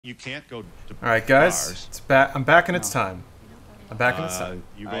You can't go to All right, guys, bars. it's back. I'm back in its time. I'm back in its time.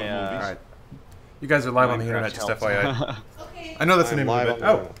 You go to movies. All right, you guys are live on the internet, just FYI. I know that's the name of it.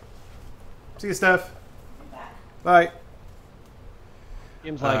 Oh, see you, Steph. Bye.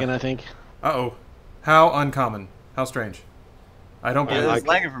 Game's lagging, I think. Uh-oh. How uncommon. How strange. I don't believe it was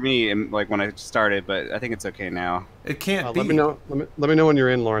lagging for me, like when I started, but I think it's okay now. it can't be. Let me know. Let me know when you're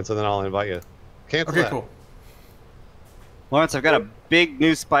in, Lawrence, and then I'll invite you. Cancel Okay, that. cool. Lawrence, I've got a big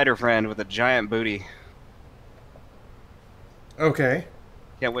new spider friend with a giant booty. Okay.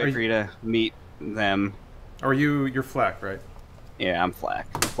 Can't wait for you to meet them. Are you're Flack, right? Yeah, I'm Flack.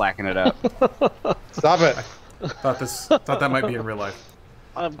 I'm flacking it up. Stop it. Thought that might be in real life.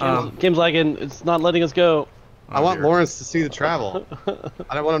 Game's lagging. It's not letting us go. Oh, I want dear. Lawrence to see the travel.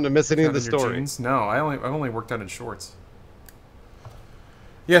 I don't want him to miss any of the In your story. jeans? No, I've only worked out in shorts.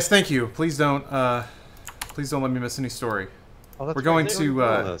 Yes, thank you. Please don't let me miss any story. Oh, that's We're going right.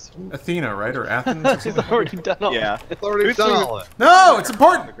 to Athena, right, or Athens? Or something? It's already done all. Yeah. It's already done all of it. No, it's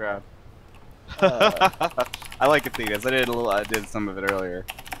important. The ground. I like Athena's. I did some of it earlier.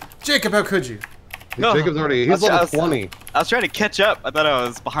 Jacob, how could you? No. Jacob's already. He's level 20. I was trying to catch up. I thought I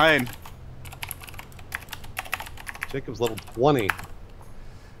was behind. Jacob's level 20.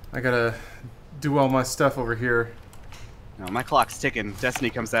 I gotta do all my stuff over here. No, my clock's ticking.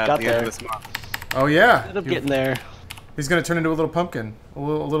 Destiny comes out Got at the end of there. this month. Oh yeah, End up getting there. he's gonna turn into a little pumpkin, a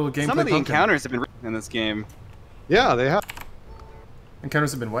little gameplay Some of the pumpkin. encounters have been in this game Yeah, they have.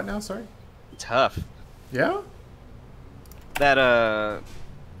 Encounters have been what now? Sorry. tough. Yeah. That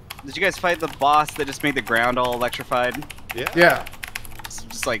did you guys fight the boss that just made the ground all electrified? Yeah. Yeah. It's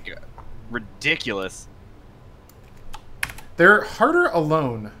just like ridiculous. They're harder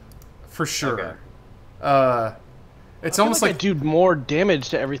alone, for sure. Okay. It's I feel almost like like I do more damage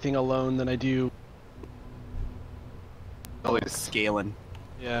to everything alone than I do. Always scaling.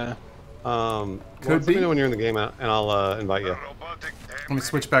 Yeah. Lawrence, Could let be. me know when you're in the game, and I'll invite you. Let me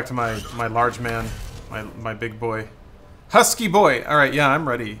switch back to my large man, my big boy, husky boy. All right, yeah, I'm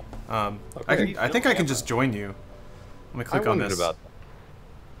ready. Okay. I think I can just join you. Let me click I on wondered this. about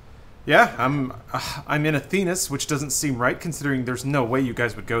Yeah, I'm in Athenas, which doesn't seem right considering there's no way you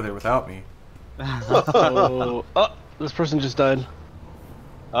guys would go there without me. Oh, this person just died.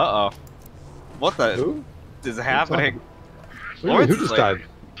 Uh-oh. What the Who? is happening? What do you mean, Lawrence who is just like- died?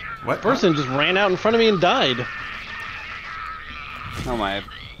 What? Person just ran out in front of me and died. Oh my.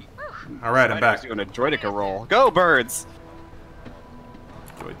 All right, I'm back. Doing a droidica roll. Go, birds!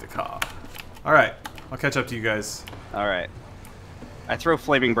 Enjoyed the car. All right, I'll catch up to you guys. Alright. I throw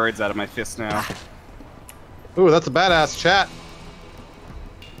flaming birds out of my fist now. Ooh, that's a badass chat.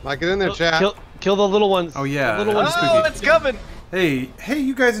 Mike, get in there, chat. Kill the little ones. Oh yeah. The little ones. Oh, it's coming! Hey,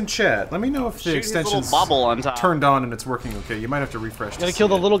 you guys in chat. Let me know if the Shoot his little extension's bubble on top. turned on and it's working okay. You might have to refresh. Gotta kill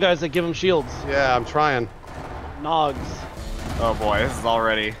the little guys that give them shields. Yeah, I'm trying. Nogs. Oh boy, this is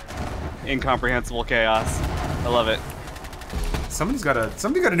already incomprehensible chaos. I love it. Somebody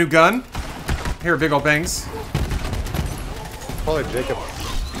got a new gun. Here, big ol' bangs. Probably Jacob.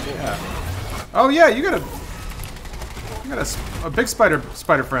 Oh yeah, you got a big spider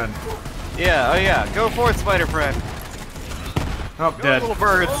friend. Yeah, oh yeah. Go for it, spider friend. Oh, Go, dead. little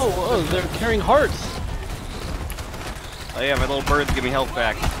birds. Oh, they're carrying hearts. Oh yeah, my little birds give me health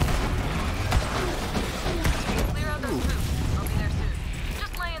back.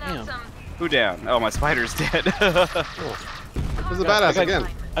 Damn. Who down? Oh, my spider's dead. There's a badass again.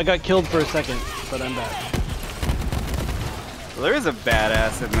 I got killed for a second, but I'm back. Well, there is a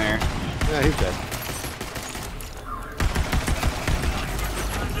badass in there. Yeah, he's dead.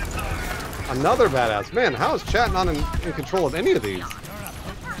 Another badass. Man, how is chat not in control of any of these?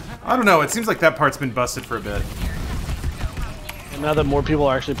 I don't know. It seems like that part's been busted for a bit. And now that more people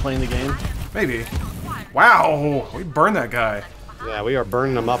are actually playing the game. Maybe. Wow, we burned that guy. Yeah, we are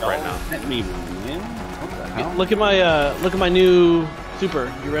burning them up right now. Let me win. What the hell? Look at my new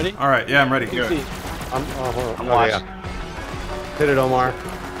super. You ready? All right, yeah, I'm ready. You can see. Hold on. I'm Oh, watching. yeah. Hit it, Omar.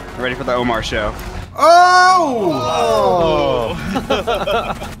 I'm ready for the Omar show. Oh! Oh!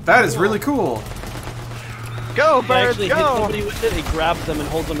 That is really cool. Go, I birds, actually hit go! somebody with it. It grabs them and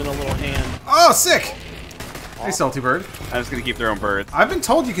holds them in a little hand. Oh, sick! Hey, Salty Bird. I'm just gonna keep throwing birds. I've been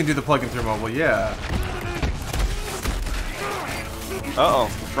told you can do the plug and through mobile, yeah. Uh-oh,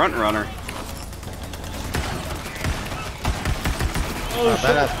 front runner. Oh, shit.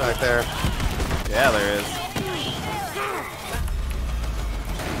 Badass back there. Yeah, there is.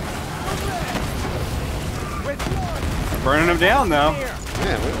 Burning them down, though.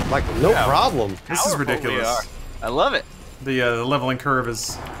 Man, like, no Yeah. problem. This is Powerful we ridiculous. are. I love it. The leveling curve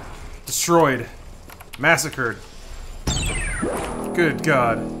is destroyed, massacred. Good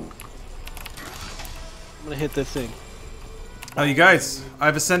God. I'm gonna hit this thing. Oh, you guys,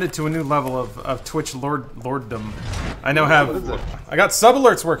 I've ascended to a new level of Twitch lorddom. I now have... What is it? I got sub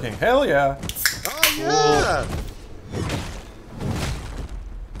alerts working. Hell yeah. Oh, yeah!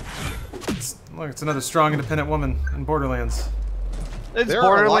 Look, it's another strong, independent woman in Borderlands. It's There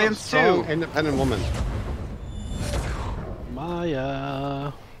are a lot of Borderlands strong, 2. independent women.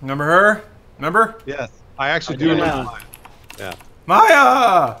 Maya. Remember her? Remember? Yes, I actually I do do remember. now. Yeah.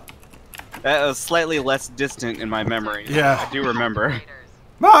 Maya! That was slightly less distant in my memory. Yeah. I do remember.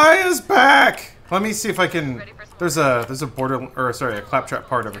 Maya's back! Let me see if I can... There's a a claptrap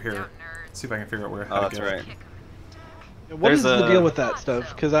part over here. Let's see if I can figure out where. Oh, that's right. What is the deal with that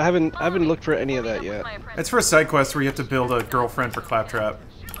stuff? Because I haven't looked for any of that yet. It's for a side quest where you have to build a girlfriend for Claptrap.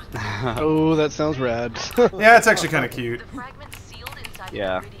 Oh, that sounds rad. Yeah, it's actually kind of cute.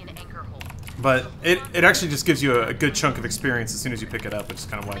 Yeah. But it actually just gives you a good chunk of experience as soon as you pick it up, which is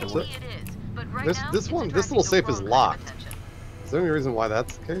kind of why they work. This little safe is locked. Is there any reason why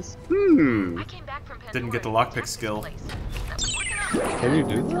that's the case? Didn't get the lockpick skill. Can you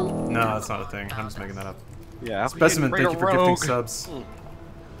do that? No, that's not a thing. I'm just making that up. Yeah. Specimen, thank you for gifting subs.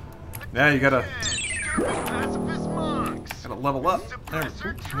 Yeah, you gotta level up. There,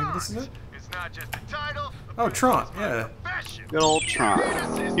 maybe this is it? Oh, Tron, yeah. Good old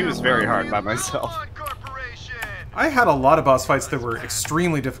Tron. He was very hard by myself. I had a lot of boss fights that were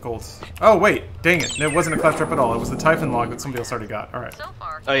extremely difficult. Oh, wait, dang it. It wasn't a Claptrap at all. It was the Typhon log that somebody else already got. Alright.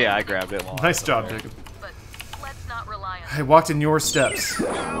 Oh yeah, I grabbed it. Nice job, Jacob. I walked in your steps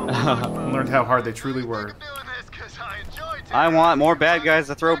and learned how hard they truly were. I want more bad guys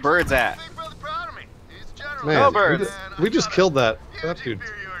to throw birds at. Man, No birds. we just killed that dude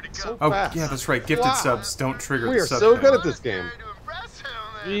so Oh, fast. yeah, that's right. Gifted subs don't trigger We the are sub so thing. good at this game.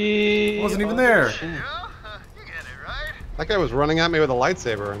 Wasn't even there. That guy was running at me with a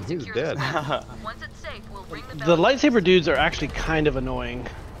lightsaber, and he's dead. The lightsaber dudes are actually kind of annoying.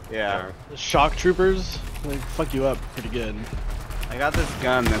 Yeah. The shock troopers, they fuck you up pretty good. I got this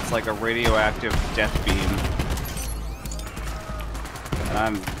gun that's like a radioactive death beam. And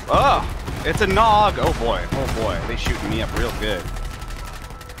I'm... Oh! It's a Nog! Oh boy, they shooting me up real good.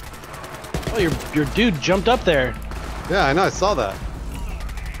 Oh, your dude jumped up there. Yeah, I know, I saw that.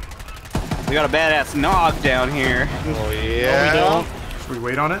 We got a badass Nog down here. Oh, yeah. No, we don't. Should we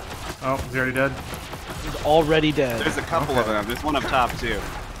wait on it? Oh, is he already dead? He's already dead. There's a couple of them. There's one up top too.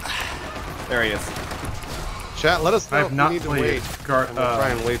 There he is. Chat, let us know I if have we not need to played wait. And we'll try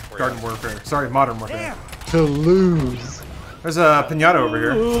and wait for Garden you. Warfare. Sorry, Modern Warfare. To lose. There's a pinata over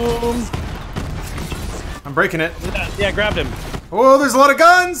here. Boom. I'm breaking it. Yeah, grabbed him. Oh, there's a lot of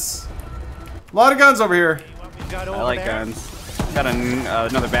guns! A lot of guns over here. I like guns. Got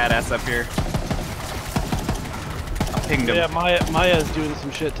another badass up here. I pinged him. Yeah, Maya's doing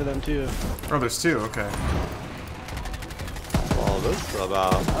some shit to them too. Oh, there's two. Okay. All this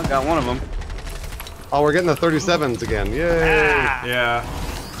about. I got one of them. Oh, we're getting the 37s again. Yay! Yeah.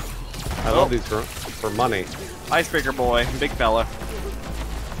 I love these for money. Icebreaker boy, big fella.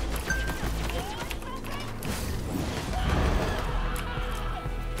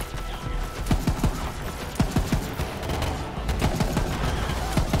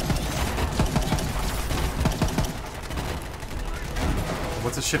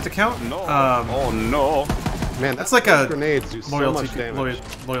 What's a shift account? No. Oh no. Man, That's like a grenades do so much damage.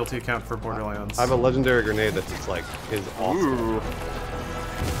 loyalty account for Borderlands. I have a legendary grenade that just like is awesome. Ooh.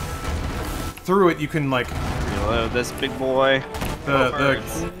 Through it, you can like Reload this big boy.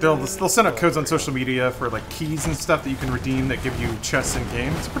 they'll send out codes on social media for like keys and stuff that you can redeem that give you chests in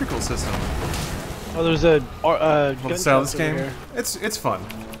game. It's a pretty cool system. Oh, there's a Well, gun the style of this shop over game, here. it's fun.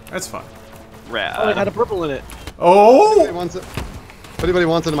 It's fun. Rad. Oh, it had a purple in it. Oh! If anybody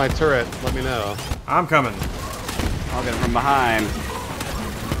wants it in my turret, let me know. I'm coming. I'll get it from behind.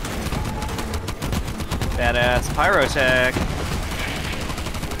 Badass pyrotech.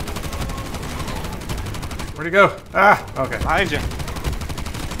 Where'd he go? Ah, okay. Behind you.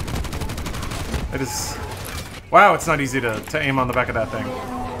 It is. Wow, it's not easy to aim on the back of that thing.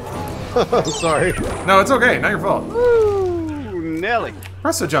 Sorry. No, it's okay. Not your fault. Ooh, Nelly.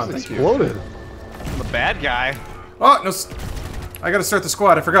 Presto John, thank you. Exploded. I'm the bad guy. Oh, no. I gotta start the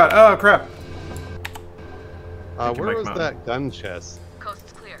squad. I forgot. Oh, crap. Where Mike was Mountain. that gun chest?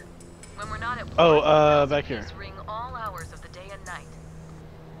 Coast's clear. When we're not at war, Oh, the back here. messages ring all hours of the day and night.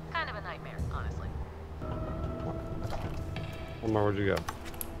 Kind of a nightmare, honestly. Omar, where'd you go?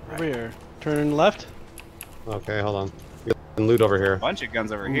 Over here. Turn left. Okay, hold on. You got loot over here. Bunch of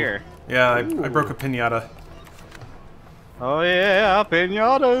guns over here. Yeah, I broke a pinata. Oh yeah,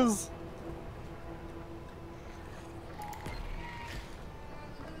 pinatas.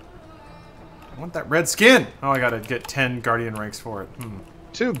 want that red skin. Oh, I gotta get 10 Guardian ranks for it.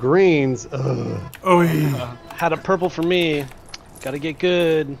 2 greens. Ugh. Oh, yeah. Had a purple for me. Gotta get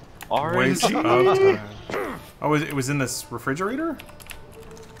good. Waste of time. Oh, it was in this refrigerator?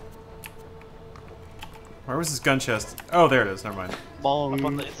 Where was this gun chest? Oh, there it is. Never mind.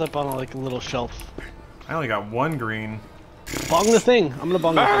 It's up on like a little shelf. I only got 1 green. Bong the thing. I'm gonna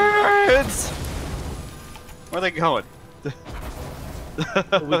bong the Birds! Where are they going?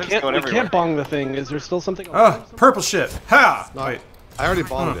 thing. We can't bong the thing. Is there still something? Oh, purple shit. Ha! No, Wait. I already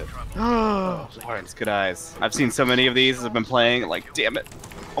bombed it. Oh, Lawrence, good eyes. I've seen so many of these as I've been playing. Like, damn it.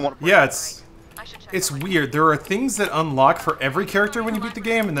 I want to. Yeah, it's weird. There are things that unlock for every character when you beat the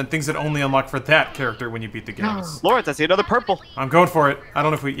game, and then things that only unlock for that character when you beat the game. Lawrence, I see another purple. I'm going for it. I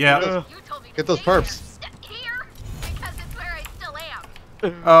don't know if we... Yeah. Get those perps.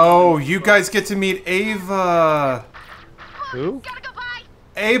 Oh, you guys get to meet Ava. Who?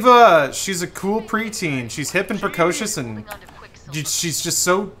 Ava! She's a cool preteen. She's hip and precocious, and she's just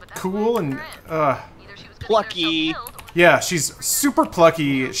so cool and... Plucky. Yeah, she's super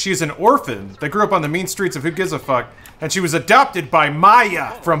plucky. She's an orphan that grew up on the mean streets of Who Gives a Fuck, and she was adopted by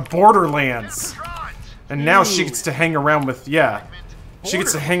Maya from Borderlands. And now she gets to hang around with, she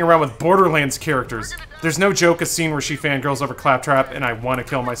gets to hang around with Borderlands characters. There's no joke a scene where she fangirls over Claptrap, and I want to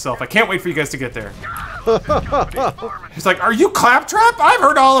kill myself. I can't wait for you guys to get there. He's like, are you Claptrap? I've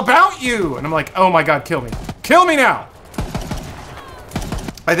heard all about you! And I'm like, oh my god, kill me. Kill me now!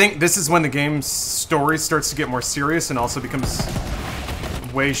 I think this is when the game's story starts to get more serious and also becomes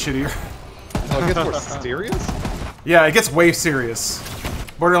way shittier. Oh, it gets more serious? Yeah, it gets way serious.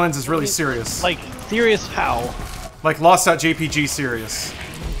 Borderlands is really serious. Like, serious how? Like Lost.jpg serious.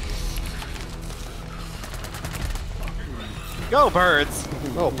 Go, birds.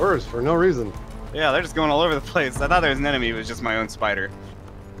 Oh, birds for no reason. Yeah, they're just going all over the place. I thought there was an enemy. It was just my own spider.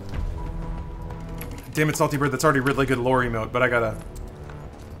 Damn it, Salty Bird, that's already really good lore emote, but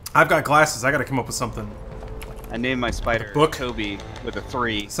I've got glasses, I gotta come up with something. I named my spider Book? Toby with a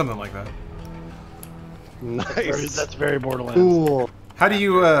 3. Something like that. Nice. That's very Borderlands. Cool. How do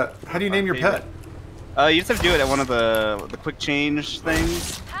you name your pet? You just have to do it at one of the quick change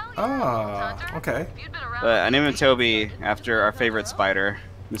things. Ah, okay. But I named him Toby after our favorite spider,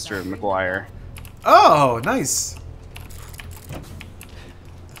 Mr. McGuire. Oh, nice.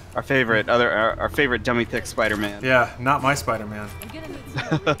 Our favorite dummy thick Spider-Man. Yeah, not my Spider-Man.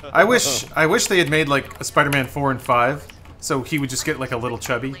 I wish they had made like a Spider-Man 4 and 5, so he would just get like a little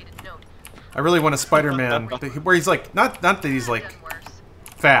chubby. I really want a Spider-Man where he's like not that he's like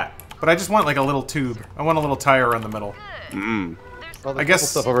fat, but I just want like a little tube. I want a little tire around the middle. Well, I guess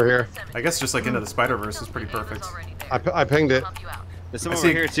stuff over here. I guess just like Into the Spider-Verse is pretty perfect. I pinged it. There's some over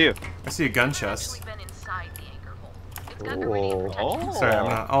here too. I see a gun chest. Cool. Oh. Sorry,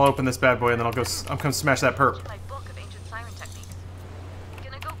 I'll open this bad boy and then I'll come smash that perp.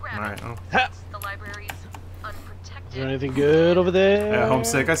 Alright, oh. Is there anything good over there? Yeah,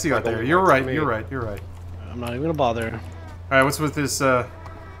 homesick. I see you out there. You're right, you're right, you're right. I'm not even gonna bother. Alright, what's with this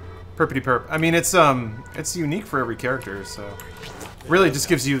perpity perp? I mean it's unique for every character, so really just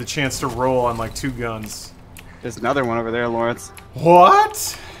gives you the chance to roll on like 2 guns. There's another one over there, Lawrence. What?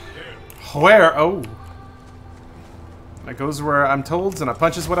 Where? Oh. That goes where I'm told, and I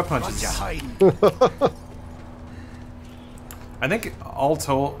punches what I punches. I think all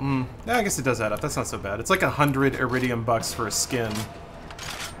told, yeah, I guess it does add up. That's not so bad. It's like 100 iridium bucks for a skin.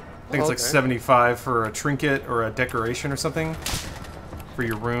 I think it's like 75 for a trinket or a decoration or something for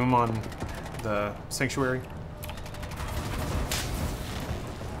your room on the sanctuary.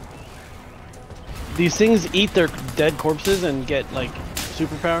 These things eat their dead corpses and get like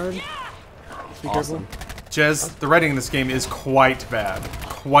superpowered. Be Awesome. Jez, the writing in this game is quite bad.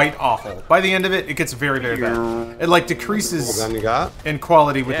 Quite awful. By the end of it, it gets very, very bad. It like decreases in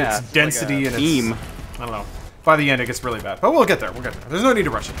quality with its density and its... I don't know. By the end, it gets really bad. But we'll get there, we'll get there. There's no need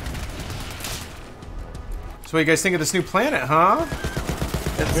to rush it. So what do you guys think of this new planet, huh?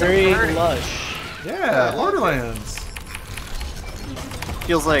 It's very lush. Yeah, Borderlands.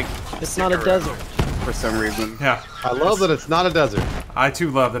 Feels like it's not a desert. For some reason. Yeah. I love that it's not a desert. I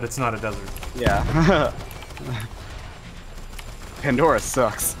too love that it's not a desert. Yeah. Pandora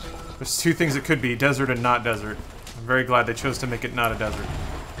sucks. There's 2 things it could be, desert and not desert. I'm very glad they chose to make it not a desert.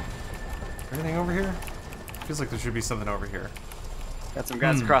 Anything over here? Feels like there should be something over here. Got some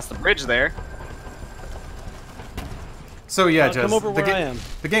guys across the bridge there. So yeah, Jez, come over where I am.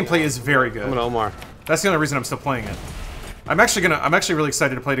 The gameplay is very good. I'm an Omar. That's the only reason I'm still playing it. I'm actually really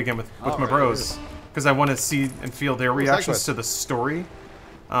excited to play it again with my bros. Because I want to see and feel their reactions to the story.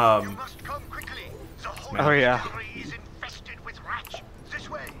 Oh yeah.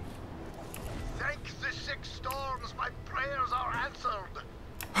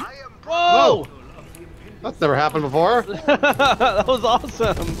 That's never happened before. That was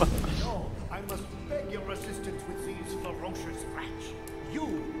awesome. No, I must beg your assistance with these ferocious rats. You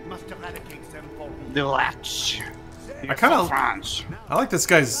must eradicate them for me. The latch. I kind of, France. I like this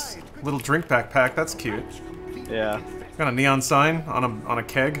guy's little drink backpack. That's cute. Yeah. Got a neon sign on a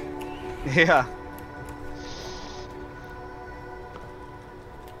keg. Yeah.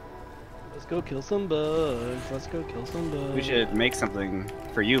 Let's go kill some bugs. Let's go kill some bugs. We should make something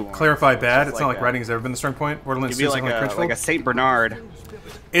for you. Lauren. Clarify bad. It's Just not like that. writing has ever been the strong point. Borderlands You'd 2 be is like like a Critchfield. Saint Bernard.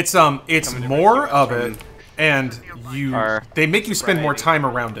 It's more of it, and they make you spend more time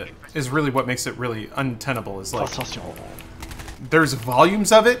around it. Is really what makes it really untenable. Is like there's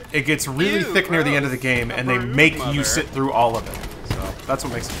volumes of it. It gets really thick near the end of the game, and they make you sit through all of it. So that's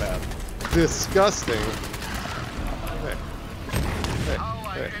what makes it bad. Disgusting.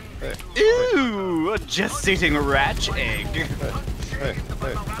 Ew! A gestating rat egg. Hey.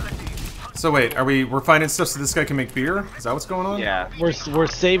 So wait, we're finding stuff so this guy can make beer? Is that what's going on? Yeah. We're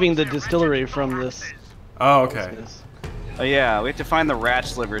saving the distillery from this. Oh, okay. Oh yeah, we have to find the rat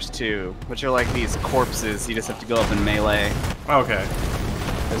slivers too, which are like these corpses. You just have to go up and melee. Okay.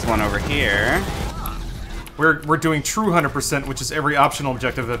 There's one over here. We're doing true 100%, which is every optional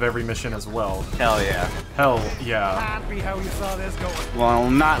objective of every mission as well. Hell yeah. Hell yeah. Happy how you saw this going. Well,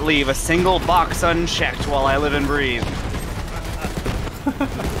 I'll not leave a single box unchecked while I live and breathe.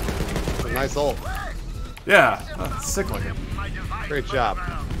 Nice ult. Yeah. That's sick looking. Great job.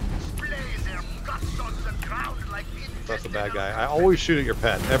 That's a bad guy. I always shoot at your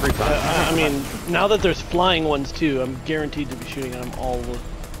pet every time. I mean, now that there's flying ones too, I'm guaranteed to be shooting at them all.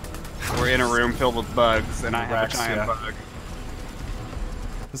 We're in a room filled with bugs, and I have Rats, a giant yeah. bug.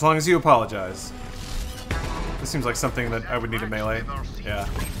 As long as you apologize. This seems like something that I would need a melee. Yeah.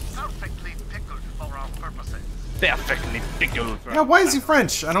 Perfectly pickled for our purposes. Perfectly pickled. Yeah, why is he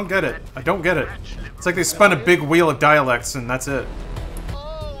French? I don't get it. I don't get it. It's like they spun a big wheel of dialects and that's it.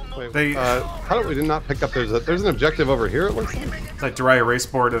 Wait, how do we did not pick up? There's an objective over here. It looks like. It's like dry erase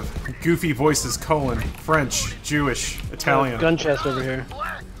board of goofy voices: French, Jewish, Italian. Gun chest over here.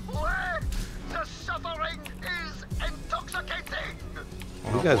 The suffering is intoxicating.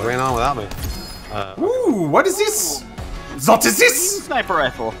 You guys ran on without me. Ooh, what is this? What is this? Sniper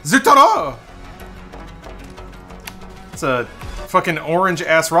rifle. Zutara! It's a fucking orange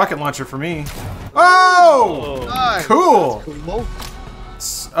ass rocket launcher for me. Oh! Nice. Cool! Cool.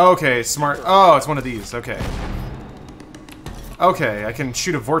 Okay, smart. Oh, it's one of these. Okay. Okay, I can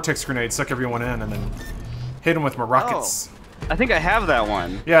shoot a vortex grenade, suck everyone in, and then hit them with my rockets. Oh, I think I have that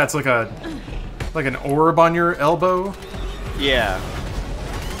one. Yeah, it's like an orb on your elbow. Yeah.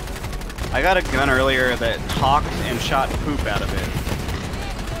 I got a gun earlier that talked and shot poop out of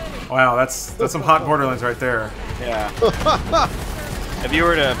it. Wow, that's some hot Borderlands right there. Yeah. If you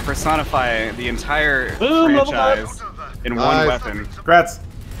were to personify the entire Boom, level franchise in one Nice. weapon. Congrats.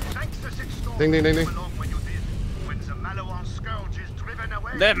 Ding, ding, ding, ding.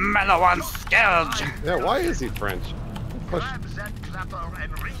 The Malawan Scourge! Yeah, why is he French? Push.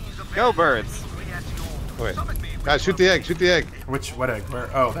 Go birds! Wait, guys, shoot the egg. Shoot the egg. What egg? Where?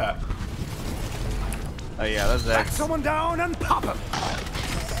 Oh, that. Oh yeah, that's X. Someone down and pop him.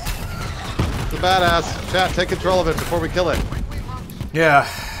 It's a badass. Chat, take control of it before we kill it. Yeah,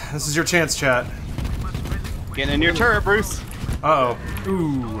 this is your chance, chat. Getting in your turret, Bruce. Uh-oh.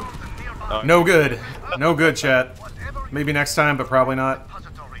 Ooh. No good. No good, chat. Maybe next time, but probably not.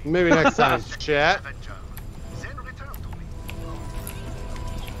 Maybe next time. Chat.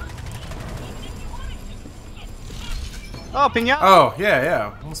 Oh, pinata! Oh,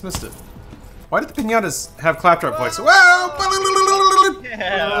 yeah. Almost missed it. Why did the pinatas have claptrap voice? Whoa!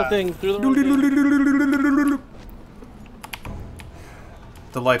 Yeah. Thing through the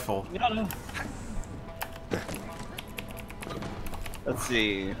Delightful. Let's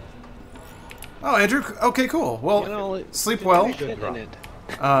see. Oh, Andrew. Okay, cool. Well, sleep well.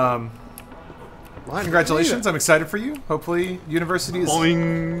 Congratulations. I'm excited for you. Hopefully, university is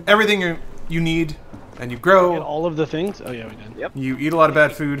everything you need, and you Get grow. all of the things. Oh yeah, we did. Yep. You eat a lot of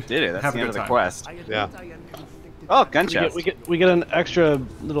bad food. Did it? That's have the a end good of the time. quest. Yeah. Oh, gun chest. We get an extra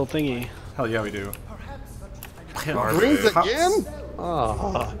little thingy. Hell yeah, we do. Greens again?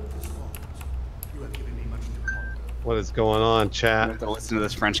 Oh. What is going on, I chat? have to listen to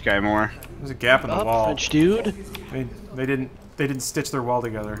this French guy more. There's a gap in the Up, wall. French dude. They didn't stitch their wall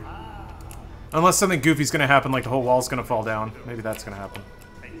together. Unless something goofy's gonna happen, like the whole wall's gonna fall down. Maybe that's gonna happen.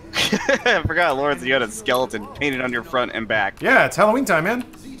 I forgot, Lawrence, you had a skeleton painted on your front and back. Yeah, it's Halloween time, man.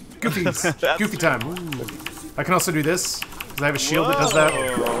 Goofy time. Ooh. I can also do this because I have a shield that does that. I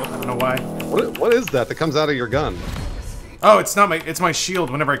don't know why. What is that comes out of your gun? Oh, it's not my. It's my shield.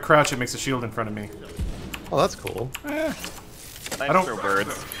 Whenever I crouch, it makes a shield in front of me. Oh, that's cool. I don't- throw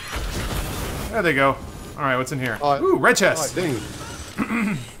birds. There they go. All right, what's in here? Oh, Ooh, red Oh, chest. ding.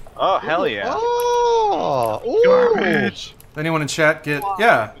 Oh, hell yeah. Oh, ooh. Garbage. Anyone in chat get?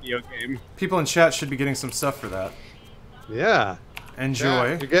 Yeah, Video game. people in chat should be getting some stuff for that. Yeah. Enjoy. Yeah,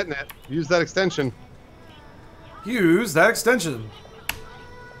 you're getting it. Use that extension. Use that extension.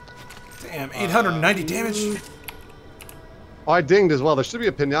 Damn, 890 damage. Oh, I dinged as well. There should be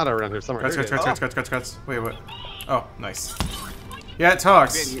a pinata around here somewhere. Cuts, Here cuts, it is. cuts, cuts, cuts, cuts, cuts. Wait, what? Oh, nice. Yeah, it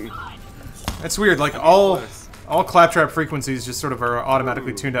talks. That's weird. Like all claptrap frequencies just sort of are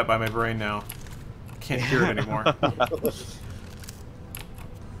automatically tuned up by my brain now. Can't hear it anymore.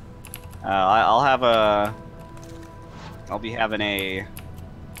 I'll be having a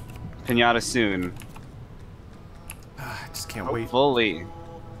pinata soon. I just can't wait. Hopefully.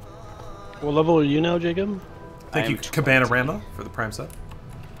 What level are you now, Jacob? Thank you, Cabana Rama, for the prime sub.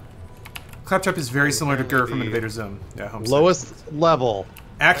 Claptrap is very similar to Gur from Invader Zim. Yeah, home side. Lowest level.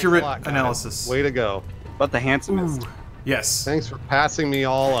 Accurate Thanks a lot, guys. analysis. Way to go. But the handsomest. Yes. Thanks for passing me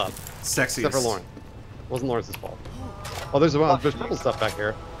all up. Sexiest. Except for Lawrence. Wasn't Lawrence's fault. Oh, there's purple stuff back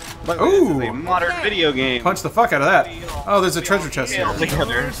here. But Ooh. this is a modern video game. Punch the fuck out of that. Oh, there's a treasure chest here.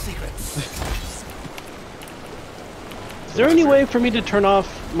 Together. Is there any way for me to turn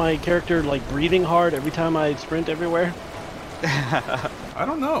off my character like breathing hard every time I sprint everywhere? I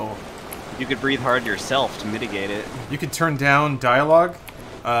don't know. You could breathe hard yourself to mitigate it. You could turn down dialogue.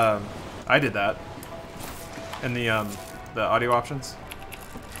 I did that in the audio options.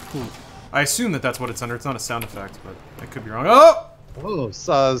 I assume that that's what it's under. It's not a sound effect, but I could be wrong. Oh! Oh,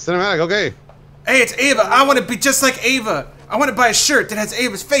 cinematic. Okay. Hey, it's Ava. I want to be just like Ava. I want to buy a shirt that has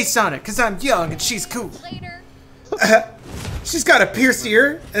Ava's face on it because I'm young and she's cool. Later. She's got a pierced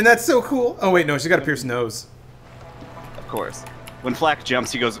ear, and that's so cool. Oh, wait, no, she's got a pierced nose. Of course. When Flack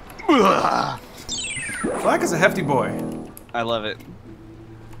jumps, he goes, "Ugh." Black is a hefty boy. I love it.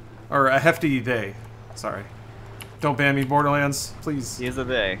 Or a hefty they. Sorry. Don't ban me, Borderlands, please. He is a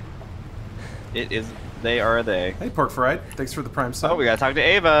they. It is, they are a they. Hey, Pork Fried. Thanks for the prime sub. Oh, we gotta talk to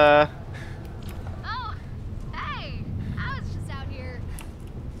Ava. Oh, hey. I was just out here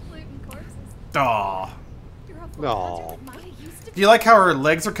looting corpses. Aw. You're a No. Maya used to Do you like how her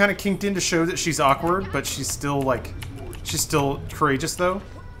legs are kind of kinked in to show that she's awkward, but she's still, like, she's still courageous, though?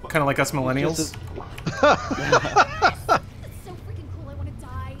 Kind of like us millennials. It's so freaking cool. I want to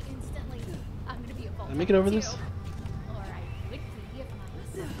die instantly. I'm gonna be a vault. Did I make it over this? Or I would be if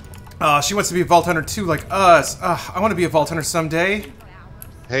my She wants to be a Vault Hunter too, like us. I want to be a Vault Hunter someday.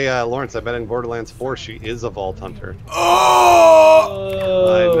 Hey, Lawrence, I bet in Borderlands 4 she is a Vault Hunter.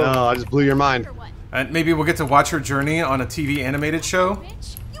 Oh! I know, I just blew your mind. or what? And maybe we'll get to watch her journey on a TV animated show.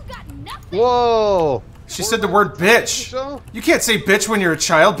 Bitch, you got nothing. Whoa! She said the word bitch. Show? You can't say bitch when you're a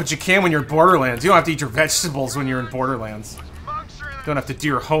child, but you can when you're in Borderlands. You don't have to eat your vegetables when you're in Borderlands. You don't have to do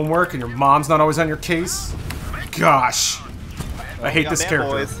your homework, and your mom's not always on your case. Gosh. I hate this bad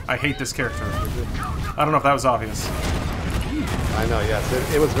character. boys. I hate this character. I don't know if that was obvious. I know,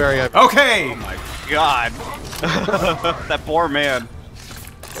 yes. It was very... Okay! My God. That poor man.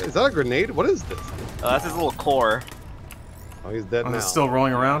 Is that a grenade? What is this? That's his little core. Oh, he's dead Oh, now. it's still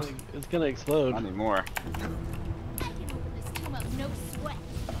rolling around. It's gonna explode. Not anymore. I can open this tomb up, no sweat.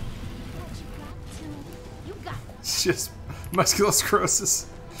 What you got to. You got It's just muscular sclerosis.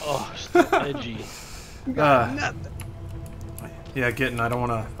 Oh, so edgy. Yeah, getting. I don't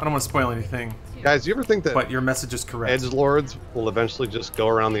want to spoil anything, Guys, do you ever think that but your message is correct. edgelords will eventually just go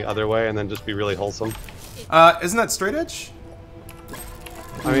around the other way and then just be really wholesome? Isn't that straight edge?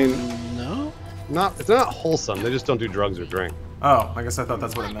 I mean, No? it's not wholesome. They just don't do drugs or drink. Oh, I guess I thought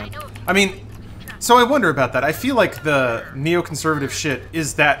that's what it meant. I mean, so I wonder about that. I feel like the neoconservative shit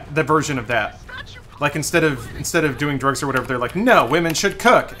is the version of that. Like instead of doing drugs or whatever, they're like, no, women should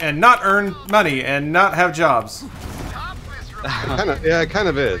cook and not earn money and not have jobs. It kind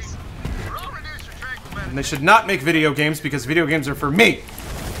of is. And they should not make video games because video games are for me.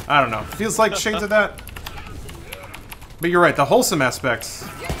 I don't know. Feels like shades of that. But you're right, the wholesome aspects.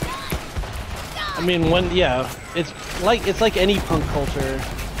 I mean, it's like any punk culture.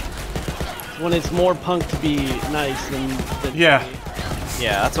 When it's more punk to be nice than Yeah.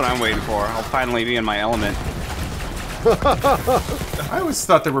 Yeah, that's what I'm waiting for. I'll finally be in my element. I always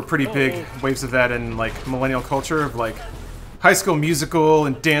thought there were pretty big waves of that in like millennial culture of like High School Musical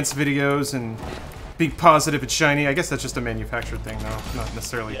and dance videos and being positive and shiny. I guess that's just a manufactured thing though, not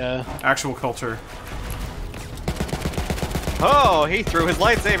necessarily actual culture. Oh, he threw his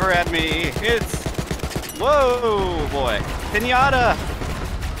lightsaber at me. It's... Whoa, boy. Pinata!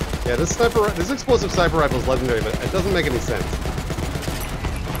 Yeah, this explosive sniper rifle is legendary, but it doesn't make any sense.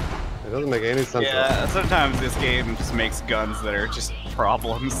 It doesn't make any sense. Yeah, sometimes this game just makes guns that are just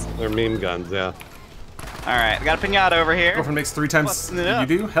problems. They're meme guns, yeah. Alright, I got a pinata over here. Girlfriend makes 3 times Busting it you up.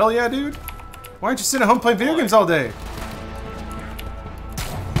 do? Hell yeah, dude. Why aren't you sitting at home playing video games all day?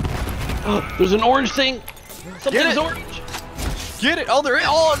 There's an orange thing. Something's it. orange. Get it! Oh,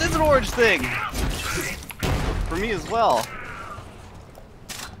 there's an orange thing! For me as well.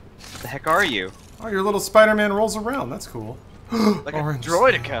 The heck are you? Oh, your little Spider-Man rolls around. That's cool. Like Orange. a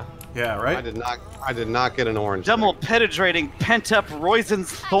droidica. Yeah, right? I did not get an orange Double thing. penetrating pent-up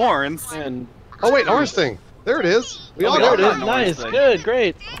Roizen's thorns. And Oh wait, orange thing. There it is. We all there got it it. is. an orange Nice. thing. Good.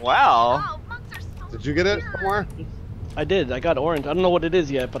 Great. Wow. Wow, monks are so Did you get it somewhere? I did. I got orange. I don't know what it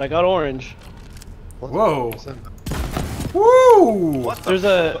is yet, but I got orange. Whoa. Woo! What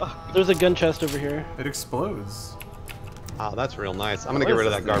the There's a gun chest over here. It explodes. Oh, that's real nice. I'm gonna get rid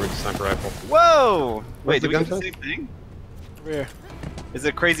of that garbage sniper rifle. Whoa! Wait, the did we gun get the chest? same thing? Over here. Is it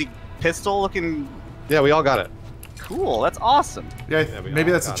a crazy pistol looking? Yeah, we all got it. Cool, that's awesome. Yeah, we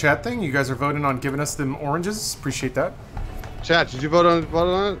maybe all that's a got it. chat thing. You guys are voting on giving us them oranges. Appreciate that. Chat, did you vote on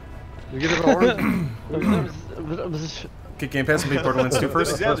it? You get it orange? Get Game Pass and beat Borderlands 2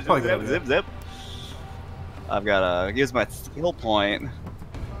 first. That's probably a good idea. Zip. I've gotta use my skill point.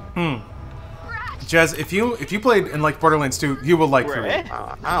 Jazz, if you played in like Borderlands 2, you will like through it.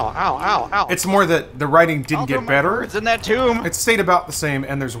 Ow, ow, ow, ow. It's more that the writing didn't get better. It's in that tomb. It stayed about the same,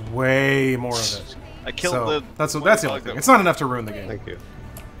 and there's way more of it. I killed So the. that's the only thing. It's not enough to ruin the game. Thank you.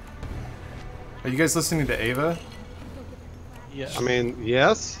 Are you guys listening to Ava? Yeah. I mean,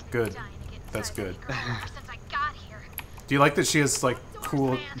 yes. Good. dying to get That's inside good. the car since I got here. Do you like that she has like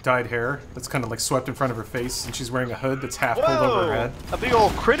cool dyed hair that's kind of like swept in front of her face, and she's wearing a hood that's half pulled over her Whoa! head? A big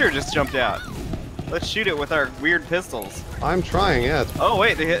old critter just jumped out. Let's shoot it with our weird pistols. I'm trying, yeah. Oh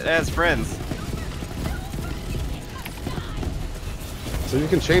wait, it has friends. So you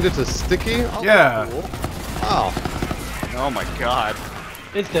can change it to sticky? Oh, Yeah. cool. Wow. Oh my god.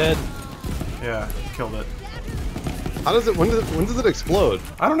 It's dead. Yeah, killed it. How does it, when does it explode?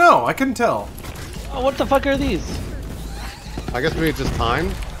 I don't know. I couldn't tell. Oh, what the fuck are these? I guess maybe it's just time?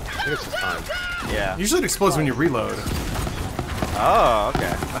 I think it's just time. Yeah. Usually it explodes when you reload. Oh, okay.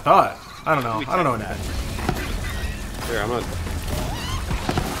 I thought. I don't know. I don't know anything. Here, I'm gonna...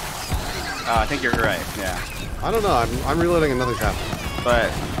 Oh, I think you're right. Yeah. I don't know, I'm reloading and nothing's happening.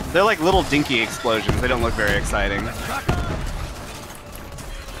 But they're like little dinky explosions. They don't look very exciting. I'm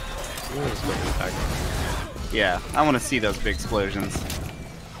gonna just go back. Yeah, I want to see those big explosions.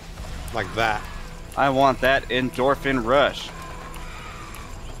 Like that. I want that endorphin rush.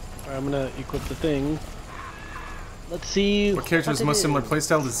 Alright, I'm gonna equip the thing. Let's see. What character has the most similar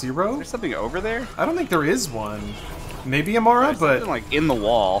playstyle to Zero? There's something over there? I don't think there is one. Maybe Amara, There's but something like in the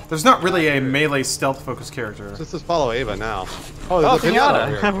wall. there's not really a melee stealth focused character. Just follow Ava now. Oh, Oh, there's a pinata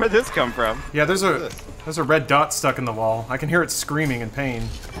pinata! here. Where'd this come from? Yeah, there's a red dot stuck in the wall. I can hear it screaming in pain.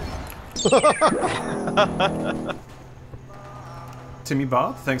 Timmy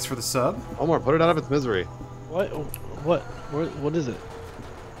Bob, thanks for the sub. Omar, put it out of its misery. What? What is it?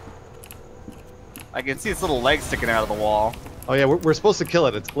 I can see its little legs sticking out of the wall. Oh yeah, we're supposed to kill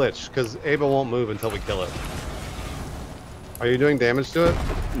it. It's glitched, because Ava won't move until we kill it. Are you doing damage to it?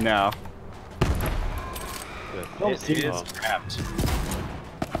 No. Good. Don't It see is it. trapped.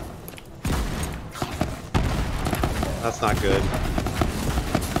 That's not good.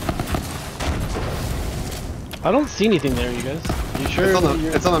 I don't see anything there, you guys. You sure?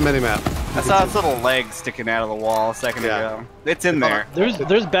 It's on the mini-map. I saw its little legs sticking out of the wall a second Yeah. ago. It's in there.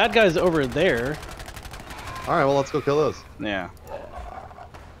 There's bad guys over there. Alright, well, let's go kill those. Yeah.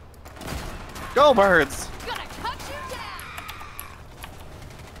 Go birds! Gonna cut you down.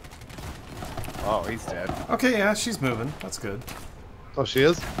 Oh, he's dead. Okay, yeah, she's moving. That's good. Oh, she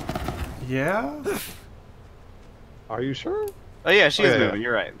is? Yeah? Are you sure? Oh yeah, she is yeah, moving. yeah.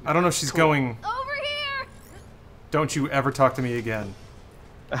 You're right. I don't know if she's going, Over here. don't you ever talk to me again.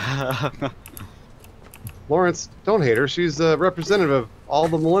 Lawrence, don't hate her. She's a representative of all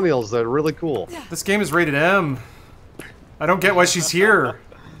the millennials that are really cool. This game is rated M. I don't get why she's here.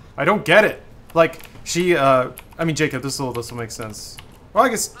 I don't get it. Like, she, I mean, Jacob, this will make sense. Well, I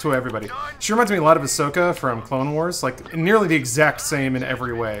guess to everybody. She reminds me a lot of Ahsoka from Clone Wars, like, nearly the exact same in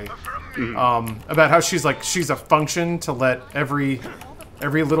every way. About how she's a function to let every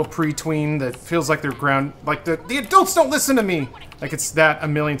little pre-tween that feels like they're ground, like the adults don't listen to me. Like, it's that a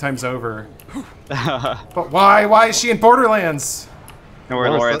million times over. But why? Why is she in Borderlands? Don't worry,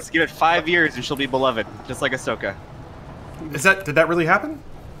 Lawrence, Lawrence. Give it 5 years and she'll be beloved, just like Ahsoka. Did that really happen?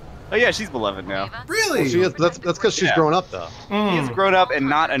 Oh yeah, she's beloved now. Really? She is. That's because she's Yeah. grown up, though. He's grown up and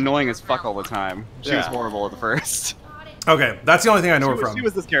not annoying as fuck all the time. She was Yeah. horrible at the first. Okay, that's the only thing I know her She from.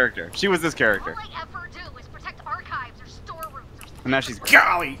 was this character. She was this character. All I ever do is protect archives or storerooms or And now she's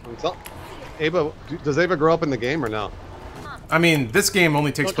Golly! Ava, does Ava grow up in the game or no? I mean, this game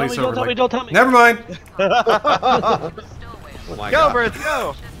only takes Don't tell place me, over don't tell like... me, don't tell me. Never mind! Oh my Go, god. birds,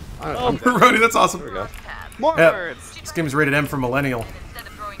 go! I'm dead. Rody, that's awesome. There we go. More Yeah. birds! This game is rated M for Millennial. Instead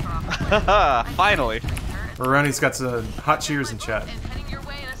of throwing her off the Finally. Rony's got some hot cheers in chat. and heading your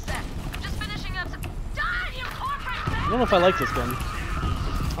way in a sec. I'm just finishing up some. Die, you I don't know if I like this gun.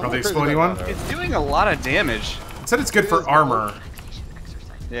 Probably exploding one. It's doing a lot of damage. It said it's good for armor.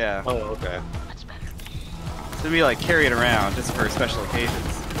 Yeah. Oh, okay. It's gonna be like carried around just for special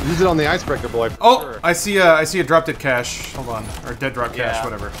occasions. Use it on the icebreaker, boy. for Oh, sure. I see a drop dead cache. Hold on, or dead drop cache, Yeah.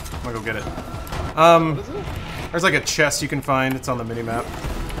 whatever. I'm gonna go get it. There's like a chest you can find. It's on the mini map.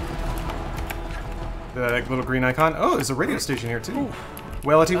 The little green icon. Oh, there's a radio station here too.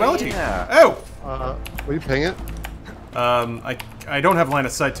 Wellity, wellity. yeah. Oh. Will you ping it? I don't have line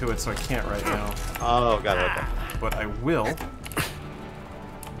of sight to it, so I can't right now. Oh, got it. Okay. But I will.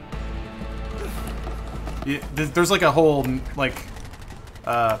 Yeah, there's like a whole like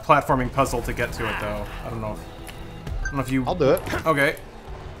platforming puzzle to get to it though. I don't know if you. I'll do it. Okay.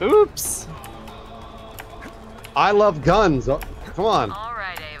 Oops. I love guns. Oh, come on. All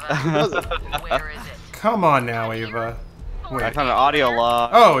right, Ava. Where is it? Come on now, Ava. I Wait. found an audio log.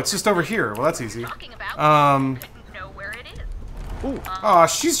 Oh, it's just over here. Well, that's easy. Talking about. Know where it is. Aw,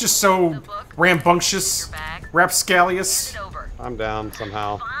 she's just so rambunctious, rapscallious. Hand it over. I'm down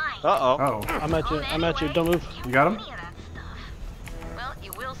somehow. Fine. Uh-oh. Oh, I'm at you. I'm at you. Don't move. you got him? Any of that stuff. Well,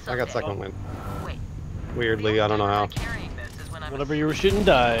 you will I got someday. second win. Wait. Weirdly, I don't know how. Carrying this is when I was- Whatever you were shooting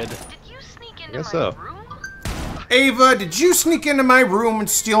died. Did you sneak into guess my so. room? Ava, did you sneak into my room and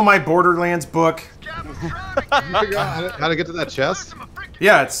steal my Borderlands book? You figure out how to get to that chest?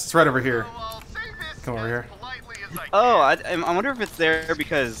 Yeah, it's right over here. Come over here. Oh, I wonder if it's there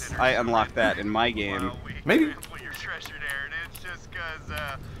because I unlocked that in my game. Maybe.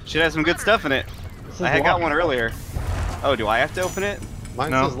 Should have some good stuff in it. This is I had got locked. one earlier. Oh, do I have to open it?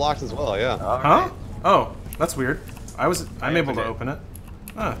 Mine No. says locked as well, yeah. Huh? Oh, that's weird. I'm able to opened it. open it.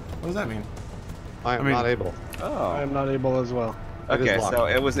 Huh, what does that mean? I am I mean- not able. I Oh. am not able as well. It is Okay, locked. so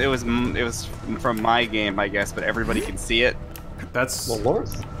it was from my game, I guess, but everybody can see it. That's Well,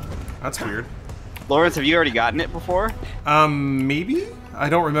 Lawrence. weird. Lawrence, have you already gotten it before? Maybe? I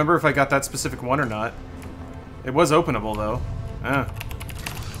don't remember if I got that specific one or not. It was openable though. Ah.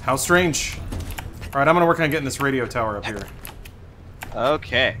 How strange. Alright, I'm gonna work on getting this radio tower up here.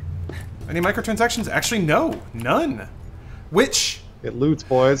 Okay. Any microtransactions? Actually, no. None. Which, It loots,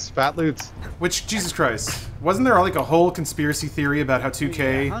 boys. Fat loots. Jesus Christ. Wasn't there like a whole conspiracy theory about how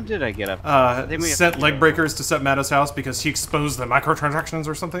 2K How did I get up? I think we have sent to leg go. breakers to Sep Matto's house because he exposed the microtransactions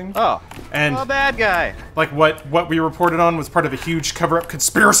or something? Oh. And Oh, bad guy. like what we reported on was part of a huge cover-up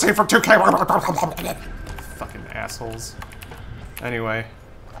conspiracy from 2K. Fucking assholes. Anyway,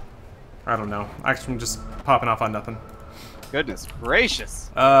 I don't know. Actually, I'm just popping off on nothing. Goodness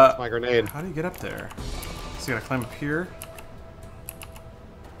gracious. My grenade. How do you get up there? So you gotta climb up here.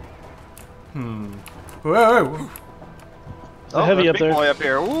 Whoa, whoa, whoa. Oh, heavy there's a up big there. boy up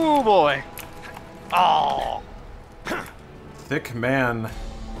here. Ooh, boy. Oh. Thick man.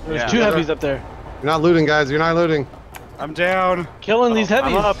 There's Yeah. 2 heavies up there. You're not looting, guys. You're not looting. I'm down. Killing these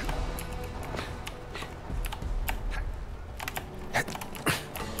heavies. I'm up.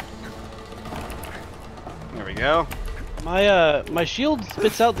 There we go. My shield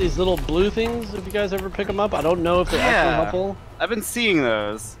spits out these little blue things. If you guys ever pick them up, I don't know if they're Yeah. actually helpful. I've been seeing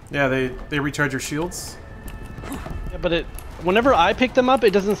those. Yeah, they recharge your shields. Yeah, but whenever I pick them up,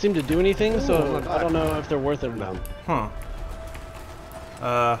 it doesn't seem to do anything. So I don't know if they're worth it or not.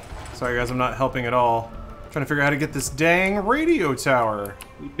 Huh. Sorry guys, I'm not helping at all. Trying to figure out how to get this dang radio tower.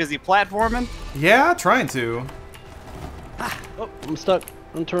 You busy platforming? Yeah, trying to. Oh, I'm stuck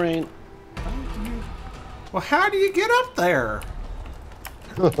on terrain. Well, how do you get up there?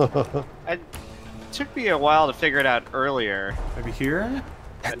 It took me a while to figure it out earlier. Maybe here?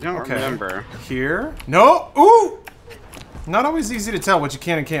 I don't Okay. remember. Here? No! Ooh! Not always easy to tell what you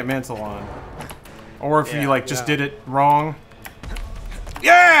can and can't mantle on. Or if you, like, just did it wrong.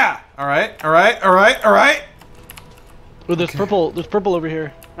 Yeah! Alright, alright, alright, alright! Oh, there's purple. There's purple over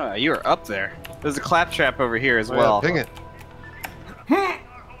here. Oh, you were up there. There's a claptrap over here as Oh, well. yeah, ping it.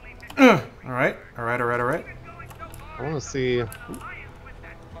 Alright, alright, alright, alright. I want to see.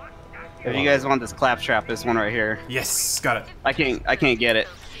 If you guys want this claptrap, this one right here. Yes, got it. I can't get it.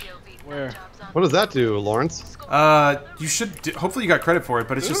 Where? What does that do, Lawrence? You should, hopefully you got credit for it,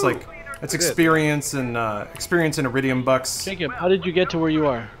 but it's just like, it's experience and, experience in Iridium bucks. Jacob, how did you get to where you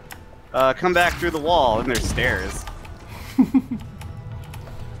are? Come back through the wall, and there's stairs.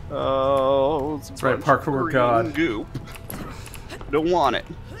 Oh, That's right, parkour god. Goop. Don't want it.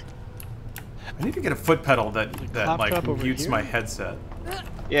 I need to get a foot pedal that cop like shop over mutes here? my headset.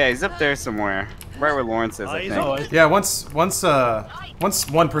 Yeah, he's up there somewhere. Right where Lawrence is, I think. Yeah, once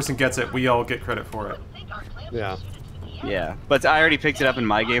one person gets it, we all get credit for it. Yeah. Yeah, but I already picked it up in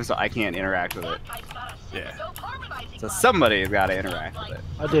my game, so I can't interact with it. Yeah. So somebody's got to interact with it.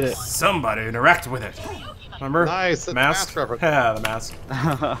 I did it. Somebody interact with it. Remember? Nice, that's Mask. mask reference. Yeah, the mask.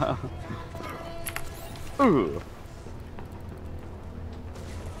 Ooh.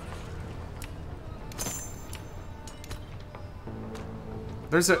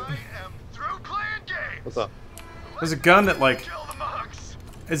 There's a What's up? there's a gun that like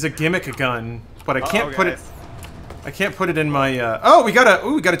is a gimmick gun, but I can't put it. I can't put it in my. Oh, we got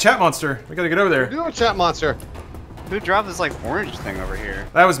a chat monster. We gotta get over there. Do a chat monster. Who dropped this like orange thing over here?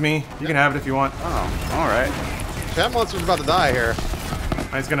 That was me. You can have it if you want. Oh, all right. Chat monster's about to die here.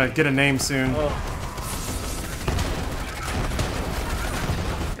 He's gonna get a name soon.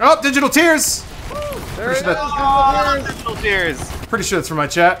 Oh, digital tears. There it is. Digital tears. Pretty sure that's from my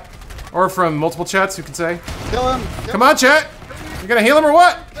chat, or from multiple chats. Who can say? Kill him. Come on, chat. You gonna heal him or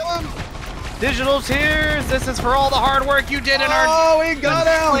what? Kill him. Digital tears. This is for all the hard work you did in our Oh, we got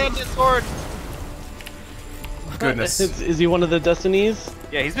him. Discord. Goodness. Is he one of the Destinies?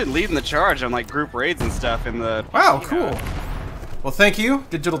 Yeah, he's been leading the charge on like group raids and stuff in the. Wow, cool. Well, thank you,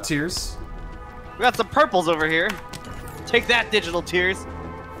 digital tears. We got some purples over here. Take that, digital tears.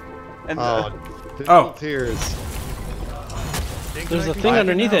 And Digital tears. There's a thing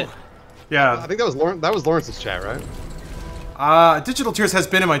underneath it. I Yeah. think that was Lawrence's chat, right? Digital tears has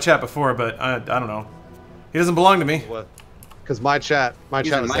been in my chat before, but I don't know. He doesn't belong to me. What? Because my chat was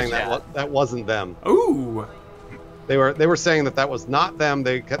in my saying chat. that wasn't them. Ooh. They were saying that was not them.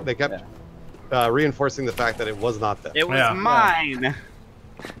 They kept reinforcing the fact that it was not them. it was Yeah. mine.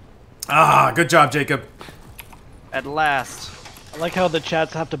 Ah, good job, Jacob. At last. I like how the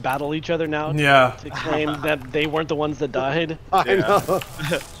chats have to battle each other now Yeah. to claim that they weren't the ones that died. I know.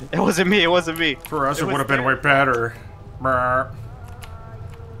 It wasn't me. It wasn't me. For us, it was would have been way better. Brr.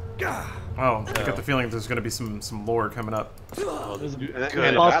 Oh, I Yeah. get the feeling there's gonna be some lore coming up. And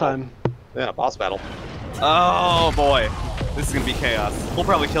Boss battle. time. Yeah, boss battle. Oh boy, this is gonna be chaos. We'll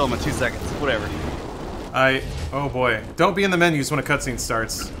probably kill him in 2 seconds. Whatever. Oh boy. Don't be in the menus when a cutscene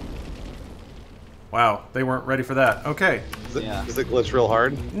starts. Wow, they weren't ready for that. Okay. Does it glitch real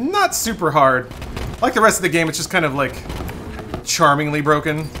hard? Not super hard. Like the rest of the game, it's just kind of like charmingly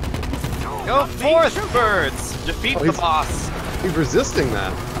broken. Go forth, birds! Defeat the he's- boss. He's resisting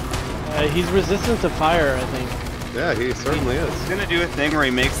that. He's resistant to fire, I think. Yeah, he certainly is. He's gonna do a thing where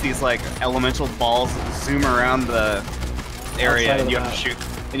he makes these like elemental balls zoom around the area, Outside of and the you have to map. shoot.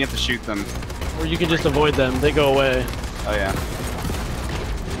 And you have to shoot them. Or you can just avoid them. They go away. Oh yeah.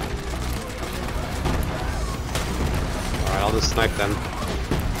 Alright, I'll just snipe them.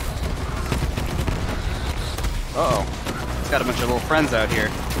 Uh oh. He's got a bunch of little friends out here.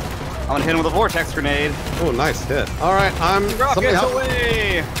 I'm gonna hit him with a vortex grenade. Oh, nice hit. Alright, somebody Rockets help,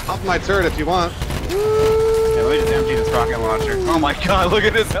 away! help my turret if you want. Yeah, let me just empty this rocket launcher. Oh my god, look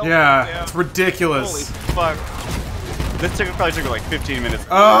at this helmet. Yeah, it's Holy ridiculous. fuck. This probably took like 15 minutes.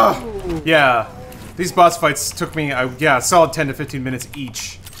 Yeah. These boss fights took me, yeah, a solid 10 to 15 minutes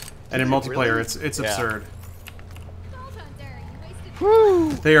each. And in multiplayer, it's Yeah. absurd. Well done, Derek. You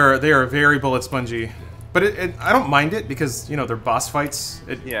wasted They are very bullet spongy. But I don't mind it because, you know, they're boss fights.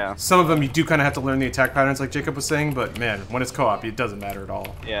 Yeah. Some of them you do kind of have to learn the attack patterns like Jacob was saying, but man, when it's co-op, it doesn't matter at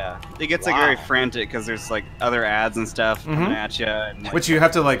all. Yeah. It gets like very frantic because there's like other ads and stuff coming at you. And, like, Which you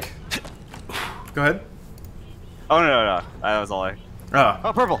have to like... Go ahead. oh no. That was all I. Oh.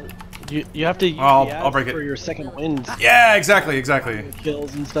 Oh, purple. You have to use I'll the ads break it. for your second wind Yeah, exactly.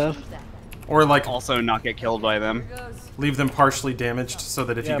 kills and stuff. Or like Also not get killed by them. leave them partially damaged so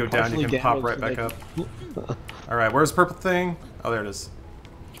that if Yeah, you go down, you partially can pop right damaged, back like- up. Alright, where's the purple thing? Oh, there it is.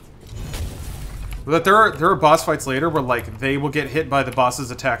 But there are boss fights later where like they will get hit by the boss's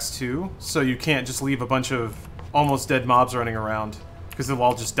attacks too, so you can't just leave a bunch of almost dead mobs running around because they'll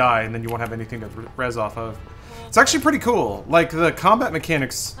all just die and then you won't have anything to res off of. It's actually pretty cool. Like the combat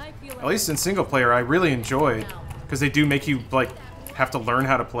mechanics, at least in single player, I really enjoyed because they do make you like have to learn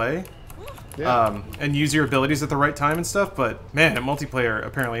how to play. Yeah. And use your abilities at the right time and stuff, but man, in multiplayer,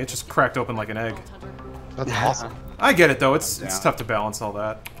 apparently it just cracked open like an egg. That's awesome. I get it though, it's Yeah. tough to balance all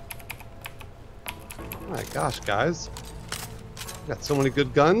that. Oh my gosh, guys. Got so many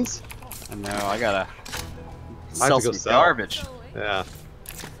good guns. I know, I gotta I sell have to go some sell. garbage. Yeah.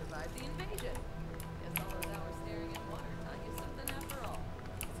 Survived the invasion. Guess all those hours staring at water taught you something after all.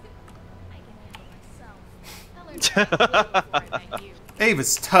 I can handle myself. I learned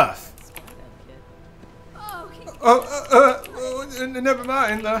Ava's tough. Oh, okay. Never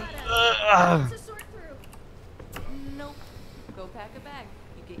mind. To sort through. Nope. Go pack a bag.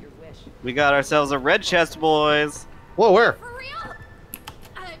 You get your wish. We got ourselves a red chest, boys. Whoa, where? For real?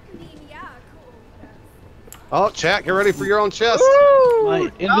 I mean, yeah, cool. Oh, chat, get ready for your own chest.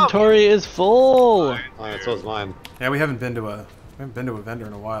 My inventory is full. Alright, so is mine. Yeah, we haven't been to a vendor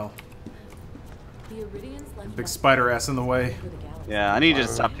in a while. The Iridians left Big spider ass in the way. Yeah, I need you to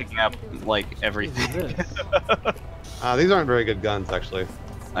stop picking up, like, everything. These aren't very good guns, actually.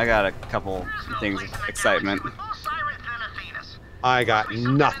 I got a couple things of excitement. I got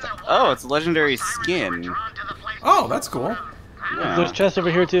nothing. Oh, it's a legendary skin. Oh, that's cool. Yeah. There's chests over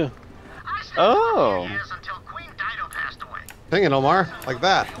here too. Oh. Ping it, Omar. Like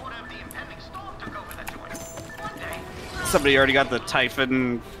that. Somebody already got the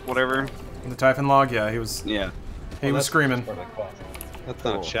Typhon, whatever. The Typhon log, yeah, he was Yeah. screaming. That's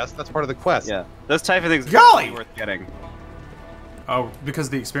not Cool. a chest, that's part of the quest. Yeah. Those Typhon things are Golly! really worth getting. Oh, because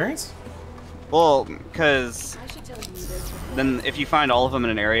of the experience? Well, because then if you find all of them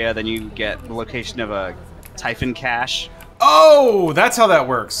in an area, then you get the location of a Typhon cache. Oh, that's how that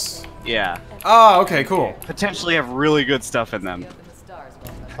works. Yeah. Oh, okay, cool. Potentially have really good stuff in them.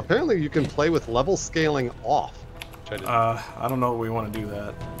 Apparently you can play with level scaling off. Which I didn't. I don't know if we want to do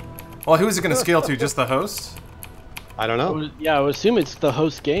that. Well, who is it going to scale to? Just the host? I don't know. Yeah, I would assume it's the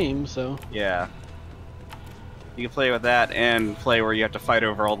host game, so. Yeah. You can play with that and play where you have to fight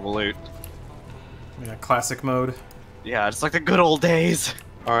over all the loot. Yeah, classic mode. Yeah, it's like the good old days.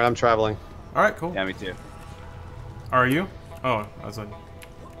 Alright, I'm traveling. All right, cool. Yeah, me too. Are you? Oh, I was on.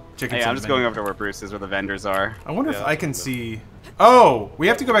 Hey, I'm just going over to where Bruce is, where the vendors are. I wonder if Yeah, I can see. Oh, we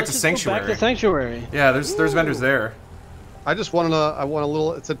have to go back to Let's just go Sanctuary. Back to Sanctuary. Yeah, there's vendors there. I just won I won a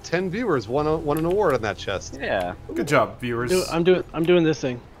little. It said 10 viewers won an award on that chest. Yeah. Good job, viewers. I'm doing this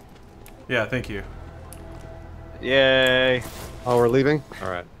thing. Yeah, thank you. Yay. Oh, we're leaving. All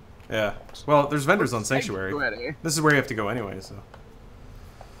right. Yeah. Well, there's vendors on Sanctuary. This is where you have to go anyway, so.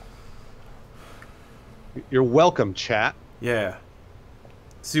 You're welcome, chat. Yeah.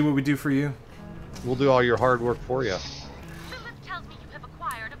 See what we do for you? We'll do all your hard work for you.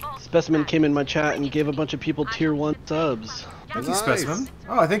 Specimen came in my chat and gave a bunch of people tier 1 subs. Thank you, Nice. Specimen.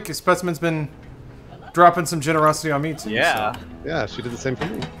 Oh, I think Specimen's been dropping some generosity on me, too. Yeah. So. Yeah, she did the same for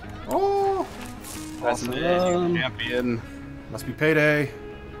me. Oh, Awesome. Champion. must be payday.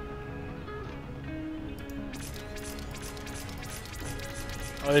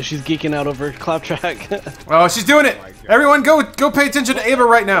 Oh, she's geeking out over Claptrack. Oh, she's doing it! Everyone, go pay attention to Ava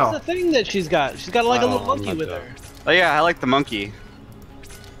right now. What's the thing that she's got? She's got like a little I'm monkey not with done. her. Oh yeah, I like the monkey.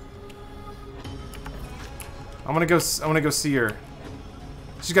 I'm gonna go see her.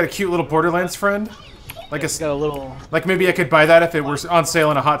 She's got a cute little Borderlands friend. Like She's got a little. like maybe I could buy that if it were on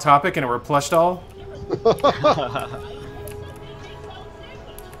sale in a Hot Topic and it were a plush doll.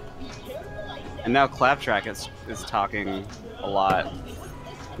 And now Claptrack is talking a lot.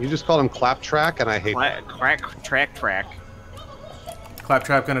 You just called him Claptrack, and I hate that. Track.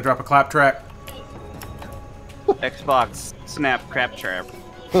 Claptrap gonna drop a clap track. Xbox Snap Claptrap.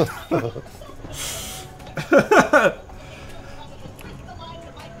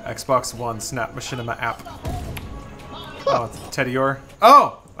 Xbox One Snap Machinima app. Oh, it's Teddy Orr.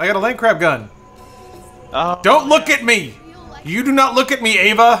 Oh, I got a land crab gun. Oh. Don't look at me. You do not look at me,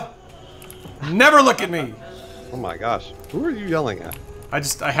 Ava. Never look at me. Oh my gosh. Who are you yelling at?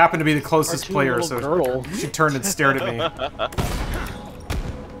 I happen to be the closest Cartoon player, little so girl. she turned and stared at me.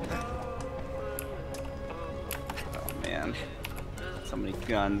 Oh man. So many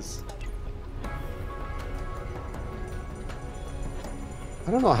guns.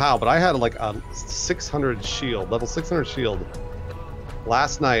 I don't know how, but I had like a 600 shield, level 600 shield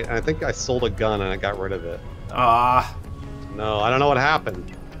last night, and I think I sold a gun and I got rid of it. Ah, No, I don't know what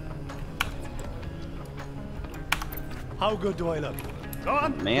happened. How good do I look? Go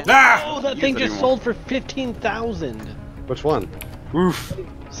on. Man. ah! Oh, that thing just sold for 15,000. Which one? Oof.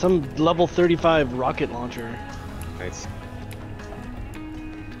 Some level 35 rocket launcher. Nice.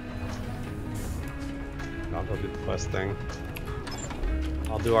 I'll go do the quest thing.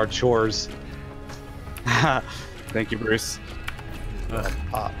 I'll do our chores. Thank you, Bruce. Ugh,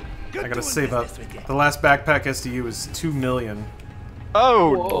 Pop. I gotta save up. The last backpack SDU was 2 million.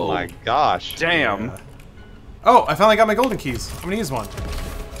 Oh, Oh my gosh. damn. Yeah. Oh, I finally got my golden keys. I'm gonna use one.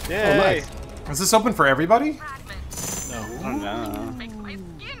 Yay. Oh, nice. Is this open for everybody? Oh no.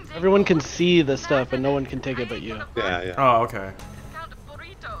 Everyone can see the stuff, and no one can take it but you. Yeah, yeah. Oh, okay. Discount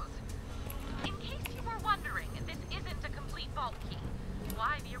burritos. In case you were wondering, this isn't a complete vault key.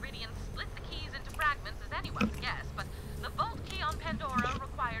 Why the Iridians split the keys into fragments is anyone's guess. Pandora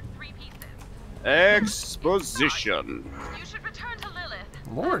required 3 pieces. Exposition. You should return to Lilith.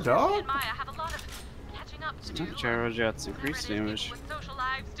 More She dog. and Maya have a lot of catching up to do. Gyrojets, Whatever increased it is damage. people with social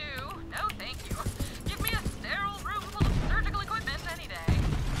lives do. No, thank you. Give me a sterile room full of surgical equipment any day.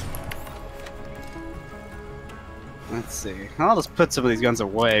 Let's see. I'll just put some of these guns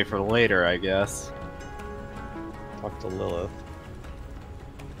away for later, I guess. Talk to Lilith.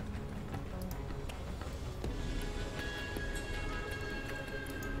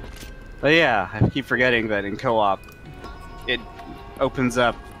 But yeah, I keep forgetting that in co-op, it opens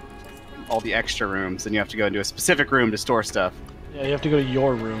up all the extra rooms, and you have to go into a specific room to store stuff. Yeah, you have to go to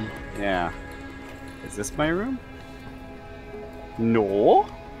your room. Yeah. Is this my room? No.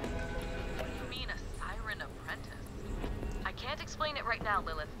 You mean a siren apprentice? I can't explain it right now,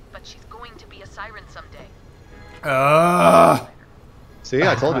 Lilith, but she's going to be a siren someday. See,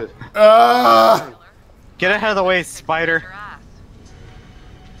 I told you. Get out of the way, spider. Your ass.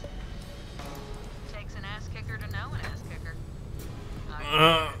 Takes an ass kicker to know an ass kicker.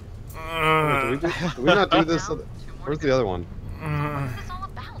 Did we not do this? Where's the other one? What's this all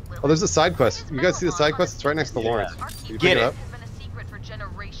about, Lilith? Oh, there's a side quest. You guys see the side quest? It's right next to Lawrence. Our You Get pick it. up? has been a secret for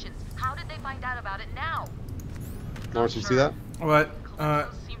generations. How did they find out about it now? Lawrence, you see that? What?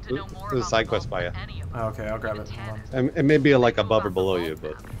 Seem to know more there's a about side the quest vault by you. than any of us. Okay, I'll grab it. Hold on. And it may be like above or below you,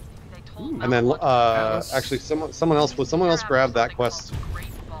 but. And then, actually, someone else grab that quest.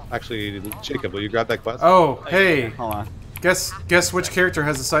 Actually, Jacob, will you grab that quest? Oh, hey. Hold on. Guess which character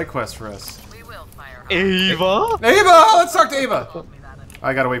has a side quest for us? We will fire Ava? Ava! Let's talk to Ava!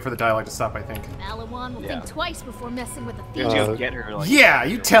 I gotta wait for the dialogue to stop, I think. Malawan will think twice before messing with the Yeah. thief. Just get her like. Yeah,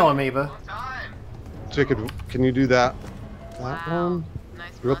 you tell him, Ava. Jacob, can you do that one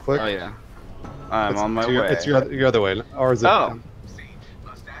real quick? Oh yeah. I'm on my It's way. It's your other way, or is it? Oh.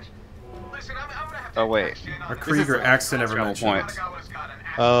 Oh wait. Or Krieger accent ever Got a mentioned. point.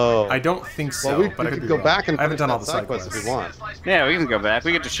 Oh. I don't think so, Well, we but I could could go be back and I haven't finish done all that the side quest if we want. Yeah, we can go back.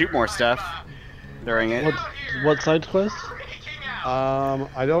 We get to shoot more stuff during it. What side quest?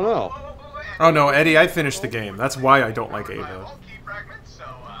 I don't know. Oh no, Eddie, I finished the game. That's why I don't like Ava.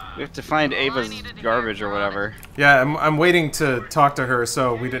 We have to find Ava's garbage or whatever. Yeah, I'm waiting to talk to her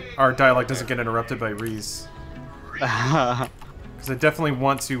so our dialogue doesn't get interrupted by Reese. Because I definitely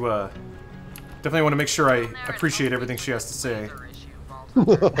want to make sure I appreciate everything she has to say.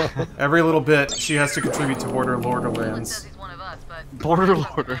 Every little bit she has to contribute to Borderlands. Borderlands.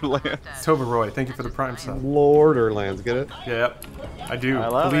 Tova Roy, thank you for the Prime sub. Lorderlands, get it? Yep, I do. I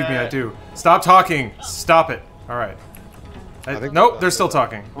love Believe me, it. I do. Stop talking. Stop it. All right. think Nope, they're still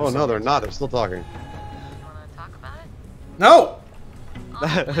talking. Oh no, they're not. They're still talking. You wanna talk about it? No.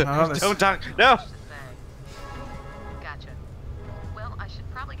 Don't talk. No. Gotcha. Well, I should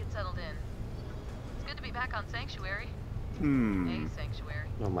probably get settled in. It's good to be back on Sanctuary. Hey, Sanctuary.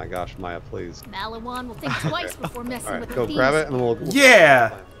 Oh my gosh, Maya, please. Malawan will think twice before messing All right, with the go thieves. grab it, and then we'll.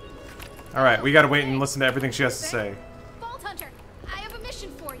 Yeah. All right, we gotta wait and listen to everything she has to say. Vault Hunter, I have a mission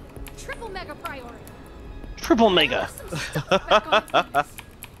for you. Triple mega priority. Triple mega. Some stuff back on Venus.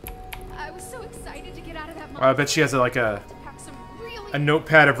 I was so excited to get out of that I bet she has like pack some really a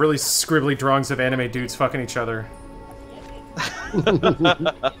notepad of really scribbly drawings of anime dudes fucking each other.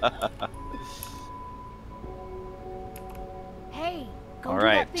 Hey, go All do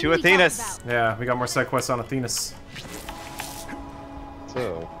right, that thing to we talked Athenas. about. Yeah, we got more side quests on Athenas.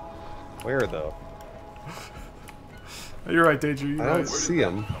 So, where though? You're right, Deidre. You're I don't right. see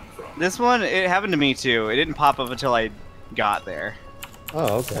him. This one, it happened to me too. It didn't pop up until I got there.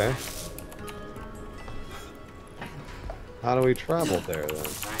 Oh, okay. How do we travel there then?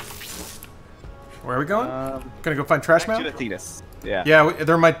 Where are we going? Gonna go find Trash Back to Mount? Athenas. Yeah. Yeah,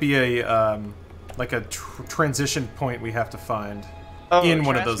 there might be a like a transition point we have to find in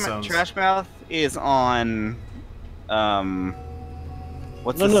one of those zones. Trashmouth is on.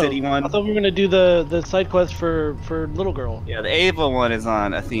 What's No, the no. city one? I thought we were gonna do the side quest for little girl. Yeah, the Ava one is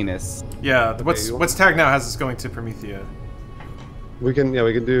on Athenas. Yeah, you what's want- tag now has us going to Promethea. We can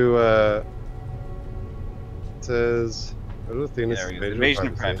do. It says go to Athena's Yeah, Invasion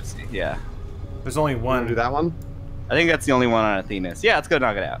of Privacy. Yeah. There's only Want one. to do that one? I think that's the only one on Athenas. Yeah, let's go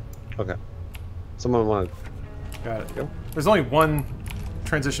knock it out. Okay. Someone want to Got it. go? There's only one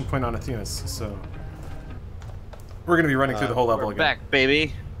transition point on Athenas, so we're gonna be running through the whole level We're again. back,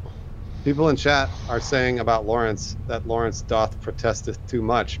 baby. People in chat are saying about Lawrence that Lawrence doth protesteth too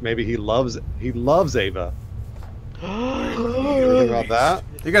much. Maybe he loves Ava. Anything about that?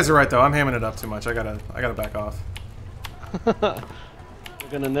 You guys are right though. I'm hamming it up too much. I gotta back off. We're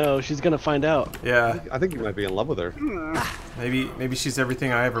gonna know. She's gonna find out. Yeah, I think you might be in love with her. maybe she's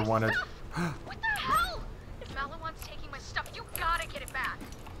everything I ever wanted. What the hell? If Malawan's taking my stuff, you gotta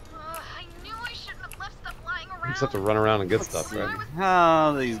just have to run around and get stuff, right?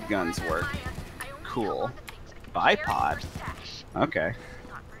 How these guns work. Cool. Bipod. Okay.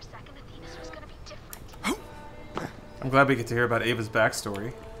 I'm glad we get to hear about Ava's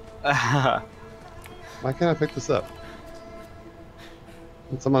backstory. Why can't I pick this up?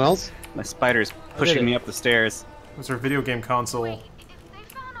 And someone else? My spider's pushing me up the stairs. It was her video game console. Wait, if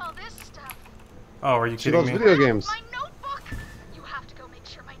they found all this stuff, Oh, are you She kidding loves me? video games. my notebook. You have to go make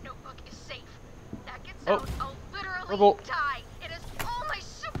sure my notebook is safe. That gets Oh. out, I'll literally Purple. die. It is all my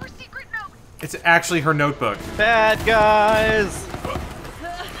super secret notes. It's actually her notebook. Bad guys!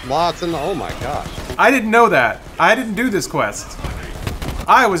 Lots and oh my gosh. I didn't know that. I didn't do this quest.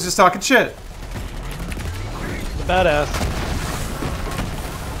 I was just talking shit. The badass.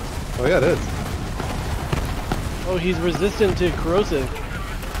 Oh yeah, it is. Oh, he's resistant to corrosive.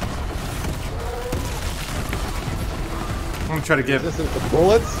 I'm gonna try to give. Resistant to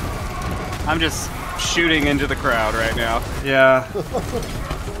bullets. I'm just shooting into the crowd right now. Yeah.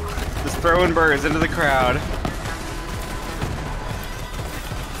 Just throwing birds into the crowd.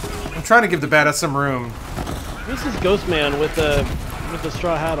 I'm trying to give the badass some room. This is Ghost Man with the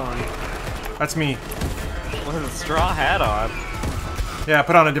straw hat on. That's me. With a straw hat on. Yeah,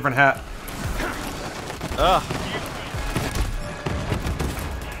 put on a different hat. Ugh.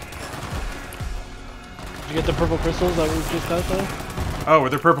 Did you get the purple crystals that we just got though? Oh, were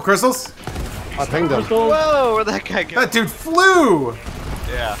there purple crystals? I pinged him. Crystals? Whoa, where'd that guy go? That dude flew!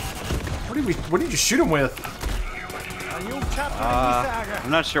 Yeah. What did you shoot him with? I'm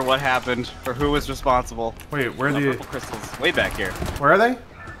not sure what happened or who was responsible. Wait, where are No, the... purple crystals. Way back here. Where are they?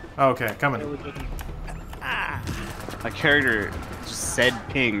 Oh, okay, coming. My character just said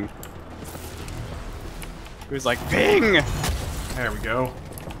ping. He was like, ping! There we go.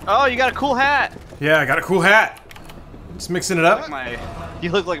 Oh, you got a cool hat! Yeah, I got a cool hat. Just mixing it up.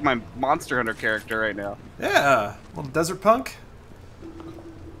 You look like my Monster Hunter character right now. Yeah, little desert punk.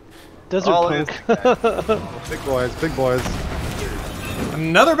 Desert All it punk. Big boys, big boys.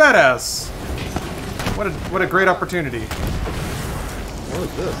 Another badass. What a great opportunity. What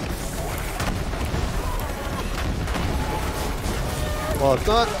is this? Well, it's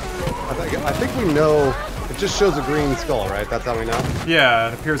not. I think we know. It just shows a green skull, right? That's how we know. Yeah,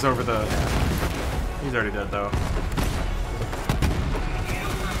 it appears over the... He's already dead, though.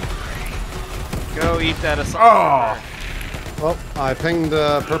 Go eat that assault. Oh! Well, I pinged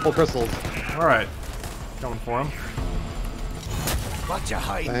purple crystals. Alright. Coming for him.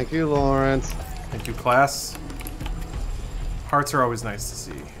 Thank you, Lawrence. Thank you, class. Hearts are always nice to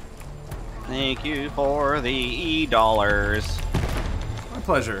see. Thank you for the $E. My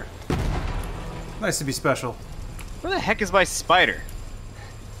pleasure. Nice to be special. Where the heck is my spider?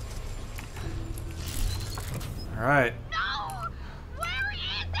 Alright. No! Where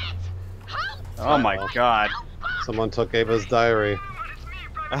is it? Help! Oh my god. Someone took Ava's diary.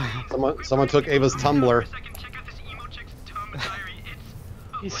 Someone took Ava's Tumblr.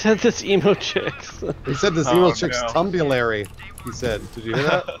 He said this emo chicks. He said this Oh, emo chick's no. tumbulary. He said, "Did you hear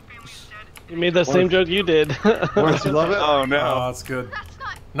that?" He made that same joke you did. Lawrence, you love it? Oh Oh, no. that's good. That's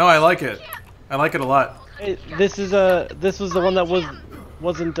not. No, I like it. I like it a lot. Hey, this was the one that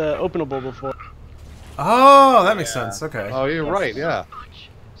wasn't openable before. Oh, that makes sense. Okay. Oh, you're right. Yeah.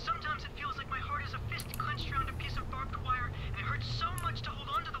 Sometimes it feels like my heart is a fist clenched around a piece of barbed wire, and it hurts so much to hold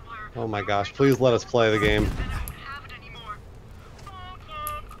onto the wire. Oh my gosh! Please let us play the game. Then I don't have it anymore.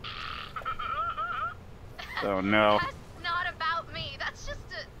 Oh no. That's not about me. That's just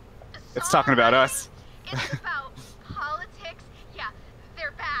a It's song talking about I us. wrote. It's about politics. Yeah,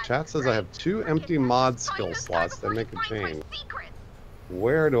 they're bad. Chat says I have 2 empty mod skill slots that make a change. Secret.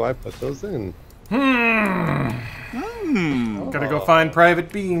 Where do I put those in? Gotta go find Private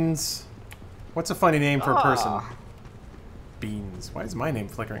Beans. What's a funny name for a person? Beans. Why is my name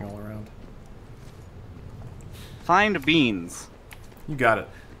flickering all around? Find beans. You got it.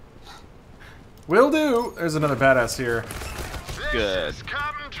 Will do. There's another badass here. Good. This is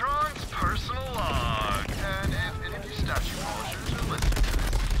Captain Tron's personal log. And if any of you statue polishers are listening to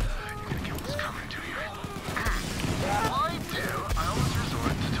this, you're gonna get what's coming to you. Why do I always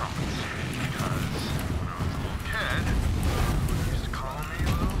resort to taunts? Because when I was a little kid, they used to call me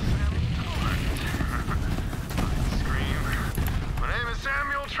Little Sammy Taunt. I'd scream, "My name is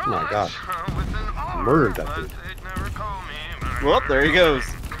Samuel Tron." Oh my gosh. With an R, Murdered that but dude. they'd never call me. Well, there he goes.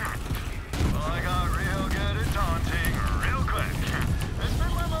 Well, I got real good at taunting real quick. It's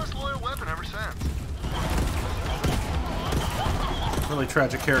been my most loyal weapon ever since. Really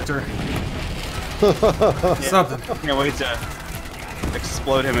tragic character. Something. Can't wait to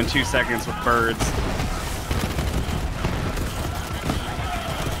explode him in 2 seconds with birds.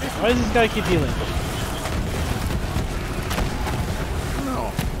 Why does this guy keep healing?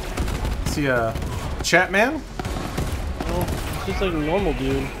 he a chat man? No, it's just like a normal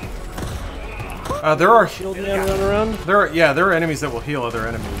dude. There are Shield man run around. there are enemies that will heal other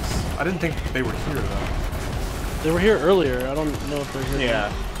enemies. I didn't think they were here though. They were here earlier. I don't know if they're here. Yeah.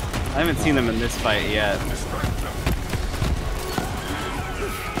 I haven't seen them in this fight yet.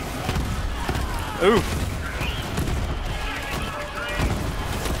 Ooh.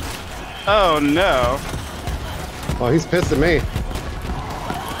 Oh no. Oh, he's pissed at me.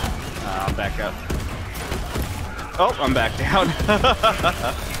 I'm back up. Oh, I'm back down.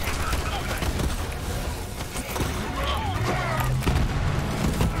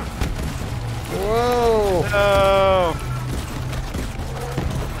 Whoa! Oh.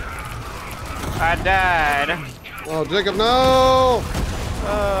 I died. Oh, Jacob, no!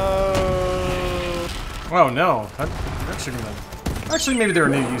 Oh. Oh no, that should be. Actually, maybe there are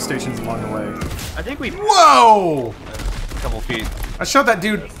new use stations along the way. I think we Whoa! a couple feet. I shot that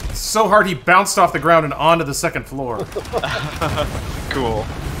dude so hard he bounced off the ground and onto the second floor. Cool.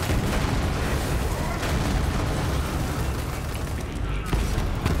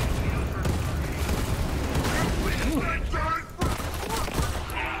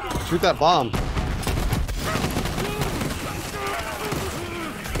 Shoot that bomb.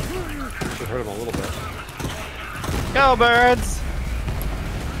 Should hurt him a little bit. Go, birds!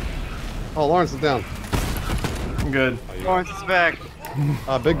 Oh, Lawrence is down. I'm good. Lawrence is back.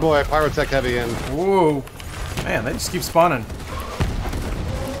 Big boy, Pyrotech heavy in. Whoa. Man, they just keep spawning.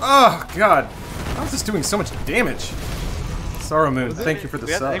 Oh, God. How is this doing so much damage? Sorrow Moon, thank you for the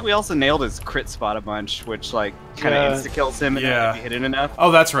I sub. think we also nailed his crit spot a bunch, which like kind of insta kills him if you hit it enough.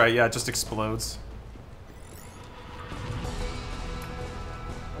 Oh, that's right. Yeah, it just explodes.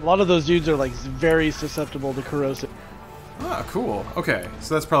 A lot of those dudes are like very susceptible to corrosive. Ah, cool. Okay,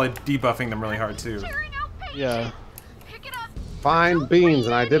 so that's probably debuffing them really hard too. Yeah. Find beans,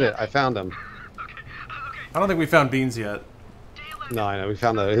 and I did it. I found them. I don't think we found beans yet. No, I know. We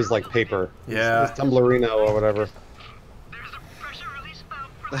found his like paper. Yeah. His tumblerino or whatever.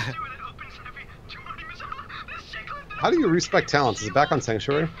 How do you respec talents? Is it back on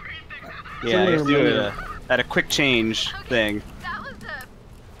Sanctuary? Yeah, you have to do it at a quick change thing.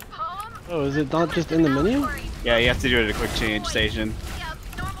 Oh, is it not just in the menu? Yeah, you have to do it at a quick change station.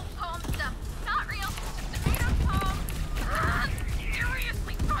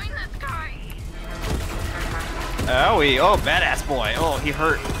 Oh, badass boy. Oh, he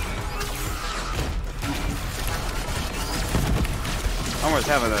hurt. Omar's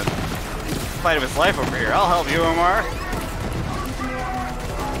having a fight of his life over here. I'll help you, Omar.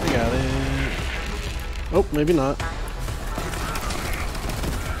 I got it. Oh, maybe not.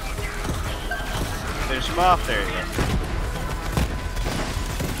 Finish him off. There you go.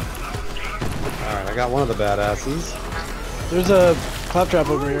 Alright, I got one of the badasses. There's a claptrap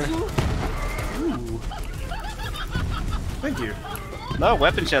over here. Ooh. Thank you. No,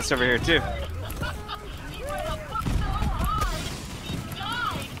 weapon chest over here, too.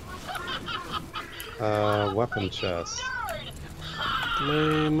 Weapon chest.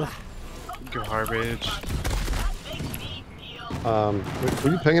 Lame. Garbage.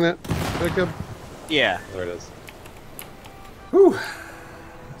 Were you pinging it, Jacob? Yeah. There it is. Whew.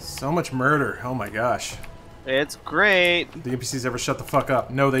 So much murder. Oh my gosh. It's great. The NPCs ever shut the fuck up?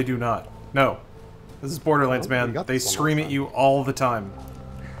 No, they do not. No. This is Borderlands, Oh, we man. got They this one scream last at you all the time.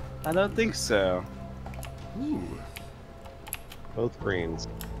 I don't think so. Ooh. Both greens.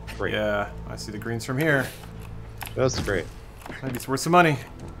 Great. Yeah, I see the greens from here. That's great. Maybe it's worth some money.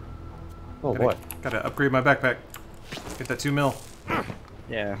 Oh boy. Gotta upgrade my backpack. Get that 2 mil.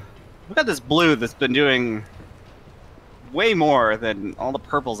 Yeah. Look at this blue that's been doing way more than all the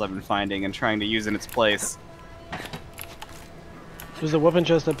purples I've been finding and trying to use in its place. There's a weapon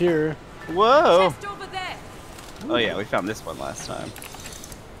chest up here. Whoa! Oh yeah, we found this one last time.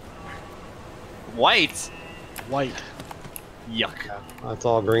 White! White. Yuck. That's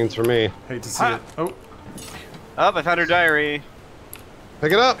all greens for me. Hate to see Ah. it. Oh, Oh, I found her diary.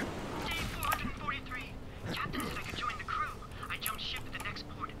 Pick it up! Day 443. Captain said I could join the crew. I jumped ship at the next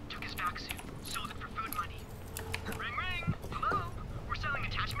port, took his vac suit, sold it for food money. Ring ring! Hello? We're selling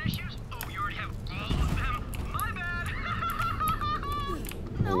attachment issues? Oh, you already have all of them? My bad!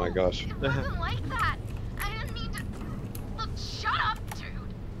 Oh my gosh. It wasn't like that. I didn't mean to. Look, shut up, dude.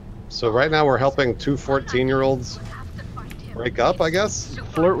 So right now we're helping two 14-year-olds Have to find him. break up, I guess?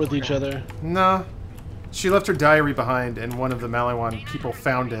 Flirt with each other. nah. She left her diary behind, and one of the Malawan people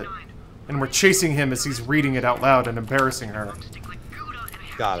found it. And were chasing him as he's reading it out loud and embarrassing her. Stick like Gouda, and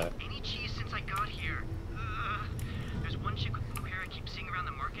I Got haven't it. eaten any cheese since I got here. There's one chick with blue hair I keep seeing around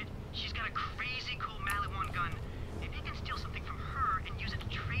the market. She's got a crazy cool Maliwan gun. Maybe I can steal something from her and use it to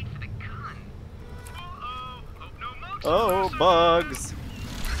trade for the gun. Oh, bugs.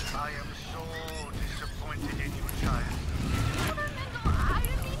 I am so disappointed in you, child. I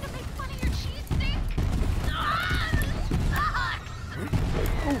didn't mean to make fun of your cheese stick.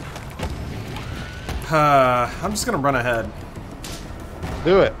 I'm just gonna run ahead.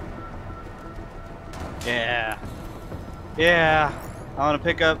 Do it. Yeah. Yeah. I want to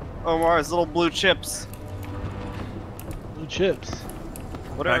pick up Omar's little blue chips. Blue chips.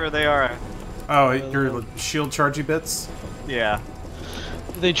 Whatever they are. Oh, your shield chargy bits? Yeah.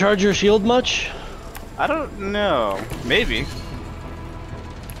 Do they charge your shield much? I don't know. Maybe.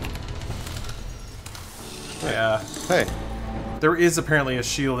 Yeah. Hey. There is apparently a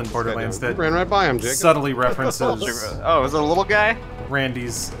shield in Borderlands that ran right by him, Jake. subtly references Oh, is it a little guy?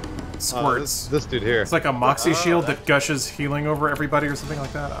 Randy's squirts. This dude here. It's like a Moxie shield that gushes healing over everybody or something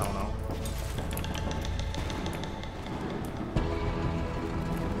like that. I don't know.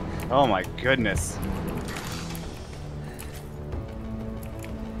 Oh my goodness.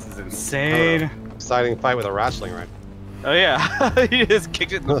 This is insane. Exciting fight with a wrestling right. Oh yeah. He just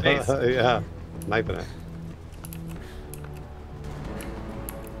kicked it in the face. Yeah. Knifing it.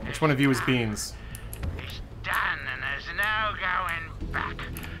 Which one of you is Beans? It's done, and there's no going back.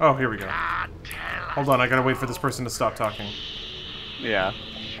 Oh, here we go. Cartel. Hold on, I gotta wait for this person to stop talking. Yeah.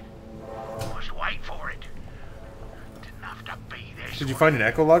 Just wait for it. Didn't have to be this. Did you find an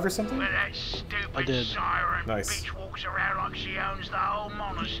echo log or something? Where that stupid I did. siren Nice. bitch walks around like she owns the whole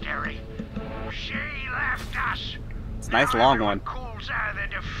monastery. She left us. It's a nice Now long everyone one. calls her the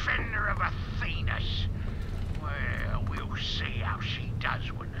defender of Athenas. Well, we'll see how she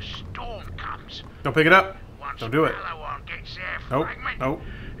does when the storm comes. Don't pick it up. Once Don't do it. Palawan gets their Nope. fragment, Nope.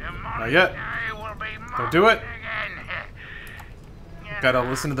 the Not yet. monastery will be Don't do it. marked again. You Gotta know,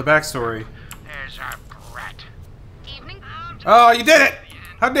 listen to the backstory. There's a brat. Evening. Oh, you did it!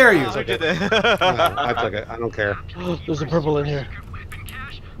 How dare you? I did it. I took it. I don't care. There's a purple in here. Weapon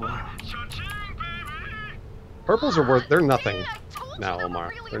cache. Cha-ching, baby. Purples are worth. They're nothing. I told now, you there were Omar.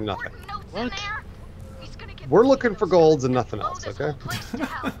 really They're nothing. important notes in What? there. He's gonna get We're the looking for key. golds and nothing Oh, else, this okay? whole place to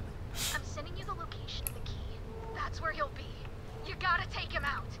hell. I'm sending you the location of the key. That's where he'll be. You gotta take him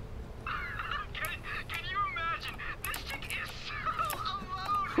out. Can you imagine? This chick is so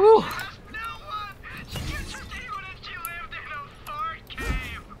alone. Whew. She has no one. She can't trust anyone, and she lived in a far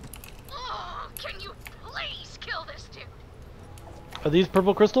cave. Oh, can you please kill this dude? Are these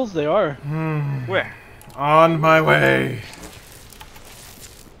purple crystals? They are. Where? On my way.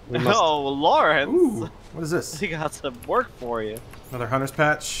 We must, Oh, Lawrence. Ooh, what is this? He got some work for you. Another hunter's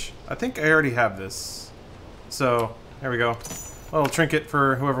patch. I think I already have this. So, there we go. A little trinket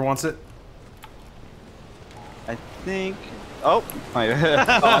for whoever wants it. I think. Oh, my.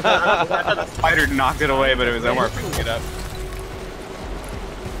 The spider knocked it away, but it was Omar picking it up.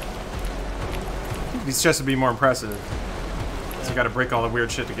 These chests would be more impressive. So you gotta break all the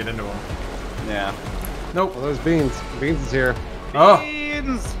weird shit to get into them. Yeah. Nope. well, there's Beans. Beans is here. Oh,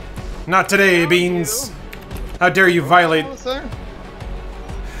 Beans. not today, Beans. How dare you violate. What's there?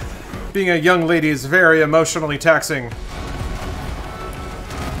 Being a young lady is very emotionally taxing.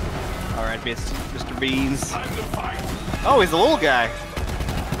 All right, Mr. Beans. Oh, he's a little guy.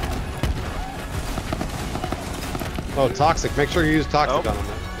 Oh, toxic. Make sure you use toxic Oh. on him.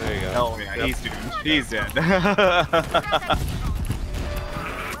 There you go. Oh yeah, Yep. he's doomed. He's dead. Weapons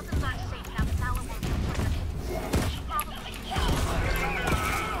aren't safe now that Nala won't know where they're hidden. She probably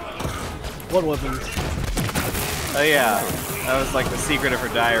What weapons? Oh yeah, that was like the secret of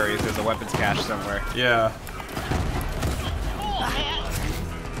her diaries. There's a weapons cache somewhere. Yeah.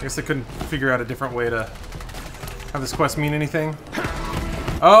 I guess I couldn't figure out a different way to have this quest mean anything.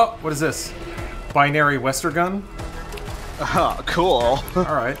 Oh, what is this? Binary Wester gun? Oh, cool.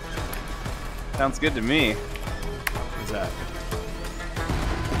 Alright. Sounds good to me. What is that?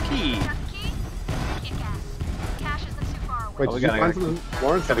 Key. got the key. Kick ass. Cash isn't too far away. Wait, Oh, we did you got find it. something?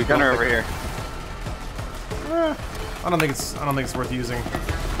 Lawrence? Got a gunner over here. I don't think it's worth using.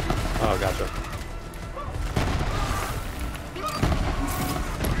 Oh, gotcha.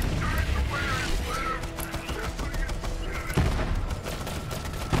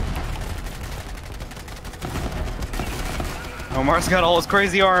 Omar's got all his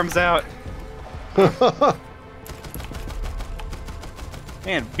crazy arms out.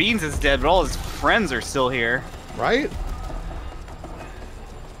 Man, Beans is dead, but all his friends are still here. Right?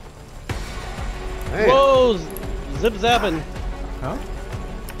 Hey. Whoa! Zip zapping. Huh?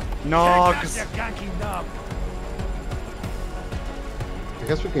 Nogs. I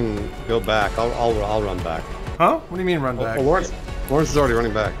guess we can go back. I'll run back. Huh? What do you mean run back? Oh, Lawrence is already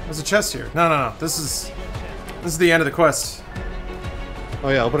running back. There's a chest here. No. This is the end of the quest. Oh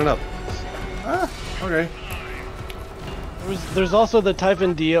yeah, open it up. Ah, okay. There's also the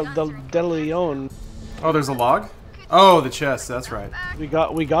Typhon de Leon. Oh, there's a log? Oh, the chest, that's right. We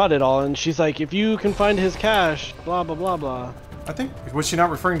got it all, and she's like, if you can find his cash, blah blah blah blah. I think, was she not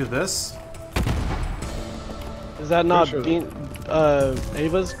referring to this? Is that not sure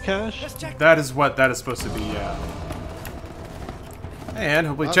Ava's cash? That is what that is supposed to be, yeah. And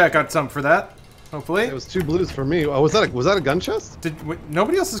hopefully Jack got something for that. Hopefully. It was 2 blues for me. Oh, was that a gun chest?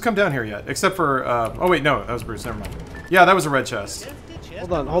 Nobody else has come down here yet, except for, oh wait, no, that was Bruce, never mind. Yeah, that was a red chest.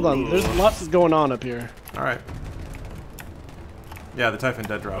 Hold on. There's lots going on up here. Alright. Yeah, the Typhon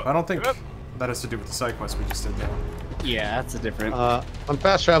dead drop. I don't think that has to do with the side quest we just did, though. Yeah, that's a different. I'm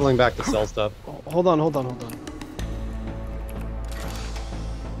fast traveling back to sell stuff. Hold on.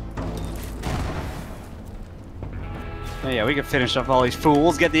 Oh, yeah, we can finish off all these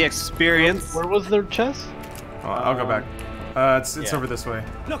fools, get the experience. Where was the chest? Oh, I'll go back. It's yeah. over this way.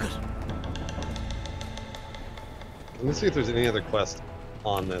 Let me see if there's any other quest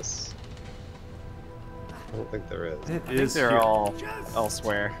on this. I don't think there is. It I think is they're here. all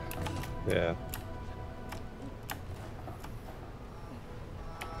elsewhere. Yeah.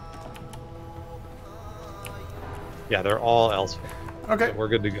 Yeah, they're all elsewhere. Okay. So we're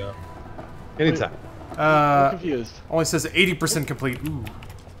good to go. Anytime. I'm confused. Only says 80% complete. Ooh.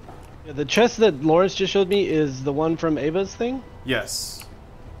 Yeah, the chest that Lawrence just showed me is the one from Ava's thing. Yes.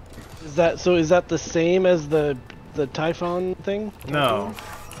 Is that the same as the Typhon thing? No.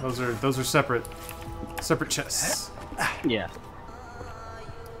 Those are separate chests. Yeah.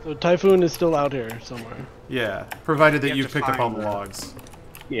 So Typhoon is still out here somewhere. Yeah, provided that You you have to picked up all the find them. logs.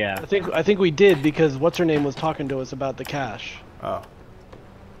 Yeah. I think we did because what's her name was talking to us about the cash. Oh.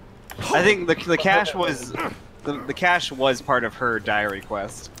 I think the cache was the cache was part of her diary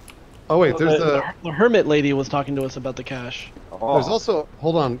quest. Oh wait, there's the hermit lady was talking to us about the cash. Oh. there's also,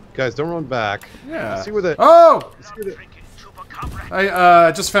 hold on, guys, don't run back. Yeah. See where the Oh! see where the-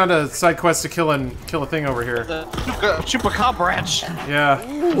 I just found a side quest to kill a thing over here. the chupacabra branch. Yeah.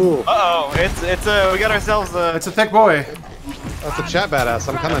 Uh-oh, it's we got ourselves a It's a thick boy. That's a chat badass.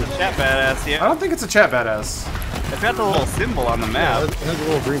 I'm coming. chat badass. I Yeah. don't think it's a chat badass. It's got the little symbol on the Yeah, map. it has a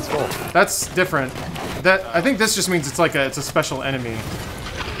little green skull. That's different. I think this just means it's a special enemy.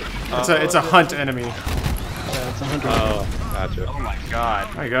 It's a hunt enemy. Yeah, it's 100. Oh, gotcha. Oh my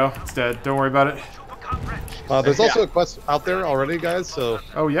god. There you go. It's dead. Don't worry about it. There's also a quest out there already, guys. So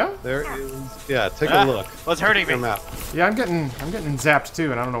Oh yeah? there is. Yeah, take a look. What's hurting Your me? map. Yeah, I'm getting zapped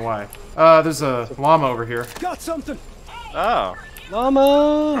too, and I don't know why. There's a llama over here. Oh.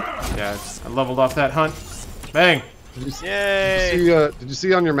 Llama! Yeah, I leveled off that hunt. Bang. Yay. Did you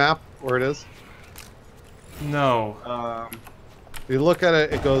see on your map where it is? No. If you look at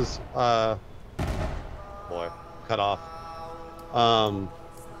it, it goes. Boy, cut off.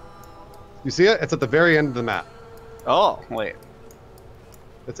 You see it? It's at the very end of the map. Oh, wait.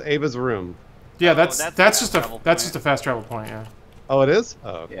 It's Ava's room. Yeah, Oh, that's that's just a a fast travel that's point. just a fast travel point. Yeah. Oh, it is?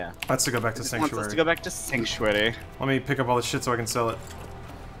 Oh, okay. Yeah. Let's go back to It wants us Sanctuary. to go back to Sanctuary. Let me pick up all this shit so I can sell it.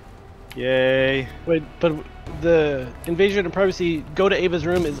 Yay. Wait, but the invasion of privacy go to Ava's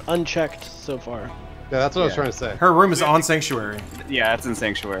room is unchecked so far. Yeah, that's what I was Yeah. trying to say. Her room is on Sanctuary. Yeah, it's in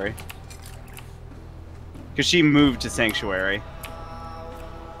Sanctuary. Because she moved to Sanctuary.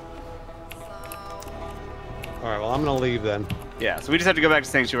 All right, well, I'm gonna leave then. Yeah, so we just have to go back to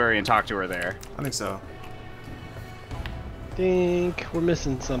Sanctuary and talk to her there. I think so. Think we're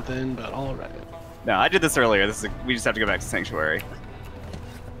missing something, but all right. No, I did this earlier. We just have to go back to Sanctuary.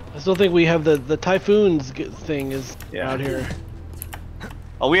 I still think we have the Typhoons thing is Yeah. out here.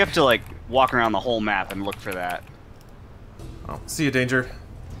 Oh, we have to like walk around the whole map and look for that. Oh, see you, Danger.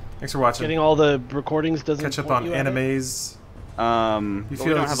 Thanks for watching. Getting all the recordings doesn't Catch up point on you at it? animes. You but we feel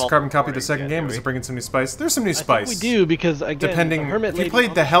don't like have this all carbon the copy of the recordings second yet, game? do Is we? it bringing some new spice? There's some new I spice. think we do because again, Depending- the hermit if you lady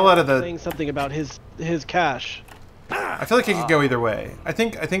played the also hell out of was the- saying something about his cash I feel like it could go either way. I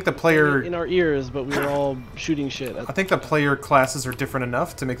think the player. in our ears, but we were all shooting shit. I think the player classes are different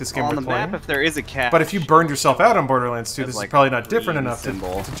enough to make this game On worth the map, playing. if there is a cat. But if you burned yourself out on Borderlands 2, There's this is like probably a not different green enough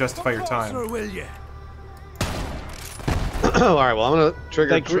symbol. to justify your time. All right, well, I'm gonna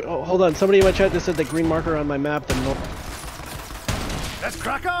trigger. Hold on, somebody in my chat just said the green marker on my map. Let's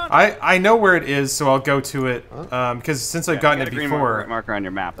crack on! I know where it is, so I'll go to it. Because since I've gotten got it a green before. marker on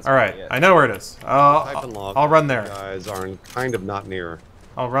your map. That's All right, probably it. I know where it is. Type and log. I'll run there. You guys are kind of not near.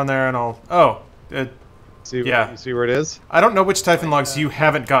 I'll run there and I'll. Oh, See, Yeah. You see where it is? I don't know which Typhon logs you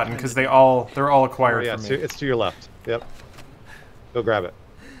haven't gotten because they're all Oh, acquired yeah, from me. it's to your left. Yep. Go grab it.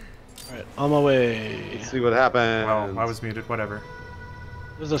 Alright, on my way. See what happens. Well, I was muted. Whatever.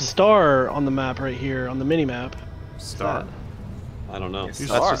 There's a star on the map right here, on the mini map. Star. I don't know. Yes,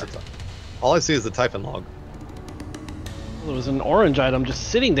 That's star. just all I see is the Typhon log. There was an orange item just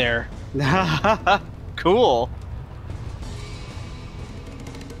sitting there. Cool.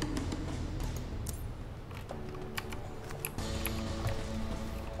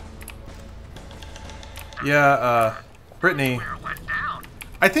 Yeah, Brittany,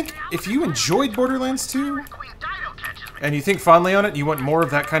 I think if you enjoyed Borderlands 2 and you think fondly on it and you want more of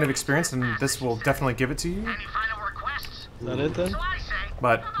that kind of experience, then this will definitely give it to you. Is that it then?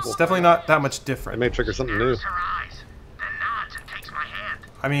 But it's definitely not that much It different. may trigger something new.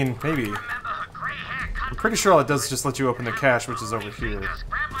 I mean, maybe. I'm pretty sure all it does is just let you open the cache, which is over here.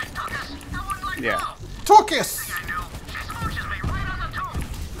 Yeah. Torcus!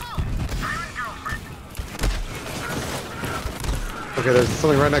 Okay, there's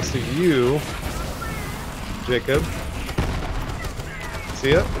something right next to you, Jacob.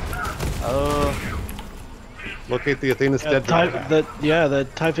 See it? Locate the Athena's dead drop. The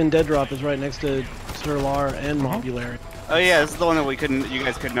Typhon dead drop is right next to Sir Lar and Mobulary. Oh yeah, this is the one that you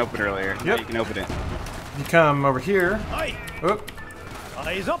guys couldn't open earlier. Now Yep. you can open it. You come over here. Oop.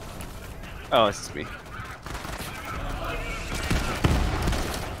 Eyes up. Oh, it's just me.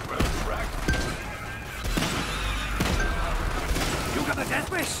 You got the death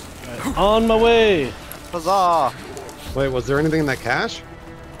wish. On my way. Huzzah! Wait, was there anything in that cache?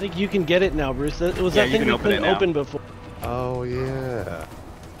 I think you can get it now, Bruce. It was Yeah, that you thing can we open it couldn't now. open before. Oh, yeah.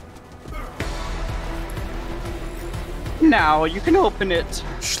 Now you can open it.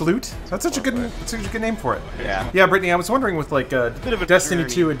 Schloot? That's such a good name for it. Yeah. Yeah, Brittany, I was wondering with like Bit of a Destiny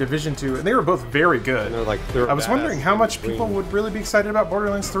journey. 2 and Division 2, and they were both very good. And they're I was wondering badass how much between- people would really be excited about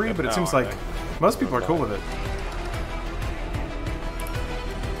Borderlands 3, but it No, seems I like think- most people are cool with it.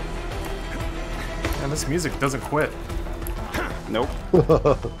 And this music doesn't quit. Nope.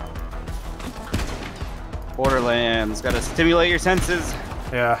 Borderlands. Gotta stimulate your senses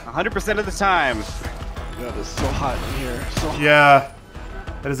Yeah. 100% of the time. God, it's so hot in here. So hot. Yeah.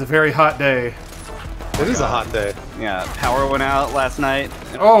 It is a very hot day. It is a hot day. Yeah, power went out last night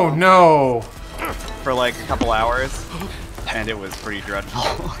Oh no! for like a couple hours, and it was pretty dreadful.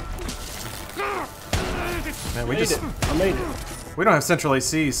 Man, we I made it. we don't have central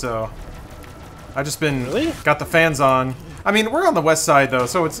AC, so I just been Really? got the fans on. I mean, we're on the west side though,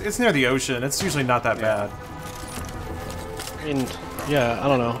 so it's near the ocean. It's usually not that bad. I mean, yeah, I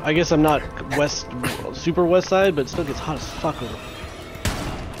don't know. I guess I'm not super west side, but it still gets hot as fuck over.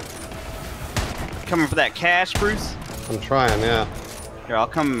 Coming for that cash, Bruce? I'm trying, yeah. Here, I'll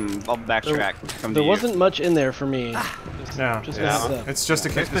backtrack. Come to There you. wasn't much in there for me. Just, Yeah. just Yeah. messed up. It's just a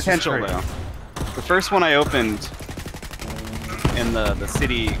There's it's just potential great. though. The first one I opened in the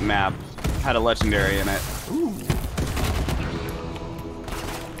city map had a legendary in it.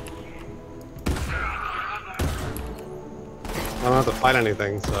 I don't have to fight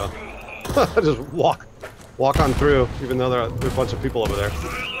anything, so I just walk on through, even though there are a bunch of people over there.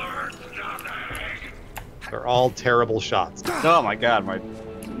 They're all terrible shots. Oh my god, my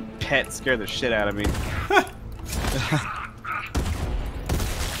pet scared the shit out of me.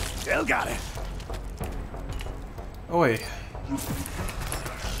 Still got it. Oi.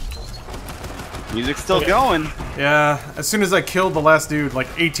 Music's still going. Yeah, as soon as I killed the last dude, like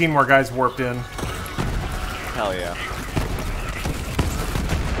 18 more guys warped in. Hell yeah.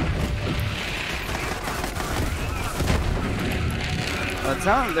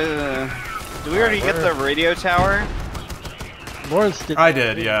 Do we already get the radio tower? Lawrence did. I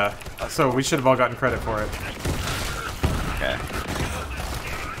did, yeah. So we should have all gotten credit for it. Okay.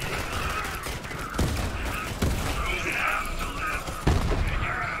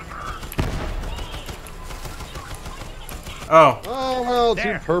 Oh, Oh, well,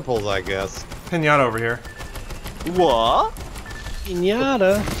 two purples, I guess. pinata over here. What?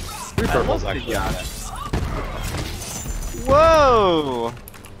 Pinata. Three purples, actually. Whoa!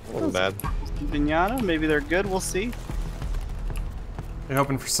 Wasn't bad. Pinata? Maybe they're good, we'll see. You're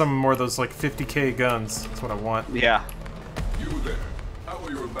hoping for some more of those like 50k guns. That's what I want. Yeah. You there. How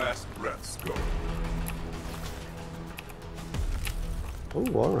will your last breaths go? Oh,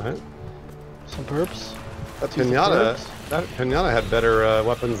 alright. Some perps. That Two pinata, purps. that pinata had better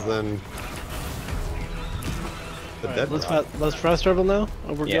weapons than the dead drop. Let's fast travel now.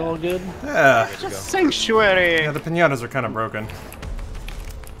 Oh, we're Yeah. all good. Yeah. Sanctuary! Yeah, the pinatas are kind of broken.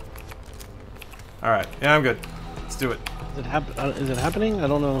 Alright, yeah, I'm good. Let's do it. Is it happening? I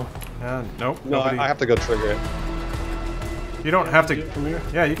don't know. Nope. No, nobody. I have to go trigger it. You don't have Do to. it from here.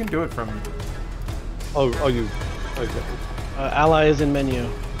 Yeah, you can do it from. Oh, you. Okay. Ally is in menu.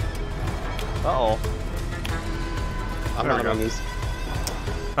 Uh-oh. I'm There we not go. on these.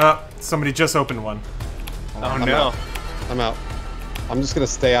 Somebody just opened one. Oh I'm no. out. I'm out. I'm just gonna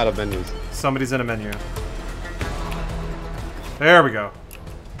stay out of menus. Somebody's in a menu. There we go.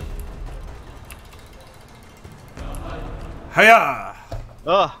 Hiya!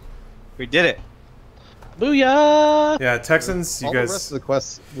 Oh, we did it. Booyah! Yeah, Texans, you all guys. the rest of the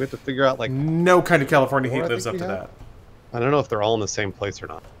quests, we have to figure out like. No kind of California Or heat I lives up think to we that. have. I don't know if they're all in the same place or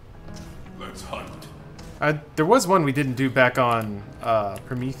not. Let's hunt. There was one we didn't do back on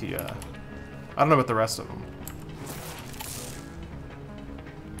Promethea. I don't know about the rest of them.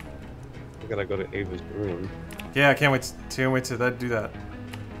 We gotta go to Ava's room. Yeah, I can't wait to do that.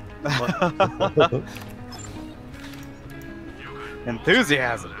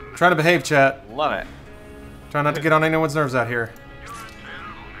 Enthusiasm. Trying to behave, chat. Love it. Try not to get on anyone's nerves out here.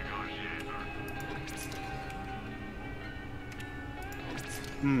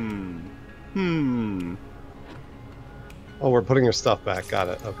 Oh, we're putting your stuff back. Got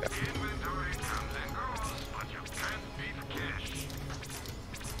it. Okay.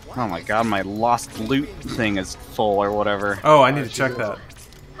 Oh my god, my lost loot thing is full or whatever. Oh, I need to check that.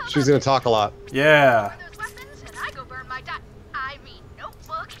 She's gonna talk a lot. Yeah. Those weapons, and I go burn my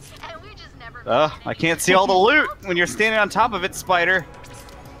notebook, and we just never. I can't see all the loot when you're standing on top of it, Spider.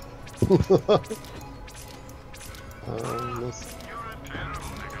 This-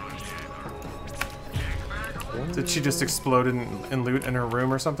 Did she just explode in loot in her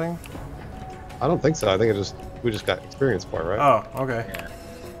room or something? I don't think so. I think we just got experience for it, right? Oh, okay.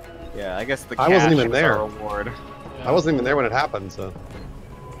 Yeah, I guess the I wasn't cash even was there. our reward. I wasn't even there when it happened, so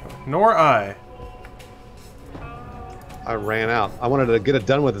Nor I. I ran out. I wanted to get it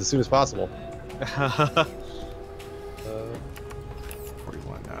done with as soon as possible. 41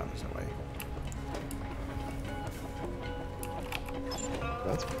 now, there's no way.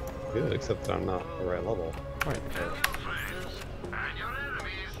 That's good, except that I'm not the right level. Wait.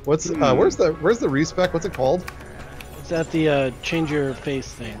 What's where's the respec? What's it called? It's at the change your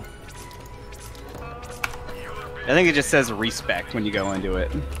face thing. I think it just says respec when you go into it.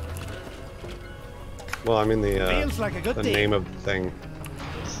 Well, I mean the good name of the thing.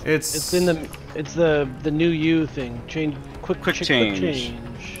 It's It's the new you thing. Quick change.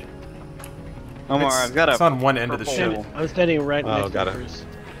 Omar, I've got it's a on one end of the purple- ship. I was standing right Oh, next to got it. Bruce.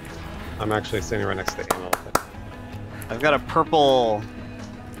 I'm actually standing right next to the ammo. I've got a purple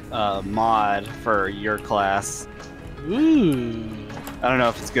mod for your class. Ooh. I don't know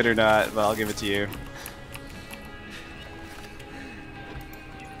if it's good or not, but I'll give it to you.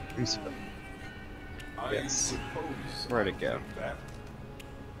 Respec. I Yes. suppose Where'd it go? that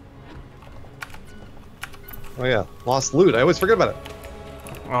Oh yeah, lost loot. I always forget about it.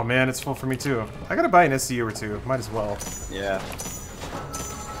 Oh man, it's full for me too. I gotta buy an SCU or two. Might as well. Yeah.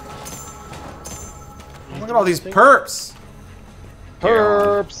 Look at all these perps.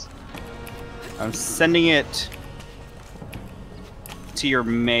 Perps. I'm sending it to your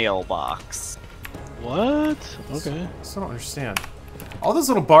mailbox. What? Okay. I still don't understand. All those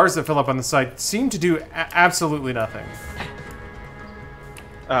little bars that fill up on the side seem to do absolutely nothing.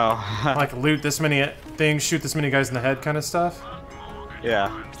 Oh. Like loot this many things, shoot this many guys in the head kind of stuff.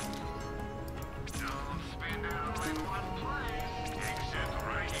 Yeah.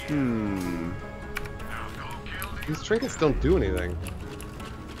 These trinkets don't do anything.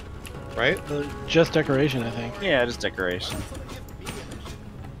 Right? Just decoration, I think. Yeah, just decoration.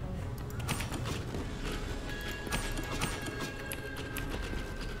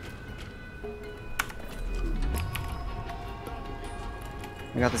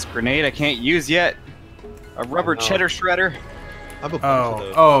 I got this grenade I can't use yet. A rubber no. cheddar shredder. I have a bunch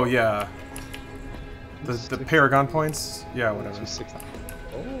of Oh yeah. The Paragon points? Yeah, whatever. 260.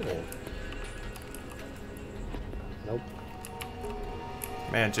 Oh. Nope.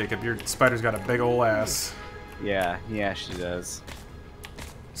 Man, Jacob, your spider's got a big ol' ass. Yeah, yeah, she does.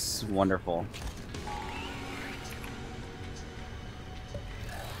 It's wonderful.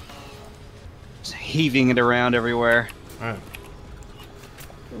 Just heaving it around everywhere. Alright.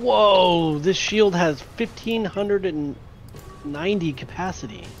 Whoa! This shield has 1,590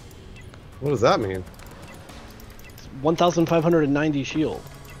 capacity. What does that mean? It's 1,590 shield.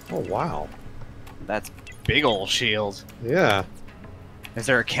 Oh wow. That's big ol' shield. Yeah. Is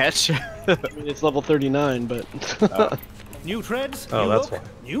there a catch? I mean, it's level 39, but New treads, Oh, new that's look, why.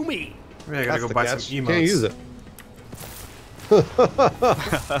 new me. Maybe I gotta That's go the buy catch. some You emotes. can't use it.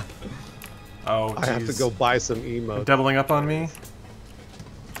 Oh, I have to jeez. go buy some emotes. Doubling up on me?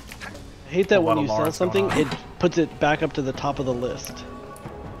 I hate that A lot when of you sell Lawrence going something, on. it puts it back up to the top of the list.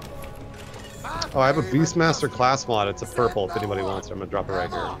 Oh, I have a Beastmaster class mod. It's a purple. If anybody wants it, I'm gonna drop it right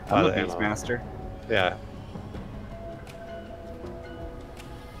here. I'm a the ammo. Beastmaster. Yeah.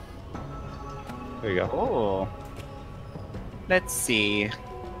 There you go. Oh. Let's see.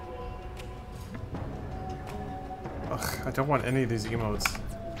 Ugh, Ugh, I don't want any of these emotes.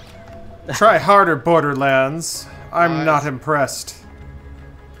 Try harder, Borderlands. I'm not impressed.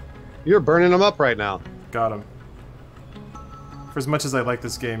 You're burning them up right now. Got him. For as much as I like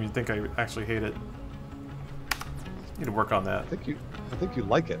this game, you'd think I actually hate it. Need to work on that. I think you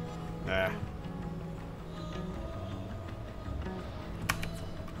like it. Nah.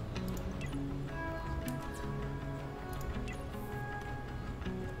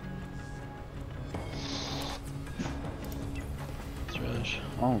 Trash.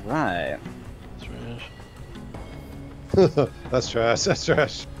 All right. Trash. That's trash. That's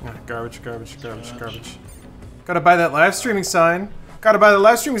trash. Garbage, garbage, garbage, garbage. Gotta buy that live streaming sign. Gotta buy the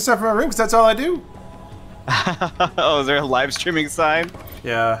live streaming stuff for my room because that's all I do. Oh, is there a live streaming sign?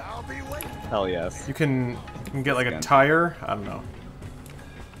 Yeah. Hell yes. You can get like a tire. I don't know.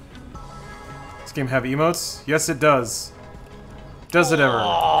 This game have emotes? Yes, it does. Does it ever?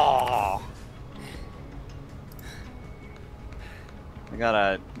 I got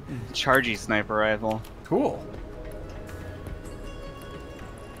a chargy sniper rifle. Cool.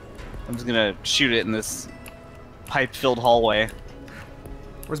 I'm just gonna shoot it in this pipe-filled hallway.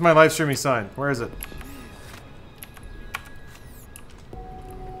 Where's my live streaming sign? Where is it?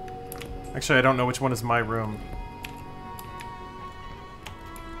 Actually, I don't know which one is my room.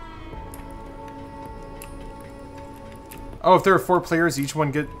 Oh, if there are 4 players, each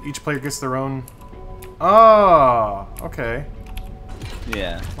player gets their own. Oh, okay.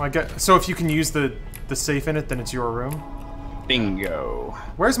 Yeah. Well, so if you can use the safe in it, then it's your room. Bingo.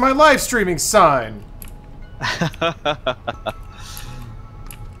 Where's my live streaming sign?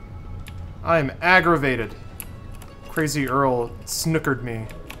 I'm aggravated. Crazy Earl snookered me.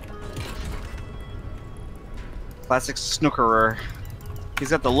 Classic snookerer. He's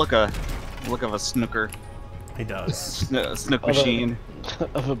got the look of a snooker. He does. Snook machine.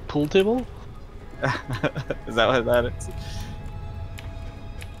 Of a pool table? Is that what that is?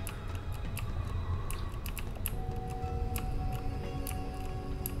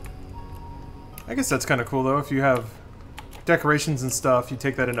 I guess that's kind of cool though. If you have decorations and stuff, you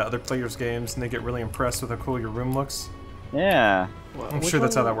take that into other players' games, and they get really impressed with how cool your room looks. Yeah. I'm sure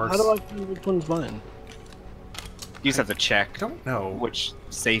that's how that works. How do I know which one's mine? You just have to check. Don't know. Which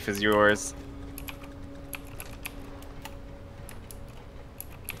safe is yours.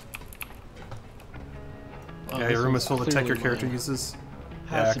 Oh, Yeah, your room is full of tech your character uses.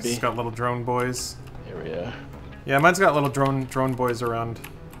 Has Yeah, to 'cause be. it's got little drone boys. Here we are. Yeah, mine's got little drone boys around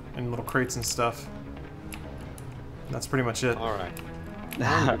in little crates and stuff. That's pretty much it. All right.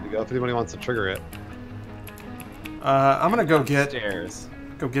 I'm good to go if anybody wants to trigger it. I'm gonna go get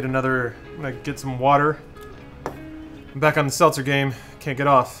another. I'm gonna get some water. I'm back on the seltzer game. Can't get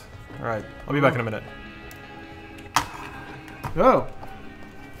off. All right, I'll be back in a minute. Oh.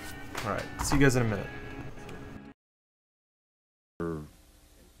 All right. See you guys in a minute.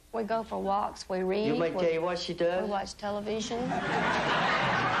 We go for walks, we read. You may tell you what she does? We watch television.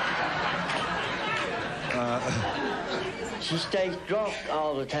 She stays drunk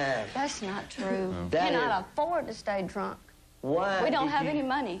all the time. That's not true. No. You That cannot afford to stay drunk. Why? We don't did have you- any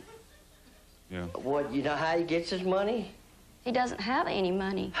money. Yeah. What, you know how he gets his money? He doesn't have any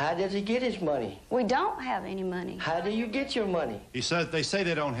money. How does he get his money? We don't have any money. How do you get your money? He says they say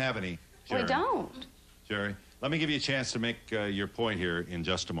they don't have any. Jerry. We don't. Jerry, let me give you a chance to make your point here in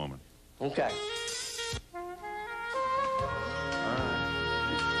just a moment. Okay.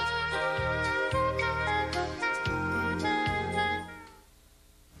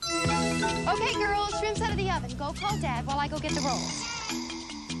 Okay, girls, shrimp's out of the oven. Go call Dad while I go get the rolls.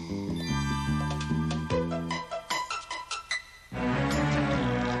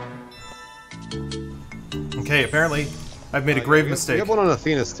 Okay, apparently I've made a grave mistake. We have one on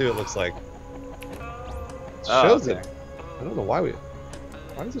Athena's too, it looks like. It Oh, shows okay. it. I don't know why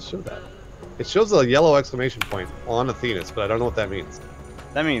why does it show that? It shows a yellow exclamation point on Athena's, but I don't know what that means.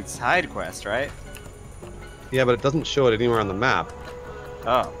 That means side quest, right? Yeah, but it doesn't show it anywhere on the map.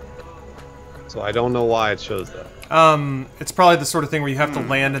 Oh. So I don't know why it shows that. It's probably the sort of thing where you have to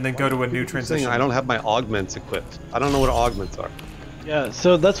land and then go to a new I'm saying transition. I don't have my augments equipped. I don't know what augments are. Yeah,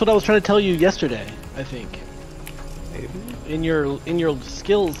 so that's what I was trying to tell you yesterday, I think. Maybe? In your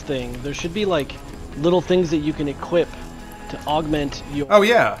skills thing, there should be like little things that you can equip to augment your. Oh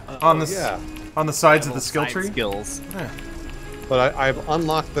yeah, on the yeah. on the sides of the Little skill side tree. skills. Yeah. But I've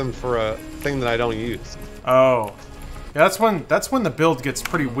unlocked them for a thing that I don't use. Oh, yeah. That's when the build gets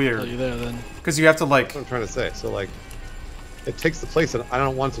pretty Tell weird you there then. because you have to like. That's what I'm trying to say. So like, it takes the place, and I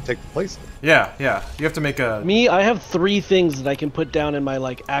don't want it to take the place of it. Yeah, yeah. You have to make a. Me, I have 3 things that I can put down in my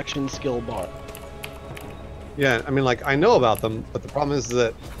like action skill bar. Yeah, I mean, like I know about them, but the problem is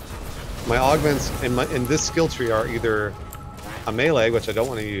that my augments in this skill tree are either a melee, which I don't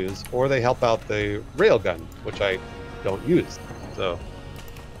want to use, or they help out the railgun, which I don't use. So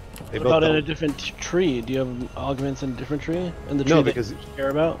they What both about in don't. a different tree? Do you have augments in a different tree? In the tree No, that because you care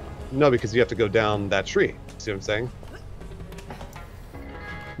about? no, because you have to go down that tree. See what I'm saying?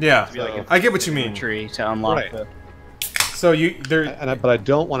 Yeah, So- I get what you mean. Tree to unlock Right. the. So you there? But I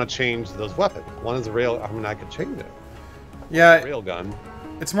don't want to change those weapons. One is a rail. I mean, I could change it. Yeah, Railgun.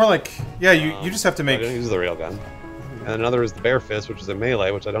 it's more like yeah. You just have to I make. don't use the railgun. And another is the bare fist, which is a melee,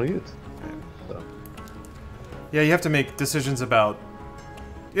 which I don't use. So. Yeah, you have to make decisions about.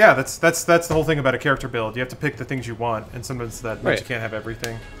 Yeah, that's the whole thing about a character build. You have to pick the things you want, and sometimes that means Right. you can't have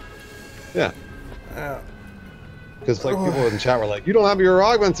everything. Yeah. Because like people in chat were like, "You don't have your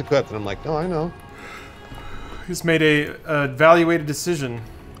augments equipped," and I'm like, "No, I know." He's made a evaluated decision.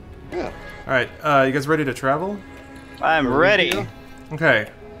 Yeah. All right, you guys ready to travel? I'm ready. Okay.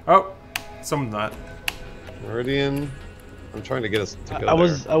 Oh, someone's not. Meridian. I'm trying to get us to go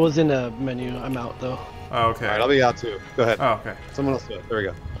I was in a menu. I'm out though. Oh, okay. All right, I'll be out too. Go ahead. Oh, okay. Someone else do it. There we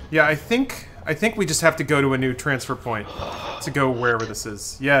go. Yeah, I think we just have to go to a new transfer point to go wherever this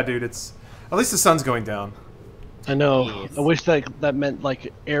is. Yeah, dude, it's at least the sun's going down. I know. I wish that meant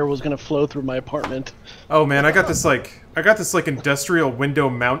like air was gonna flow through my apartment. Oh man, I got this like industrial window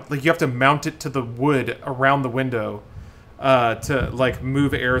mount. Like you have to mount it to the wood around the window to like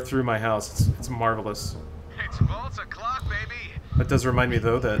move air through my house. It's marvelous. It's Volts o'clock, baby. That does remind me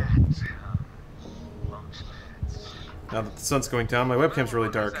though that now that the sun's going down, my webcam's really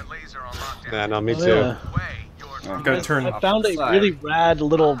dark. Yeah, no, me Oh, too. yeah. You gotta turn. I found a really rad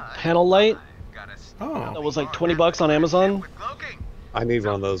little panel light Oh. that was like $20 on Amazon. I need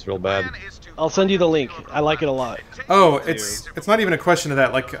one of those real bad. I'll send you the link. I like it a lot. Oh, it's not even a question of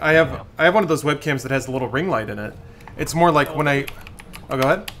that. Like I have one of those webcams that has a little ring light in it. It's more like when I. Oh, go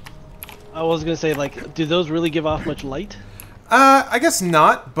ahead. I was gonna say, like, do those really give off much light? I guess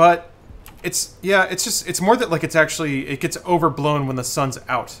not, but it's more that like it gets overblown when the sun's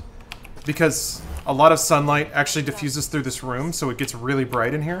out, because a lot of sunlight actually diffuses through this room, so it gets really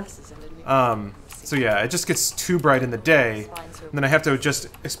bright in here. So yeah, it just gets too bright in the day, and then I have to adjust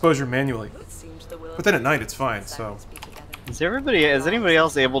exposure manually. But then at night it's fine. So. Is anybody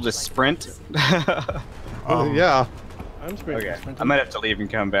else able to sprint? Yeah. I'm sprinting. Okay, I might have to leave and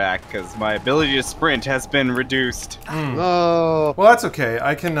come back because my ability to sprint has been reduced. No. Well, that's okay.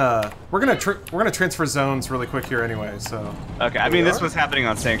 I can. We're gonna transfer zones really quick here anyway. So. Okay, I mean this was happening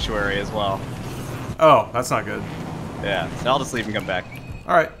on Sanctuary as well. Oh, that's not good. Yeah, so I'll just leave and come back.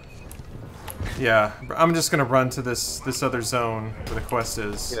 All right. Yeah, I'm just gonna run to this other zone where the quest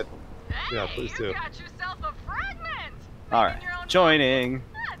is. Yeah, please do. All right, joining.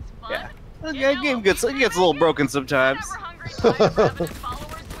 Yeah, okay, game gets a little broken sometimes. It's a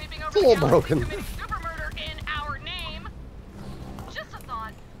little broken.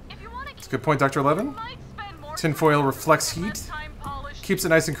 It's a good point, Dr. Levin. Tinfoil reflects heat, keeps it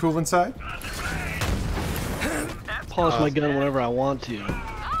nice and cool inside. Polish my gun whenever I want to.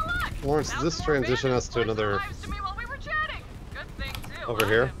 Lawrence, does this transition us to another over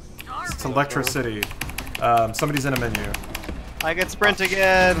here? It's Electro City. Somebody's in a menu. I can sprint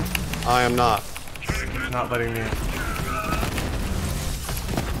again. I am not. Not letting me.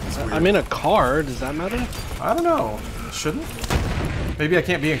 I'm in a car. Does that matter? I don't know. It shouldn't. Maybe I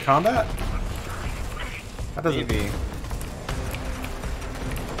can't be in combat. That doesn't. Maybe.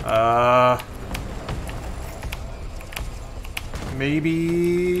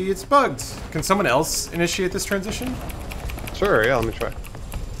 Maybe it's bugged. Can someone else initiate this transition? Sure, yeah, let me try.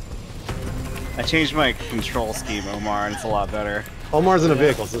 I changed my control scheme, Omar, and it's a lot better. Omar's in a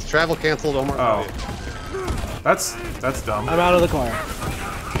vehicle. It says travel canceled, Omar's in a vehicle. That's dumb. I'm out of the car.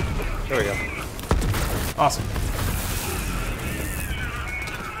 There we go. Awesome.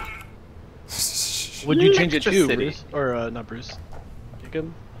 Would you change it The too, city. Bruce? Or not Bruce?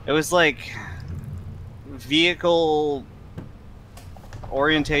 Jacob? It was like vehicle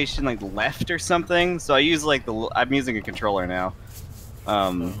orientation, like left or something. So I use like I'm using a controller now.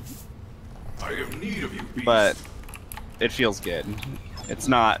 I have need of you, beast. But it feels good. It's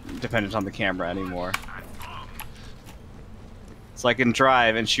not dependent on the camera anymore. So I can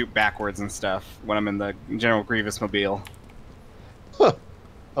drive and shoot backwards and stuff when I'm in the General Grievous mobile. Huh.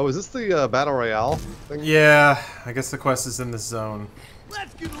 Oh, is this the Battle Royale thing? Yeah, I guess the quest is in this zone.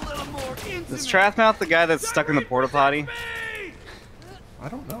 Let's get a little more Is Strathmouth the guy that's stuck in the porta potty? I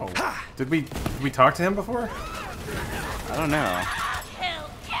don't know. Did we talk to him before? I don't know.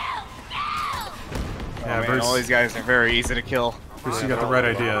 Yeah, Man, Bruce, all these guys are very easy to kill. Bruce, you got the right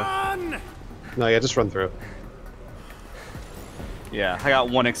idea. No, yeah, just run through. Yeah, I got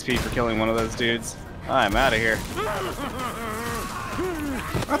 1 XP for killing one of those dudes. I'm out of here.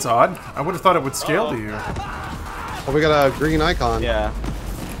 That's odd. I would have thought it would scale to you. Oh, we got a green icon. Yeah.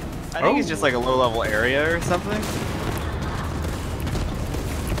 I think it's just like a low-level area or something.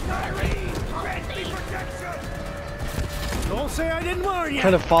 Don't say I didn't warn you.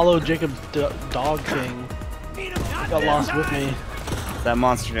 Trying to follow Jacob's dog thing. Got lost with me. That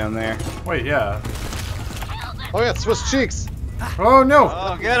monster down there. Wait, yeah. Oh yeah, Swiss cheeks. Oh no!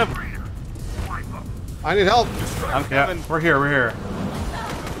 Oh, get him! I need help. I'm coming. Yeah, we're here. We're here.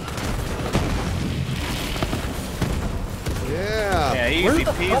 Yeah. Yeah, easy Where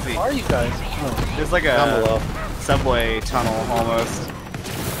the peasy. fuck are you guys? Oh. There's like Down below. a subway tunnel almost.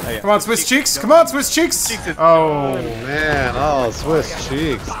 Oh, yeah. Come on, Swiss cheeks! Come on, Swiss cheeks! Oh Man, oh, Swiss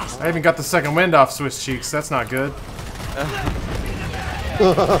cheeks. I even got the second wind off Swiss cheeks. That's not good.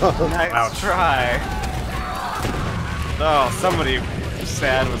 Nice Ouch. try. Oh, somebody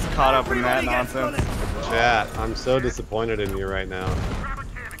sad was caught up in that nonsense. Chat, I'm so disappointed in you right now.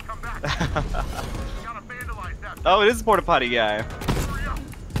 Oh, it is a porta potty guy.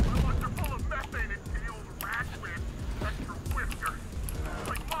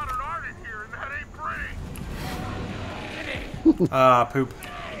 Poop.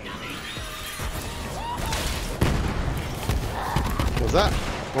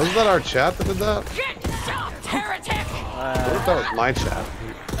 Wasn't that our chat that did that? I thought that was my chat.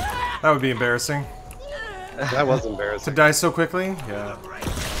 That would be embarrassing. That was To embarrassing. die so quickly? Yeah.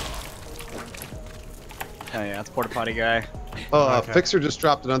 Oh yeah, it's porta potty guy. Oh, Okay. Fixer just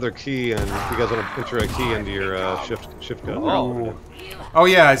dropped another key, and if you guys want to enter a key into your shift gun. Ooh. Oh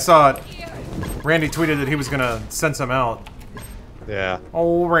yeah, I saw it. Randy tweeted that he was gonna send some out. Yeah.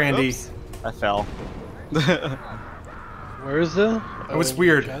 Oh, Randy. Oops. I fell. Where is the? It was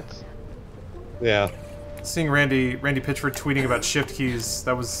weird. Chats? Yeah. Seeing Randy Pitchford tweeting about shift keys,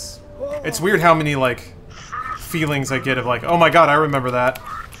 that was... It's weird how many, like, feelings I get of, like, oh my god, I remember that.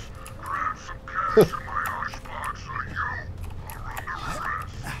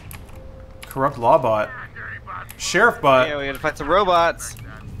 Corrupt law bot. Sheriff bot. Yeah, we gotta fight some robots.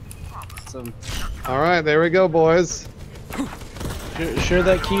 Some. Alright, there we go, boys. Share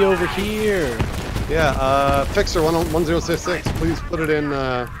that key over here. Yeah, Fixer 1066, please put it in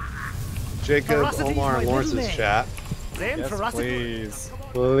Jacob, Omar, and Lawrence's chat. Yes, please.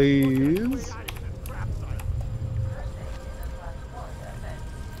 Please.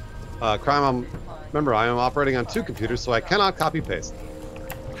 Crime, remember, I am operating on 2 computers, so I cannot copy-paste.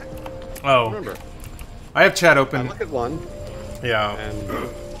 Oh. Remember, I have chat I open. look at one, Yeah. and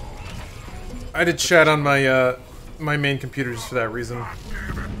I did chat on my, my main computer just for that reason.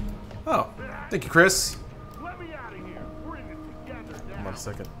 Oh. Thank you, Chris. Let me out of here. We're in it together now. Hold on a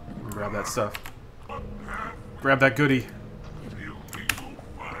second. Let me grab that stuff. Grab that goodie.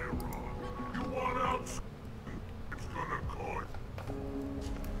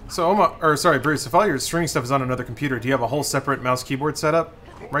 So, sorry, Bruce, if all your streaming stuff is on another computer, do you have a whole separate mouse keyboard setup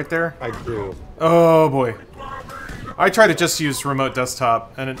right there? I do. Oh, boy. I try to just use remote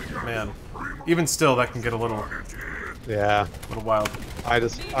desktop, and it, man, even still, that can get a little Yeah. wild. I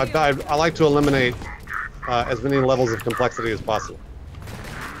like to eliminate as many levels of complexity as possible.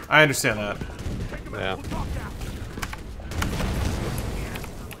 I understand that. Yeah.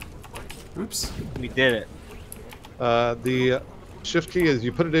 Oops. We did it. The shift key is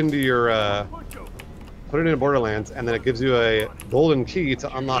you put it into your put it into Borderlands, and then it gives you a golden key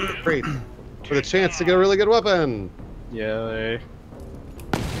to unlock the crate with a chance to get a really good weapon. Yeah.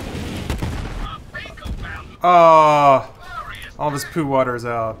 Oh, all this poo water is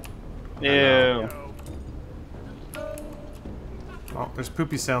out. Ew. Oh, there's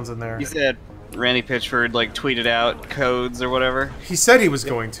poopy sounds in there. He said Randy Pitchford like tweeted out codes or whatever. He said he was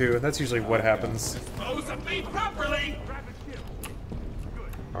going to. That's usually what happens.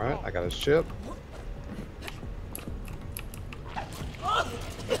 Alright, I got a ship.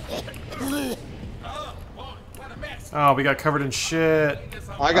 Oh, we got covered in shit.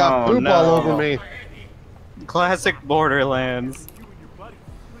 I got Oh, poop no. all over me. Classic Borderlands.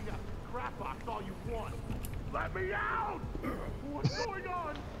 Let me out! What's going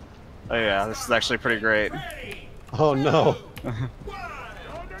on? Oh yeah, this is actually pretty great. Oh no.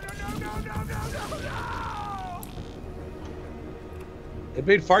 It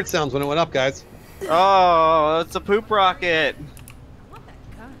made fart sounds when it went up, guys. Oh, it's a poop rocket.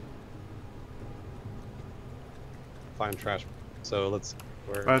 Find trash. So let's.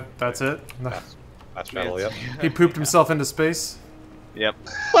 Where? But that's it. Fast travel. Yep. He pooped himself into space. Yep.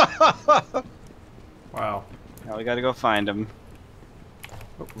 Wow. Now we gotta go find him.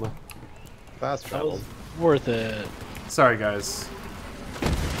 Fast travel. Worth it. Sorry, guys.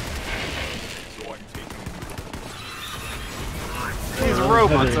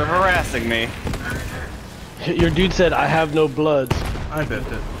 robots are harassing me. Your dude said, I have no bloods. I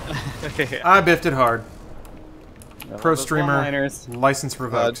biffed it. I biffed it hard. Pro streamer, license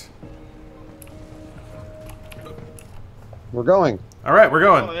revoked. We're going. All right, we're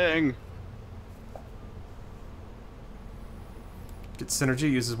going. Get Synergy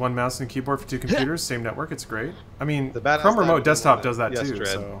uses one mouse and keyboard for 2 computers, same network. It's great. I mean, the Chrome Remote Desktop does that too.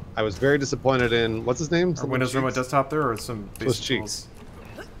 So. I was very disappointed in what's his name? Or Windows Remote Desktop there, or some Swiss basic Cheeks.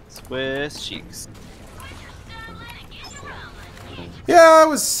 Swiss Cheeks. Yeah, it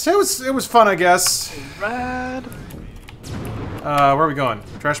was fun, I guess. Rad. Where are we going?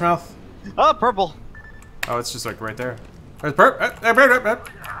 Trash mouth? Oh, purple. Oh, it's just like right there. There's We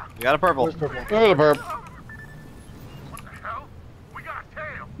got a purple. Where's purple? Where's the perp?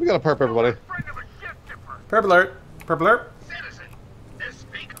 We got a perp, everybody. Perp alert. Perp alert.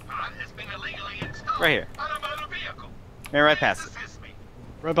 Right here. Man, right past it.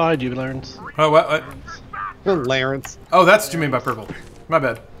 Right behind you, Clarence. Oh, what? Lawrence. Oh, that's what you mean by purple. My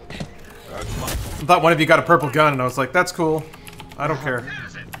bad. I thought one of you got a purple gun, and I was like, that's cool. I don't care.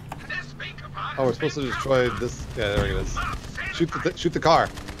 Oh, we're supposed to destroy this. Yeah, there it is. Shoot the car.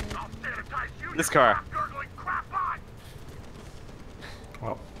 This car.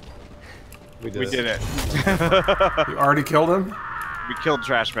 Well, we did it. You already killed him? We killed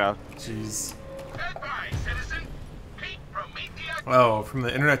Trash Mouth. Jeez. Oh, from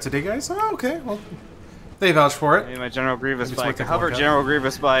the Internet Today guys? Oh, okay. Well, they vouched for it. Hey, my General Grievous Maybe it's bike. worth Hover taking a look at. General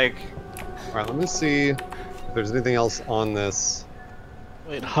Grievous bike. Alright, let me see if there's anything else on this.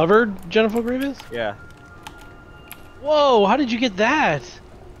 Wait, hovered Jennifer Grievous? Yeah. Whoa, how did you get that?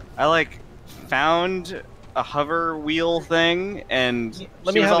 I like found a hover wheel thing, and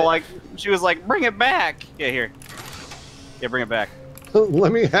Let she me was have all it. like, she was like, bring it back. Yeah, here. Yeah, bring it back.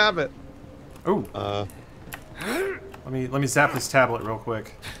 Let me have it. Ooh. Let me zap this tablet real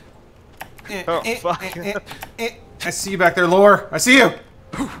quick. Oh, fuck. I see you back there, Lore. I see you.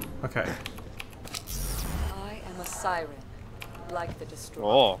 Okay. I am a siren, like the destroyer.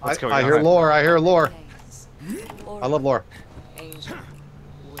 Oh, what's going I on? hear lore. I hear lore. I love lore. Angel,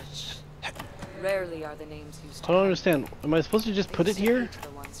 witch. Rarely are the names used. I don't understand. Am I supposed to just put it here?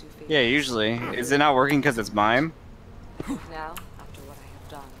 Yeah, usually. Is it not working because it's mime? Now, after what I have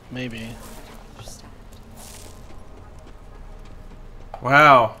done, Maybe. understand.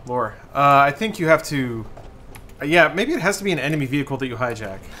 Wow, Lore. I think you have to... yeah, maybe it has to be an enemy vehicle that you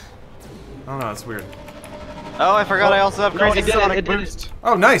hijack. I don't know, it's weird. Oh, I forgot I also have No, crazy it did it, Sonic it did it. Boost.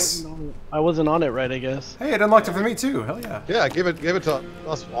 Oh, nice! I wasn't on it right, I guess. Hey, it unlocked it for me too. Hell yeah. Yeah, give it to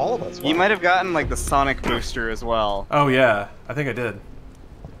us, all of us. You might have gotten like the Sonic Booster as well. Oh yeah, I think I did.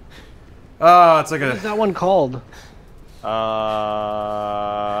 It's like What a... is that one called? You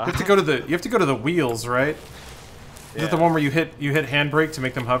have to go to the wheels, right? Is it the one where you hit handbrake to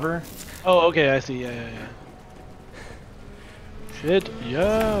make them hover? Oh, okay, I see. Yeah. Shit,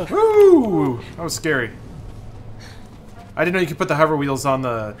 yeah. Woo! That was scary. I didn't know you could put the hover wheels on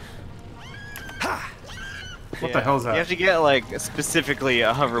the... What the hell is that? You have to get like specifically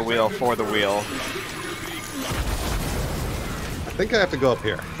a hover wheel for the wheel. I think I have to go up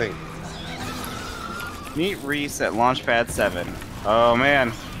here. I think. Meet Reese at Launchpad 7. Oh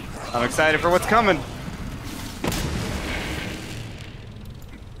man, I'm excited for what's coming.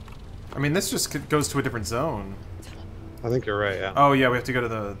 I mean, this just goes to a different zone. I think you're right. Yeah. Oh yeah, we have to go to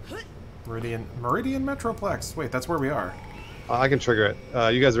the Meridian Metroplex. Wait, that's where we are. I can trigger it.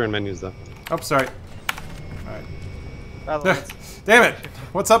 You guys are in menus though. Oh, sorry. Alright. Damn it!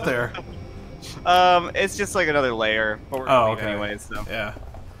 What's up there? It's just like another layer, but we're Oh, going okay. anyways. So. Yeah.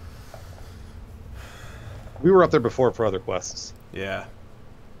 We were up there before for other quests. Yeah.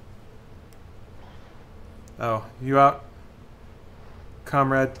 Oh, you out,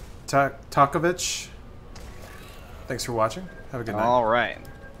 Comrade Takovich? Thanks for watching. Have a good night. All right.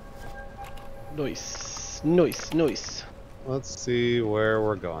 Nice. Let's see where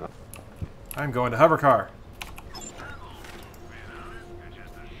we're going. I'm going to Hovercar.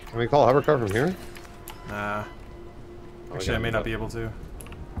 Can we call a hover car from here? Nah. Oh, Actually, I may not be able to.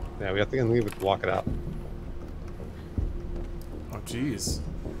 Yeah, we have to leave it. Walk it out. Oh, jeez.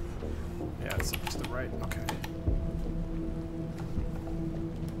 Yeah, it's up to the right. Okay.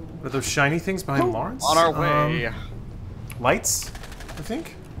 What are those shiny things behind Lawrence? On our way. Lights, I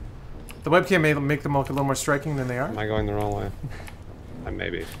think. The webcam may make them look a little more striking than they are. Am I going the wrong way? I may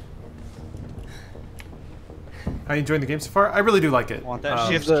be. How you enjoying the game so far? I really do like it. Want that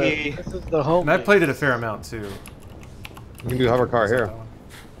shift The- key? This is the home. And I've played it a fair amount too. We can do hover car here.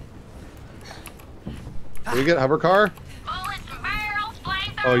 Can we get hover car?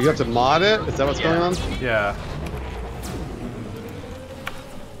 Oh, you have to mod it? Is that what's going on? Yeah.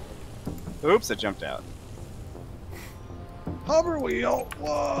 Oops, I jumped out. Hover wheel.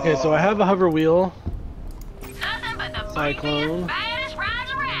 Whoa. Okay, so I have a hover wheel. Nothing but the Cyclone. baddest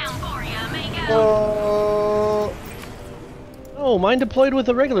rides around for you, amigo. Oh. Oh, mine deployed with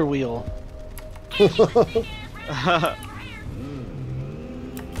a regular wheel.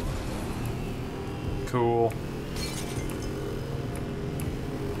 Cool.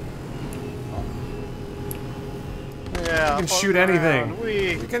 Yeah, You can fuck shoot around. anything.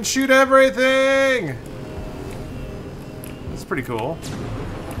 Wee. You can shoot everything. That's pretty cool.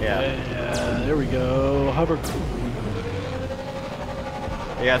 Yeah. There we go. Hover.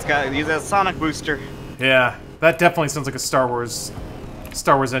 Yeah, it's got use that sonic booster. Yeah, that definitely sounds like a Star Wars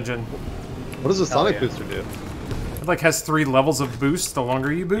engine. What does a sonic yeah. booster do? It like has 3 levels of boost the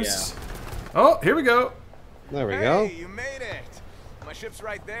longer you boost. Oh, here we go. There we go. Hey, you made it. My ship's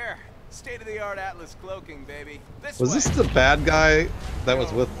right there. State-of-the-art Atlas cloaking, baby. Was this the bad guy that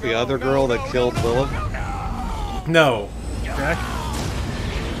was with the other girl that killed Lilith? No. Jack?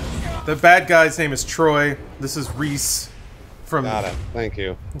 The bad guy's name is Troy. This is Reese from. Got it. Thank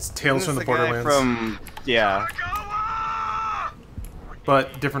you. It's Tales from the Guy Borderlands. from yeah.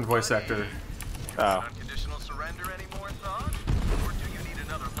 But different voice actor. Oh. Unconditional surrender anymore, Thon? Or do you need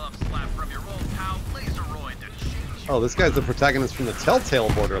another love slap from your old pal Laseroid to change you? Oh, this guy's the protagonist from the Telltale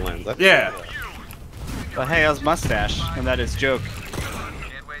Borderlands. Yeah. But hey, how's mustache? And that is joke.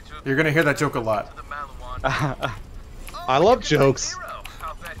 You're gonna hear that joke a lot. I love jokes.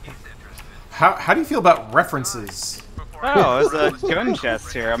 How do you feel about references? Oh, there's a gun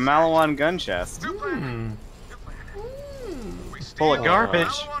chest here. A Malawan gun chest. Full of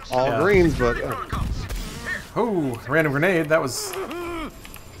garbage. All Yeah. greens, but Oh, random grenade. That was.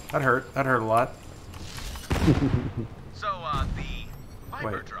 That hurt. That hurt a lot. So, the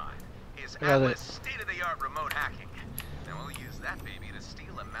Viper Wait. Drive is I got Atlas it. state-of-the-art remote hacking. And we'll use that baby to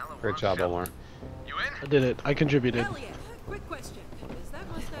steal a Malawan great job, shell. Omar. You in? I did it. I contributed. Hell yeah. Quick question. Is that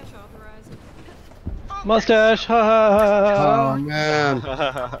mustache authorized? Mustache! Ha ha ha! Oh man.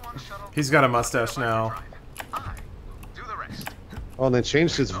 He's got a mustache now. Do the rest. Oh, and they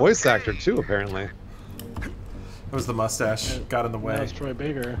changed his voice actor too, apparently. It was the mustache. Got in the way. That's Troy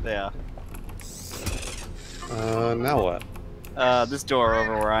Baker. Yeah. Now what? This door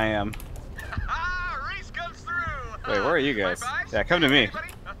over where I am. Reese comes through. Wait, where are you guys? Yeah, come to me. Anybody?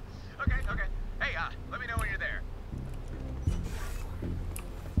 Okay, okay. Hey, let me know when you're there.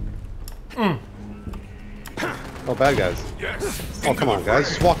 Oh, bad guys. Yes. Oh, come on, guys.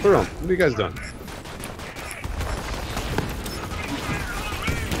 Just walk through them. What are you guys doing?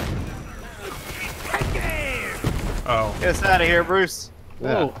 Oh. Get us out of here, Bruce.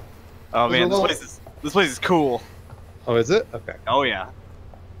 Yeah. Whoa. Oh man, Those are this place is cool. Oh, is it? Okay. Oh yeah.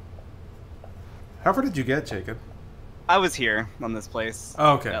 How far did you get, Jacob? I was here on this place.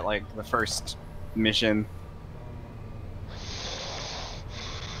 Oh, okay. At like the first mission.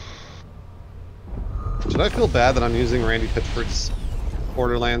 Should I feel bad that I'm using Randy Pitchford's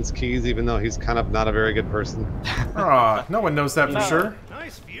Borderlands keys, even though he's kind of not a very good person? Aw, no one knows that for sure.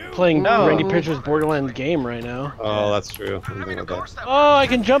 Playing No. Randy Pitchford's Borderlands game right now. Oh, that's true. I didn't think about that. Oh, I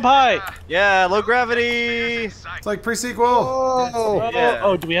can jump high! Yeah, low gravity. It's like pre-sequel. Oh, Yeah.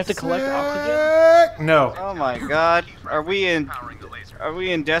 Oh, do we have to collect oxygen? No. Oh my God. Are we in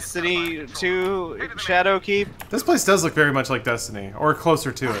Destiny 2 Shadowkeep? This place does look very much like Destiny, or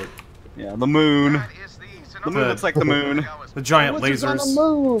closer to it. Yeah, the moon. The moon The- looks like the moon. The giant What's on the lasers.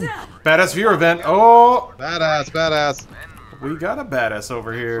 moon? Badass viewer event. Oh, Badass, badass. we got a badass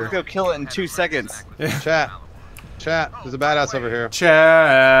over here. Let's go kill it in 2 seconds. Chat. Chat. There's a badass over here.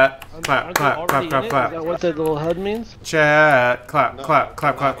 Chat. Clap, Aren't they clap, already clap, in clap, it? Is clap. that what that little HUD means? Chat. Clap, clap,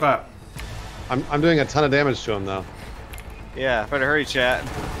 clap, clap, clap. I'm doing a ton of damage to him, though. Yeah, better hurry, chat.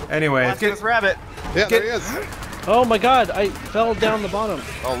 Anyway, Watch get, this rabbit. Yeah, Get- there he is. Oh my god, I fell down the bottom.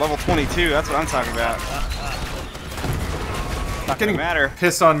 Oh, level 22. That's what I'm talking about. Not gonna getting matter.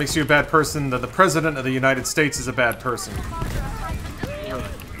 pissed on makes you a bad person. That the president of the United States is a bad person.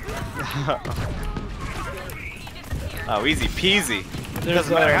 Oh, easy peasy. There's,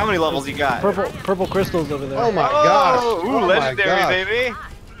 Doesn't matter how many levels you got. Purple crystals over there. Oh my gosh. Oh, ooh, Oh my legendary, gosh. baby.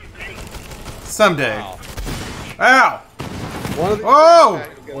 Someday. Ow! One of these Oh!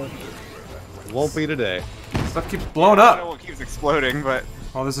 won't be today. Stuff keeps blowing I don't know up. what keeps exploding, but...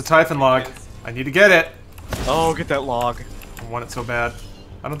 Oh, there's a Typhon log. I need to get it. Oh, get that log. I want it so bad.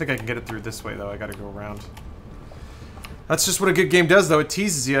 I don't think I can get it through this way, though. I gotta go around. That's just what a good game does, though. It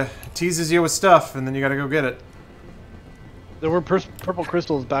teases you. It teases you with stuff, and then you gotta go get it. There were purple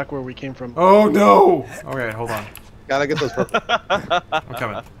crystals back where we came from. Oh, no! Okay, hold on. Gotta get those purple. I'm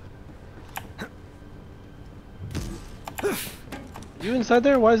coming. You inside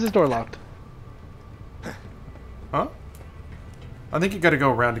there? Why is this door locked? Huh? I think you gotta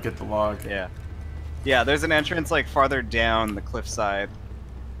go around to get the log. Yeah. Yeah, there's an entrance like farther down the cliffside.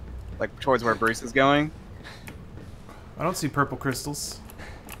 Like towards where Bruce is going. I don't see purple crystals.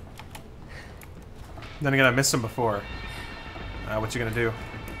 Then again, I missed them before. What you gonna do?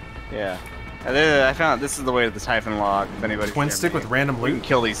 Yeah. I found this is the way to the Typhon log. If anybody's Twin stick with random we can loot?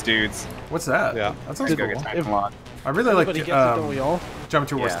 kill these dudes. What's that? Yeah. That sounds Go cool. get Typhon log. I really like Everybody gets it, don't we all?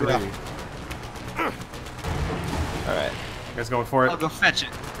 Geometry Wars Yeah. 3. Yeah. Alright. You guys going for it? I'll go fetch it.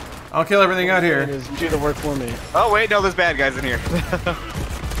 I'll kill everything out here. Is do the work for me. Oh wait, no, there's bad guys in here.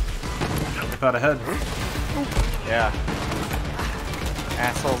 Thought ahead. Yeah.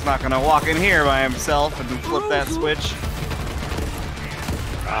 Asshole's not gonna walk in here by himself and flip that switch.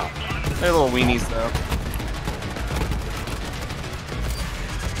 Wow. They're little weenies though.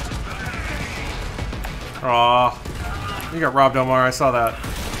 Aw. You got robbed, Omar. I saw that.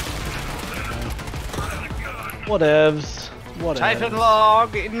 Whatevs. Whatevs. Typhon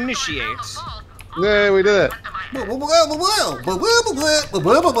log initiates. Yay, we did it.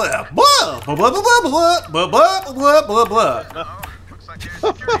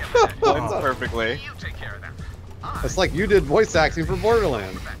 Blends perfectly. It's like you did voice acting for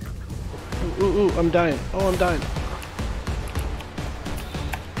Borderlands. Ooh, I'm dying. Oh, I'm dying.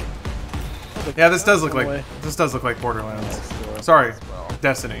 Yeah, this does look like Borderlands. Sorry,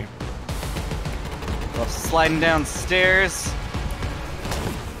 Destiny. Well, sliding downstairs.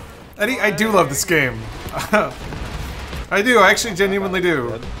 Eddie, I do love this game. I do. I actually genuinely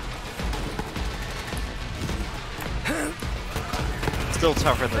do. Still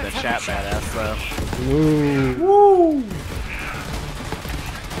tougher than a chat badass though. Woo!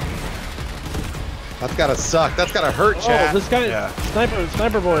 That's gotta suck. That's gotta hurt, chat. Oh, this guy,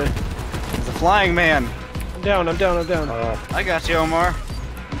 sniper boy. He's a flying man. I'm down. I got you, Omar.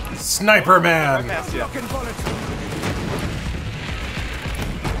 Sniper man. Right past you.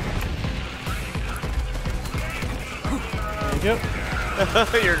 There you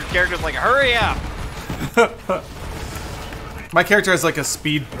go. Your character's like, hurry up! My character has like a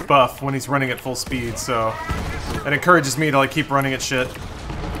speed buff when he's running at full speed, so it encourages me to like keep running at shit.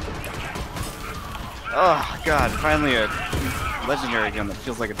 Oh god, finally a legendary gun that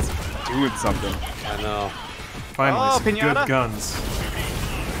feels like it's doing something. I know. Finally, some pinata? good guns.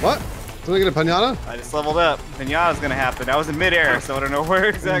 What? Did we get a pinata? I just leveled up. Pinata's gonna happen. I was in midair, so I don't know where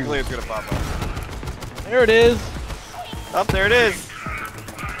exactly it's gonna pop up. There it is. Up there it is.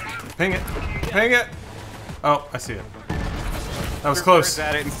 Ping it. Ping it. Oh, I see it. That was close.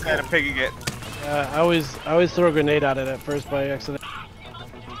 At it instead of picking it. I always throw a grenade at it at first by accident.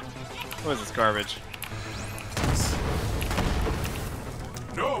 What is this garbage?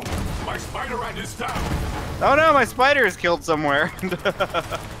 No! My spider rat is down! Oh no, my spider is killed somewhere.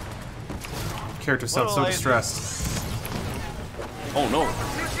 Character sounds so distressed. Oh no!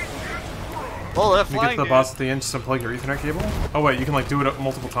 Oh, that Can you get to the boss at the end just unplug your Ethernet cable? Oh wait, you can like do it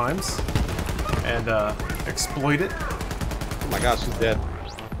multiple times and exploit it. Oh my gosh, he's dead.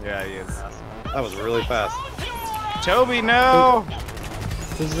 Yeah, he is. That was really fast. Toby, no!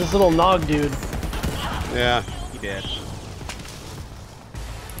 This is this little nog dude. Yeah. He did.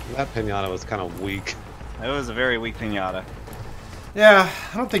 That pinata was kind of weak. It was a very weak pinata. Yeah,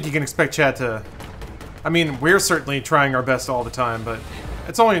 I don't think you can expect chat to... I mean, we're certainly trying our best all the time, but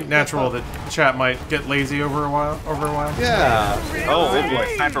it's only natural that chat might get lazy over a while. Yeah. Oh, good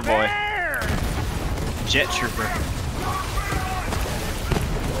boy, sniper boy. Jet trooper.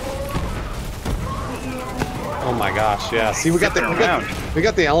 Oh my gosh, yeah. See, we got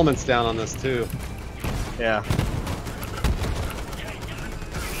the elements down on this too. Yeah.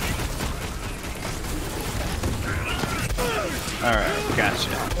 Alright, gotcha.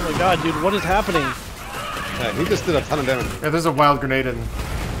 Oh my god, dude, what is happening? Yeah, he just did a ton of damage. Yeah, there's a wild grenade in.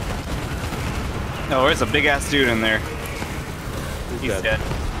 Oh, there's a big ass dude in there. He's dead.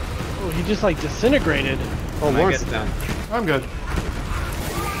 Oh, he just like disintegrated. Oh, Lawrence is down. I'm good.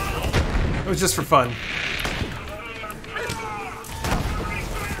 It was just for fun.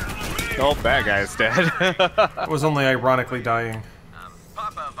 Oh, bad guy's dead. I was only ironically dying.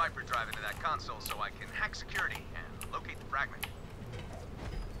 Pop a Viper drive into that console so I can hack security and locate the fragment.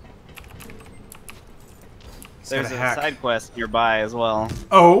 There's a side quest nearby as well.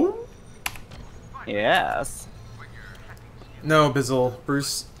 Oh? Yes. No, Bizzle.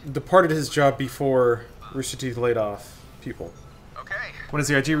 Bruce departed his job before Rooster Teeth laid off people. Okay. When is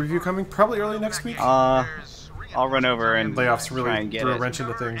the IG review coming? Probably early next week? I'll run over and Layoffs try really and get threw a it. wrench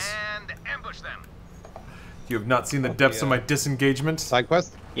into things. And ambush them. You have not seen the depths of my disengagement? Side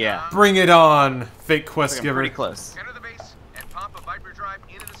quest? Yeah. Bring it on, fake quest I'm giver. pretty close. Enter the base and pop a Viper drive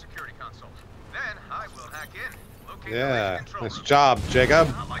into the security console. Then I will hack in. Locate Yeah, the control nice room. job,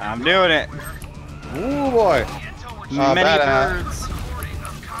 Jacob. I'm doing it. Ooh boy. Many badass. birds.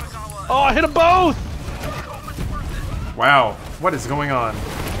 Oh, I hit them both! Wow, what is going on?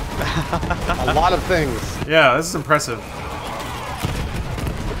 A lot of things. Yeah, this is impressive.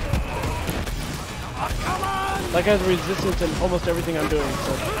 That guy's resistant to almost everything I'm doing,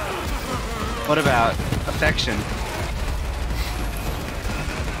 so. What about affection?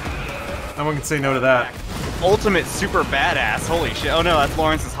 No one can say no to that. Ultimate super badass. Holy shit. Oh no, that's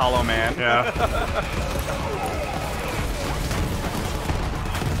Lawrence's Hollow Man. Yeah.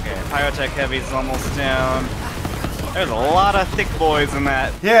 Okay, Pyrotech Heavy's almost down. There's a lot of thick boys in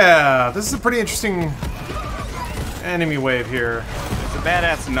that. Yeah, this is a pretty interesting enemy wave here. There's a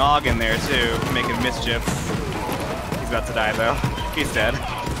badass Nog in there too, making mischief. He's about to die though. He's dead.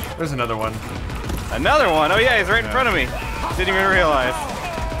 There's another one. Another one! Oh yeah, he's right in front of me. Didn't even realize.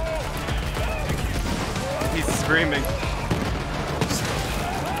 He's screaming.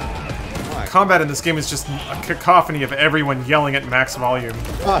 Combat in this game is just a cacophony of everyone yelling at max volume.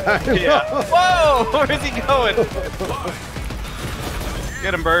 Yeah. Whoa! Where's he going?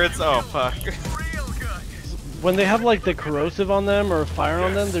 Get him, birds. Oh, fuck. When they have like the corrosive on them or fire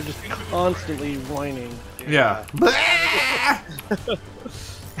on them, they're just constantly whining. Yeah.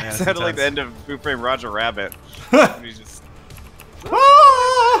 It sounded like the end of Who Framed Roger Rabbit. He's just...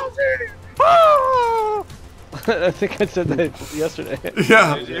 I think I said that yesterday.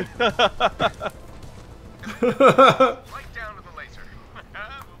 Yeah. Right down to the laser.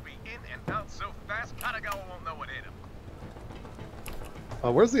 We'll be in and out so fast, Kanagawa won't know what hit him.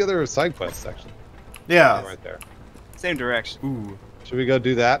 Where's the other side quest section? Yeah. Right there. Same direction. Ooh. Should we go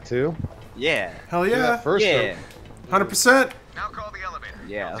do that too? Yeah. Hell Do yeah. that first. Yeah. 100%. Now call the elevator.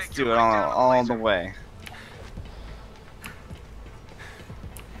 Yeah, let's do it all the way.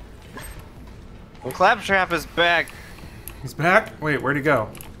 Claptrap is back. He's back? Wait, where'd he go?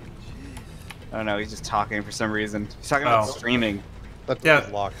 I don't know, he's just talking for some reason. He's talking about Oh. streaming. That Yeah.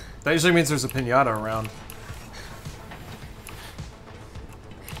 door's locked. That usually means there's a pinata around.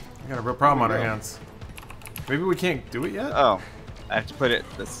 We got a real problem on our hands. Maybe we can't do it yet? Oh, I have to put it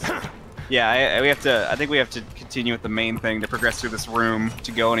this. Yeah, we have to. I think we have to continue with the main thing to progress through this room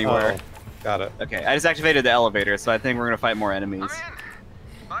to go anywhere. Oh, got it. Okay, I just activated the elevator, so I think we're gonna fight more enemies. I'm in.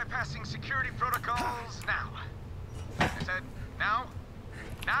 Bypassing security protocols now. I said now.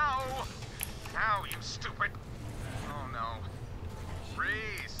 Now. Now, you stupid. Oh no.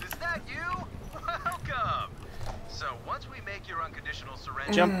 Reese, is that you? Welcome. So once we make your unconditional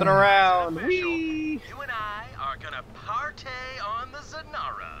surrender, Jumping around. official, Whee! you and I are gonna partay on the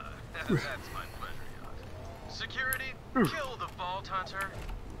Zanara. That's my pleasure, yacht. Security, kill the Vault Hunter.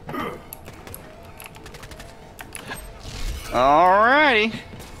 Alrighty.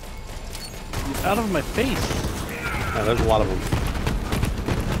 He's out of my face. Yeah, there's a lot of them.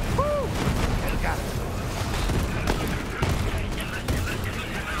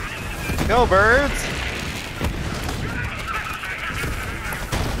 Go, birds.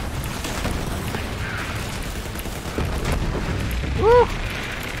 Woo!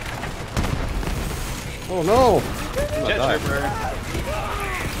 Oh no! Jet Trooper.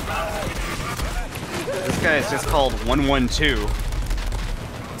 This guy is just called 112.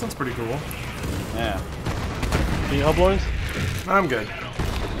 Sounds pretty cool. Yeah. Can you help, Lawrence? I'm good.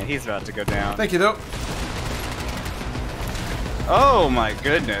 Yeah, he's about to go down. Thank you, though. Oh my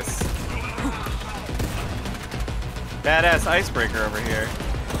goodness. Badass icebreaker over here.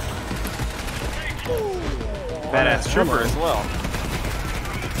 Badass trooper as well.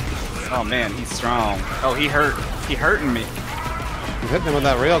 Oh man, he's strong. Oh, he hurting me. I'm hitting him with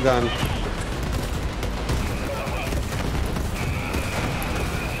that railgun.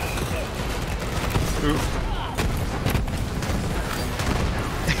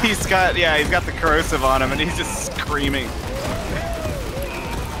 He's got the corrosive on him and he's just screaming.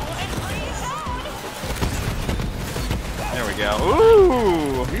 There we go.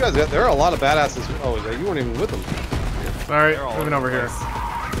 Ooh! You guys, there are a lot of badasses. Oh, you weren't even with them. Sorry, They're all moving over over the here. place.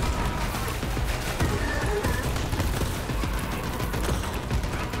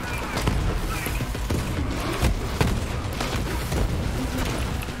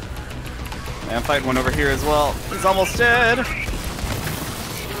 And I'm fighting one over here as well. He's almost dead.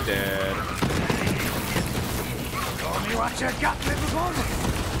 Dead.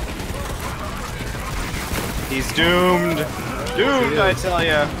 He's doomed. Doomed, I tell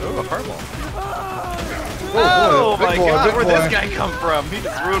ya. Ooh, a purple. Oh boy, my big boy, god, big where'd boy. this guy come from? He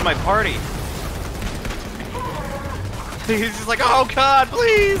just ruined my party. He's just like, oh god,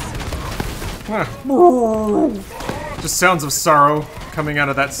 please! Just sounds of sorrow. coming out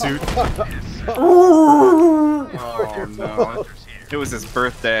of that suit. Oh no. It was his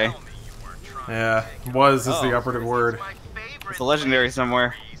birthday. Yeah, was is the operative word. It's a legendary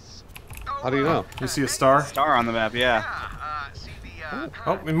somewhere. How do you know? You see a star? Star on the map, yeah.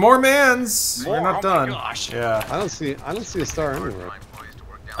 Oh, and more mans! We're not done. Gosh. Yeah. I don't see a star anywhere.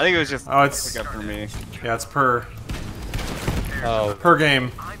 I think it was just it's up for me. Yeah, it's per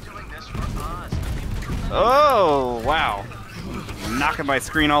game. Oh wow. Knocking my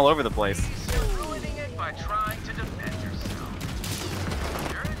screen all over the place. Ruining it by trying to defend yourself.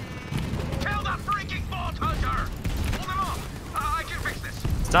 Kill the freaking vault hunter! Hold him off! I can fix this.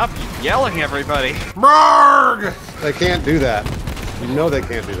 Stop yelling, everybody. Marg! They can't do that. You know they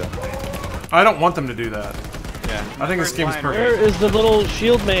can't do that. I don't want them to do that. Yeah. I think this game's Where perfect. is the little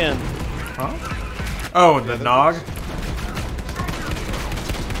shield man? Huh? Oh, the Nog?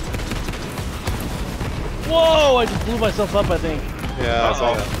 Whoa! I just blew myself up, I think. Yeah, I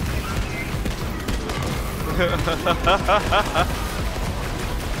saw that.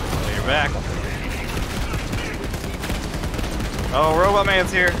 You're back. Oh, Robot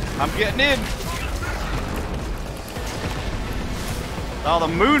Man's here. I'm getting in. Oh, the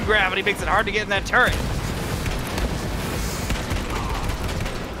moon gravity makes it hard to get in that turret.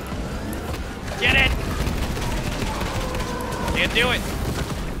 Get it! Can't do it.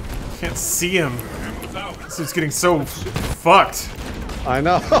 Can't see him. This is getting so fucked. I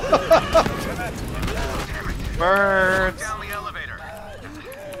know. Birds. Down the elevator.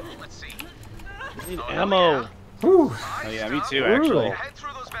 Let's see. Need ammo. Whew. Oh yeah, me too, actually. Head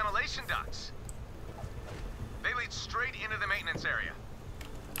through those ventilation ducts. They lead straight into the maintenance area.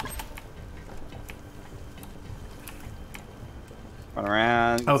 Run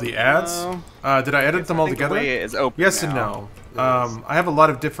around. Oh, the ads? Did I edit them all together? The way it is open Yes and now. no. I have a lot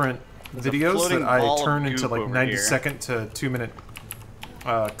of different There's a videos floating that I ball of turn into goop like over 90-second to 2-minute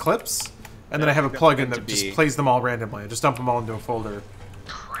clips, and then Yeah, I have a they're plugin meant to that just be. plays them all randomly. I just dump them all into a folder.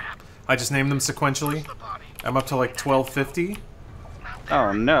 I just name them sequentially. I'm up to like 1250.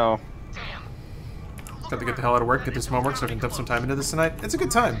 Oh no. Got to get the hell out of work, get this homework so I can dump some time into this tonight. It's a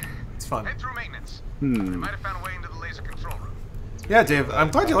good time. It's fun. Head through maintenance. Hmm. Might have found a way into the laser control room. Yeah, Dave, I'm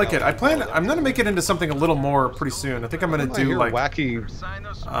glad you like it. I'm gonna make it into something a little more pretty soon. I think I'm gonna do like wacky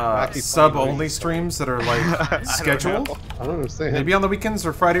sub-only streams that are like scheduled. I don't understand. Maybe on the weekends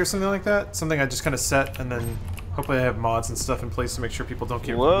or Friday or something like that. Something I just kind of set, and then hopefully I have mods and stuff in place to make sure people don't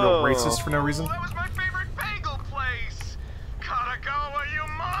get real Whoa. racist for no reason. That was my favorite bagel place. Katagawa, you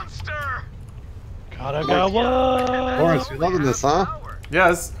monster! Katagawa! Lawrence, you loving this, huh?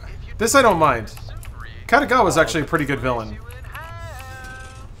 Yeah, this I don't mind. Katagawa's actually a pretty good villain.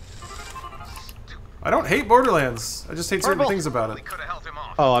 I don't hate Borderlands. I just hate certain things about it.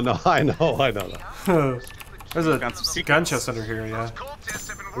 Oh, no, I know that. There's a gun chest under here, yeah.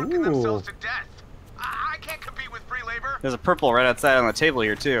 Ooh. There's a purple right outside on the table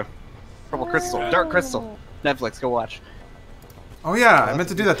here too. Purple crystal, dark crystal. Netflix, go watch. Oh yeah, I meant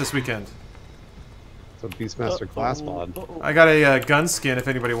to do that this weekend. It's a Beastmaster class mod. I got a gun skin if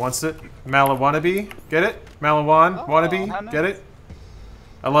anybody wants it. Mala wannabe, get it? Malawan wannabe, get it?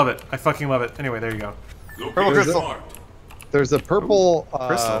 I love it. I fucking love it. Anyway, there you go. Purple crystal. There's a purple.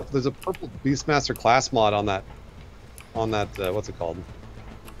 Crystal. There's a purple Beastmaster class mod on that. What's it called?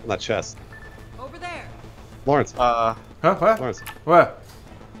 On that chest. Over there. Lawrence. Huh? What? Lawrence. What?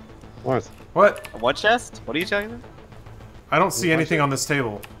 Lawrence. What? What chest? What are you talking about? I don't see anything on this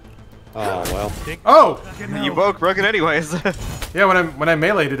table. Oh well. Oh! You broke it anyways. Yeah, when I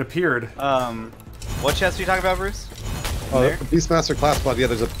meleeed, it appeared. What chest are you talking about, Bruce? Oh, the Beastmaster class mod. Yeah,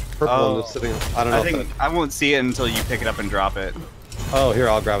 there's a purple one that's sitting. I don't know. I think I won't see it until you pick it up and drop it. Oh, here,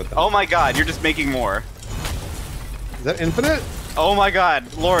 I'll grab it then. Oh my god, you're just making more. Is that infinite? Oh my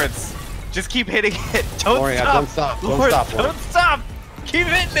god, Lawrence. Just keep hitting it. Don't Lawrence, stop. don't stop. Don't Lawrence, stop, don't Lawrence. stop. Keep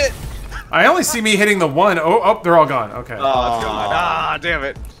hitting it. I only see me hitting the one. Oh, they're all gone. Okay. Oh, it's gone. Ah, damn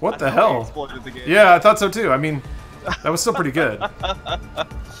it. What the hell? Exploded the game. Yeah, I thought so too. I mean, that was still pretty good. That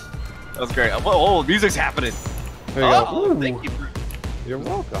was great. Oh, music's happening. There you Oh, go. thank you, Bruce. You're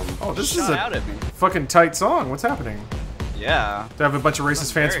welcome. Oh, this Shot is out at me. a fucking tight song. What's happening? Yeah. Do I have a bunch of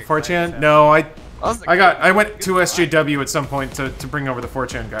racist fans very for 4chan? excited. No, I was I went to SJW at some point to bring over the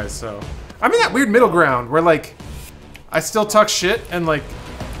 4chan guys, so I'm in that weird middle ground where like I still talk shit and like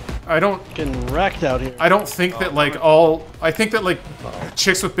I don't Getting wrecked out here. I don't think that like I think that like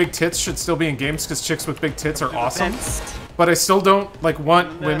chicks with big tits should still be in games because chicks with big tits are awesome. But I still don't like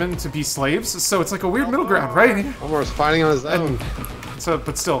want women to be slaves, so it's like a weird middle ground, right? Omar's fighting on his own. So,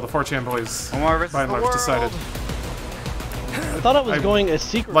 but still, the 4chan boys, Omar versus by and the large, world. decided. I thought I was going a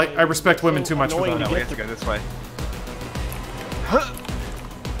secret. Like, way. I respect women too much for Annoying that. to No, we get have to go this way.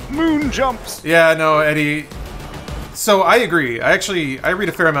 Moon jumps. Yeah, no, Eddie. So I agree. I read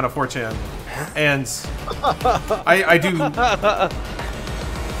a fair amount of 4chan, and I do.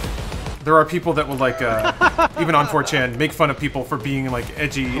 There are people that will like, even on 4chan, make fun of people for being like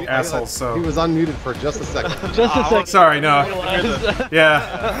edgy assholes. So He was unmuted for just a second. Just a second. sorry, no.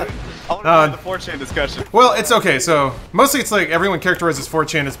 Yeah. I want to the 4chan discussion. Well, it's okay. So mostly it's like everyone characterizes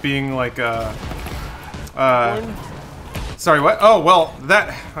 4chan as being like, sorry, what? Oh, well,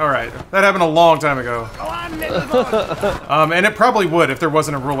 all right. That happened a long time ago. And it probably would if there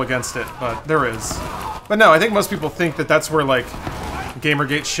wasn't a rule against it, but there is. But no, I think most people think that that's where, like,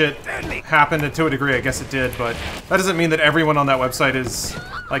 Gamergate shit happened, and to a degree, I guess it did, but that doesn't mean that everyone on that website is,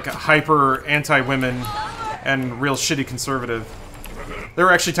 like, hyper anti-women and real shitty conservative. There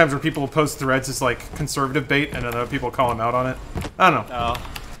are actually times where people will post threads as, like, conservative bait, and then other people call them out on it. I don't know.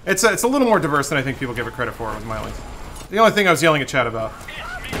 Oh. It's a little more diverse than I think people give it credit for with my link. The only thing I was yelling at chat about.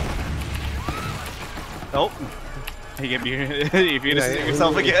 Nope. You just stick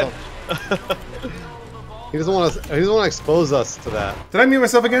yourself again. He doesn't want to expose us to that. Did I mute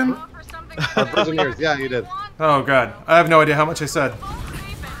myself again? Our virgin ears. Yeah, you did. Oh god, I have no idea how much I said.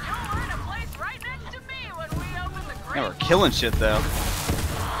 Yeah, we're killing shit though.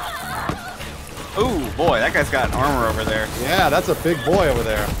 Ooh, boy, that guy's got armor over there. Yeah, that's a big boy over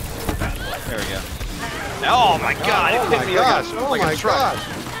there. There we go. Oh my god! Oh my gosh! Oh my gosh!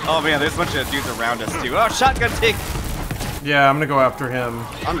 Oh man, there's a bunch of dudes around us too. Oh, shotgun take. Yeah, I'm gonna go after him.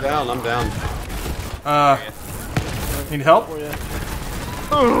 I'm down. I'm down. Need help?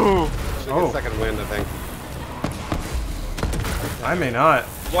 Ooh. Should get a second wind, I think. I may not.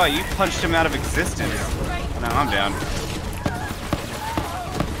 Wow, you punched him out of existence. No, I'm down.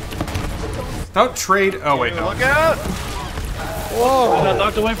 Don't trade. Oh wait, no. Look out! Whoa! I got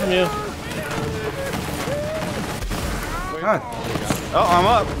knocked away from you. God. Oh, I'm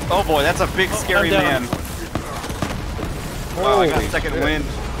up. Oh boy, that's a big scary man. Wow, I got second wind.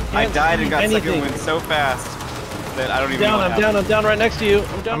 I died and got second wind so fast that I don't even know what happened. I'm down right next to you.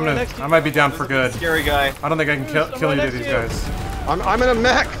 I'm down right next to you. I might be down for good. Scary guy. I don't think I can kill either of these guys. I'm in a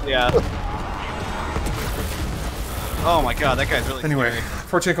mech. Yeah. Oh my god, that guy's really Anyway,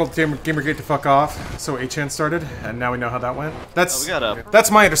 scary. 4chan called Gamergate to fuck off, so 8chan started, and now we know how that went. That's Oh,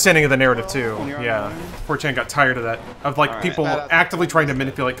 that's my understanding of the narrative too. Yeah, 4chan got tired of that, of like Alright. people actively trying to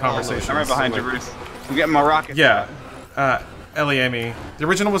manipulate conversations. I'm right behind you, Bruce. I'm getting my rocket. Yeah, Eliami. The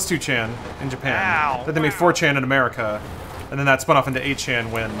original was 2chan in Japan. Ow. Then they made 4chan in America, and then that spun off into 8chan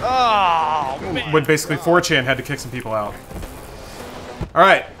when Oh, when basically 4chan had to kick some people out. All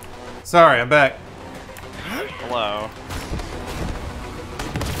right, sorry, I'm back. hello.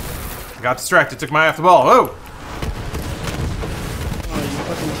 I got distracted, took my eye off the ball. Oh! Oh, you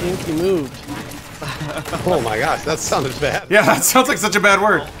fucking team, you moved. Oh my gosh, that sounded bad. Yeah, that sounds like such a bad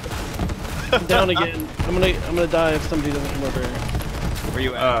word. I'm down again. I'm gonna die if somebody doesn't come over here. Where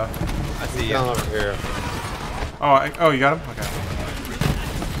you at? I see you. Down over here. Oh, you got him? Okay.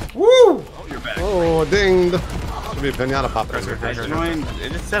 Woo! Oh, you're back. Oh, dinged. Should be a pinata pop right I here. joined.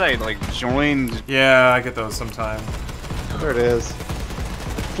 It just said I like joined. Yeah, I get those sometime. There it is.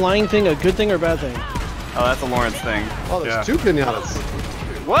 Flying thing, a good thing or a bad thing? Oh, that's a Lawrence thing. Oh, there's Yeah. 2 pinatas.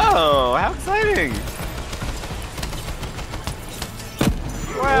 Whoa! How exciting!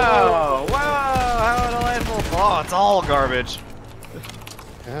 Wow! Wow! How delightful! Oh, it's all garbage.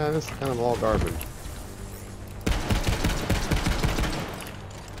 Yeah, this is kind of all garbage.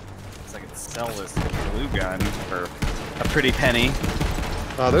 Guess I could sell this glue gun for a pretty penny.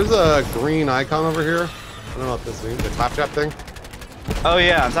 There's a green icon over here. I don't know what this means. The claptrap thing. Oh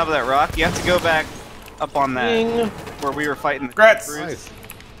yeah, on top of that rock, you have to go back up on that Ding. where we were fighting the Grats. Brutes, Nice.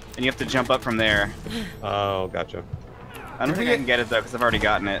 and you have to jump up from there. Oh, gotcha. I don't think I can get it though, because I've already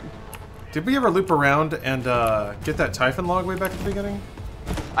gotten it. Did we ever loop around and get that Typhon log way back at the beginning?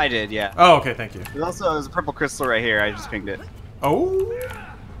 I did, yeah. Oh, okay, thank you. There's a purple crystal right here. I just pinged it. Oh!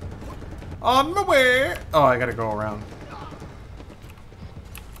 On my way! Oh, I gotta go around.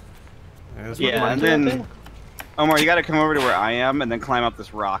 Yeah, and then Omar, you gotta come over to where I am, and then climb up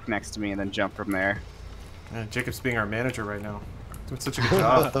this rock next to me, and then jump from there. Jacob's being our manager right now. Doing such a good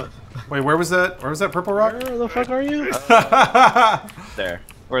job. Wait, where was that? Where was that purple rock? Where the fuck are you? There.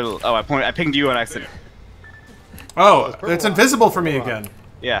 Oh, I pinged you on accident. Oh, it's invisible for me again.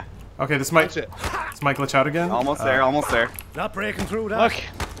 Yeah. Okay, this might glitch out again. Almost there, almost there. Not breaking through that. Fuck.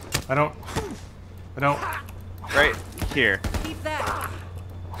 I don't. Right here. Keep that.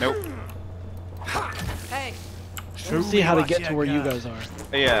 Nope. Hey. I don't see how to get to where you guys are.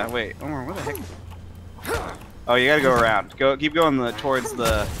 Yeah, wait. Omar, where the heck? Oh, you gotta go around. Keep going towards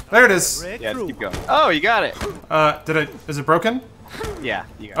the. There it is. Yeah, just keep going. Oh, you got it. Is it broken? Yeah,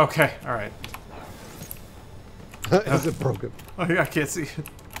 you got Okay, alright. Is it broken? Oh, yeah, I can't see it.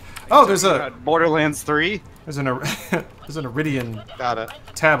 Oh, there's a Borderlands 3. there's an there's an Iridian Got it.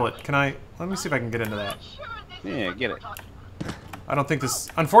 tablet. Can I? Let me see if I can get into that. Yeah, get it. I don't think this.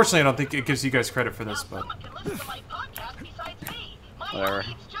 Unfortunately, I don't think it gives you guys credit for this, but Whatever.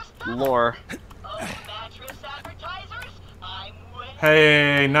 Lore.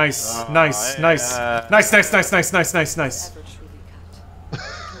 hey, nice, nice, yeah. nice, nice, nice, nice, nice, nice, nice, nice. Ever truly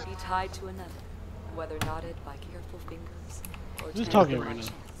cut. Can be tied to another, whether knotted by careful fingers or Who's tangled talking by right now?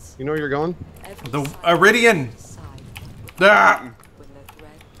 chance. You know where you're going? Every The side Iridian. side Ah! when the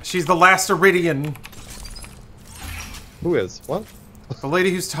thread She's the last Iridian. Who is? What? The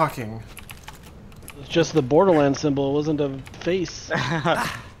lady who's talking. It's just the Borderlands symbol. It wasn't a face.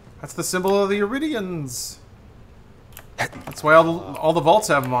 That's the symbol of the Iridians. That's why all the vaults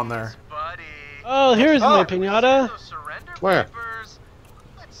have them on there. Buddy. Oh, here's my pinata. Those surrender Where? papers.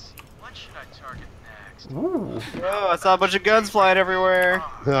 Let's see. What should I target next? Ooh. Oh, I saw a bunch of guns flying everywhere.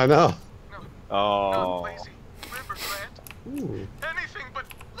 I know. Oh. Lazy Riverland. Ooh. Anything but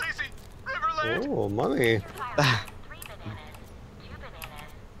lazy Riverland. Oh, money.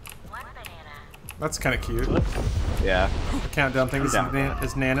 That's kind of cute. Yeah. The countdown thing is,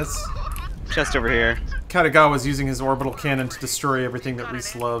 is nanas. Chest over here. Katagawa's using his orbital cannon to destroy everything that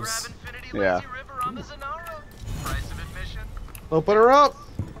Reese loves. Yeah. Open her up.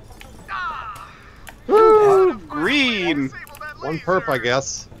 Woo! Green. One perp, I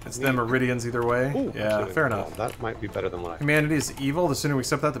guess. It's them Iridians either way. Ooh, Yeah, actually, fair no, enough. That might be better than what I. Humanity is evil. The sooner we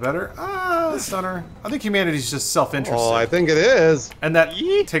accept that, the better. Ah, stunner. I think humanity is just self-interested. Oh, I think it is. And that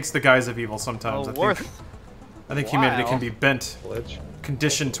takes the guise of evil sometimes. I think humanity can be bent,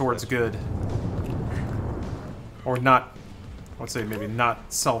 conditioned towards good, or not. I would say maybe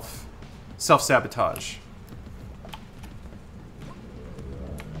not self-sabotage.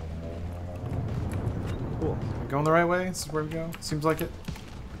 Cool. Are we going the right way? This is where we go. Seems like it.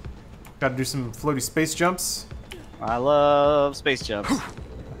 Got to do some floaty space jumps. I love space jumps.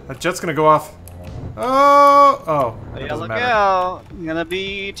 That jet's gonna go off. Oh, that Yeah, doesn't look matter. out. I'm gonna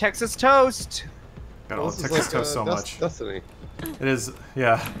be Texas toast. God, I love This is Texas like, toast so much. Destiny. It is,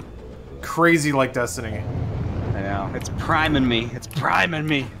 yeah, crazy like Destiny. I know. It's priming me. It's priming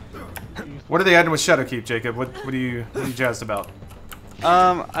me. What are they adding with Shadowkeep, Jacob? What are you jazzed about?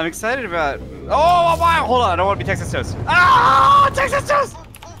 I'm excited about. Oh wow! Hold on. I don't want to be Texas toast. Ah, Texas toast.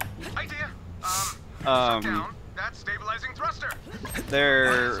 Idea. Um, That's stabilizing thruster.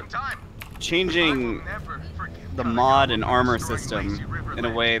 they're changing the mod and armor system in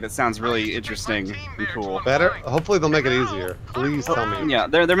a way that sounds really interesting and cool. Better. Hopefully they'll make it easier. Please tell me. Yeah,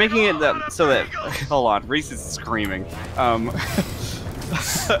 they're making it so that. Hold on, Reese is screaming.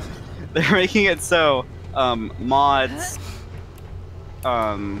 They're making it so mods.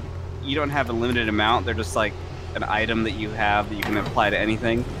 You don't have a limited amount. They're just like an item that you have that you can apply to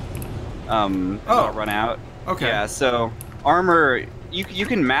anything. Not run out. Okay. Yeah. So armor, you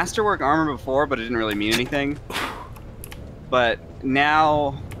can masterwork armor before, but it didn't really mean anything. But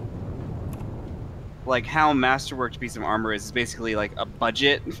now, like how masterworked a piece of armor is basically like a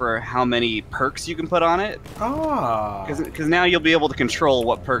budget for how many perks you can put on it. Ah. Because now you'll be able to control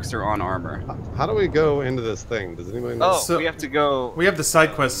what perks are on armor. How do we go into this thing? Does anybody know? Oh, so we have to go. We have the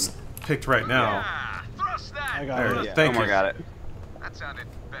side quests picked right now. I got There, it. Yeah, thank Omar you. got it. That sounded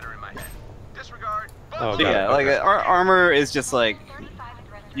better in my head. Disregard. Oh, So got yeah, it. like Okay. our armor is just like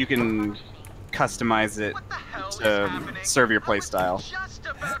you can customize it to serve your playstyle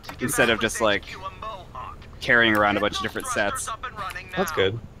instead of just like carrying around a bunch of different sets. That's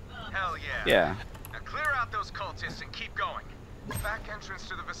good. Hell yeah. Yeah. Now clear out those cultists and keep going. The back entrance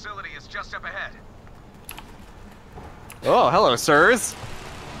to the facility is just up ahead. Oh, hello, sirs.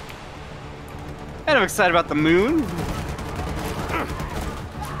 And I'm excited about the moon.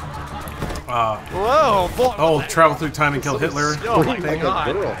 Whoa, boy. Oh, travel through time and kill Hitler. Oh my Thank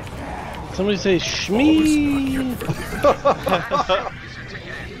god. Girl. Somebody say Shmee.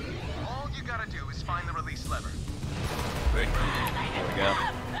 All you gotta do is find the release lever. There we go.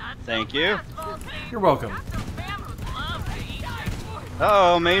 Thank you. You're welcome.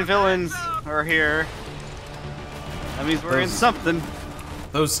 Uh oh, main villains are here. That means we're in something.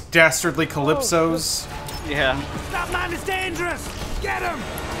 Those dastardly calypsos. Yeah. That man is dangerous! Get him!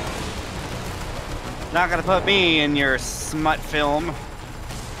 Not gonna put me in your smut film.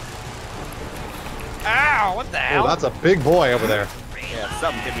 Ow! What the hell? Oh, that's a big boy over there. Yeah,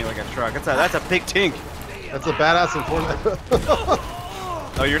 something hit me like a truck. That's a big tink. That's a badass informant.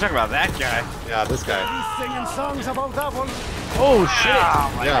 Oh, you're talking about that guy. Yeah, this guy. He's singing songs about that one. Oh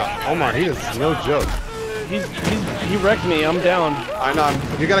shit! Yeah, Omar, he is no joke. he wrecked me. I'm down. I know.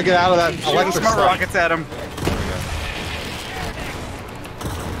 You gotta get out of that electric Shoot my stuff. rockets at him.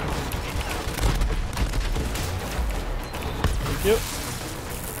 Thank you.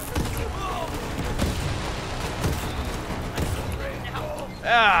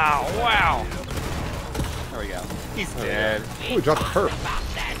 Oh, wow. There we go. He's dead. Oh, we dropped a perp.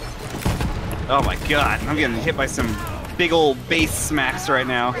 Oh my god, I'm getting hit by some big old bass smacks right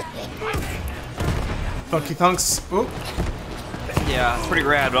now. Funky thunks. Oop. Yeah, it's pretty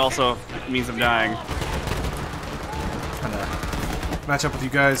rad, but also means I'm dying. Trying to match up with you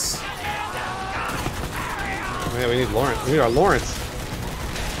guys. Oh, yeah, we need Lawrence. We need our Lawrence.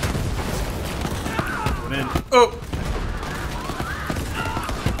 Going in. Oh!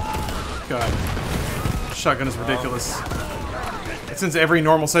 God. Shotgun is ridiculous. It sends every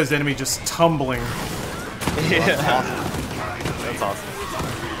normal-sized enemy just tumbling. Yeah. That's awesome.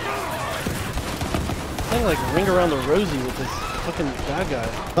 Playing like Ring Around the Rosie with this fucking bad guy.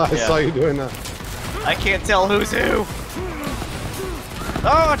 I saw you doing that. I can't tell who's who.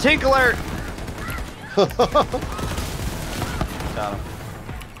 Oh, tank alert! Got him.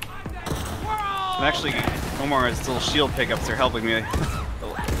 And actually, Omar's little shield pickups are helping me.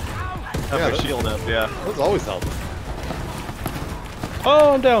 Help my shield up, yeah. Those always help.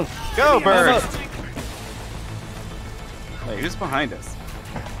 Oh, I'm down. Go, Bird! I'm Wait, who's behind us?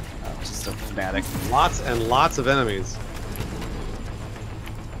 Oh, just a fanatic. Lots and lots of enemies.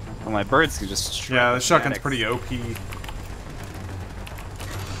 Well, my birds can just. Yeah, the shotgun's pretty OP.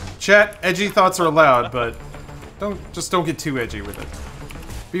 Chat, edgy thoughts are allowed, but don't get too edgy with it.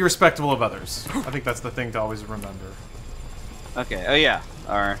 Be respectful of others. I think that's the thing to always remember. Okay. Oh yeah,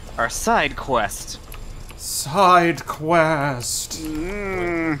 our side quest. Side quest.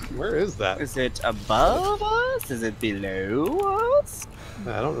 Where is that? Is it above us? Is it below us?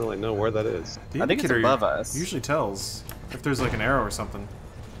 I don't really know where that is. The I think it's indicator above us. Usually tells if there's like an arrow or something.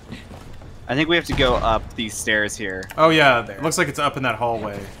 I think we have to go up these stairs here. Oh yeah, it looks like it's up in that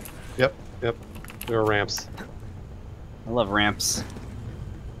hallway. Yep, yep. There are ramps. I love ramps.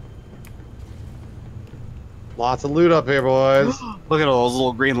 Lots of loot up here, boys. Look at all those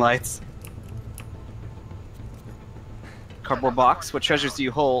little green lights. Cardboard box. What treasures do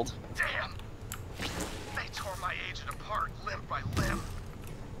you hold? Damn! They tore my agent apart, limb by limb.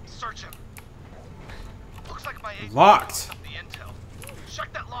 Search him. Looks like my agent Locked. the intel.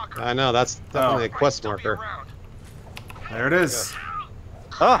 Check that locker. I know, that's definitely a quest marker. There it is.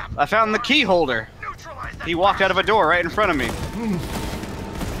 Oh, I found the key holder. He walked out of a door right in front of me.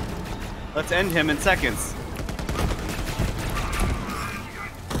 Let's end him in seconds.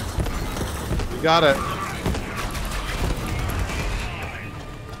 You got it.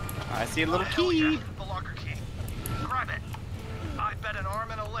 I see a little key. The locker key. Grab it. I bet an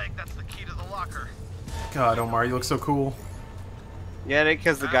arm and a leg that's the key to the locker. God, Omar, you look so cool. Yeah,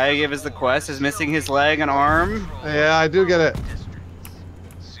 because the guy who gave us the quest is missing his leg and arm. Yeah, I do get it.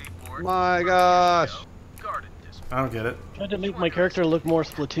 My gosh. I don't get it. Tried to make my character look more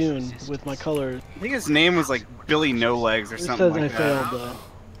Splatoon with my colors. I think his name was like Billy No Legs or It something says like I that. failed though.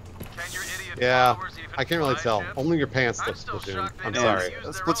 Yeah, I can't really tell. Only your pants look Splatoon. I'm sorry.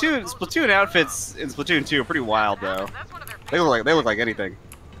 Splatoon outfits in Splatoon 2 are pretty wild though. They look like anything.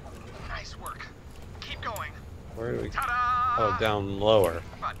 Nice work. Keep going. Where do we? Oh, down lower.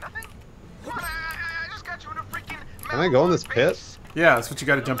 Can I go in this pit? Yeah, that's what you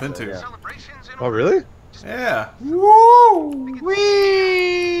got to jump into. Yeah. Oh, really? Yeah. Woo!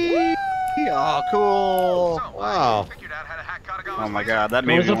 Whee! Oh, cool! Wow. Oh my god, that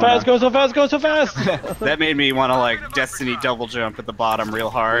Going made so me fast, going so fast, going so fast! that made me want to like Destiny double jump at the bottom real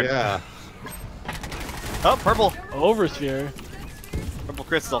hard. Yeah. Oh, purple! Oversphere. Purple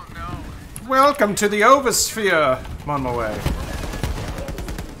crystal. Welcome to the Oversphere. I'm on my way.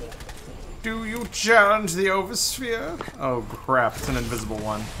 Do you challenge the Oversphere? Oh crap, it's an invisible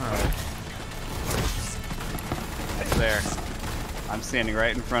one. Alright. It's there. I'm standing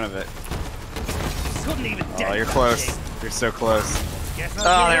right in front of it. Oh, you're close. You're so close.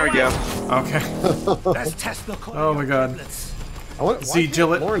 Oh, there we go. Okay. Oh my god. Z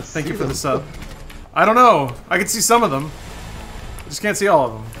Gillett, thank you for the sub. I don't know. I can see some of them. I just can't see all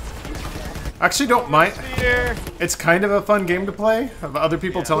of them. I actually don't mind. It's kind of a fun game to play, of other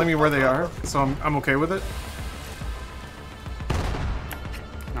people telling me where they are, so I'm okay with it.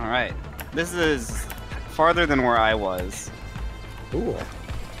 Alright. This is farther than where I was. Cool.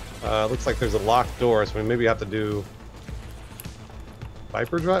 Looks like there's a locked door, so we maybe have to do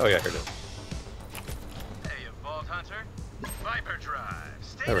Viper Drive? Oh yeah, here it is. Hey, you Vault Hunter. Viper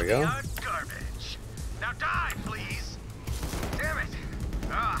Drive. There we go. Garbage. Now die, please. Damn it.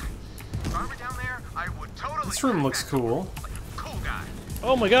 Ah. If I were down there, I would totally. This room looks cool. Cool guy.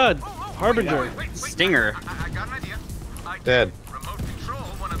 Oh my God, Harbinger. Stinger. I got an idea. Dead. Remote control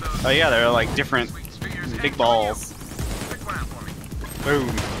one of those. Oh yeah, they're like different big balls. Pick one out for me. Boom.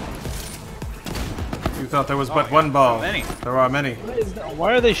 You thought there was but one ball. many. There are many.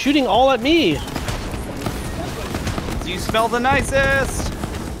 Why are they shooting all at me? You smell the nicest.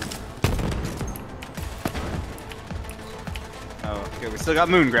 Oh, okay, we still got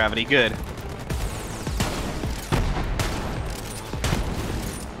moon gravity. Good.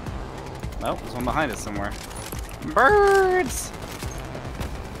 Oh, there's one behind us somewhere. Birds!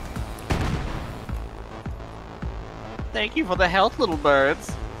 Thank you for the health, little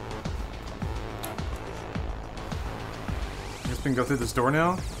birds. You just can go through this door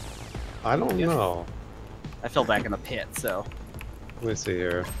now? I don't know. I fell back in the pit, so. Let me see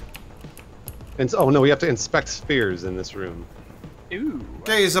here. And oh no, we have to inspect spheres in this room. Ooh.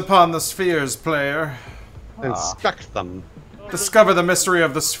 Gaze upon the spheres, player. Inspect them. Discover the mystery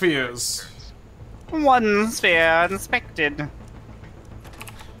of the spheres. One sphere inspected.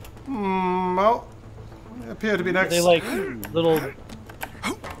 Well, they appear to be next. They like little.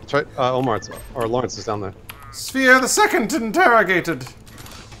 That's right. Omar's or Lawrence is down there. Sphere the second interrogated.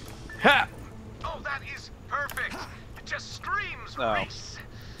 Ha! Oh, that is perfect. It just screams Oh. race.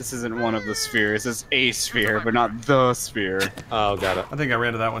 This isn't one of the spheres. It's a sphere, but not the sphere. Oh, got it. I think I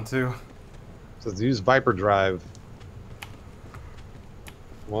ran to that one too. So let's use Viper Drive.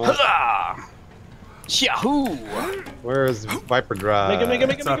 Well, Huzzah! Yahoo! where is Viper Drive? Make it.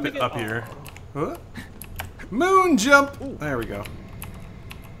 It's up here. Huh? Moon jump! There we go.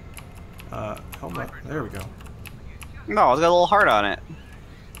 Hold on. There we go. No, it's got a little heart on it.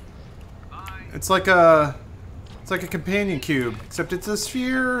 It's like a companion cube, except it's a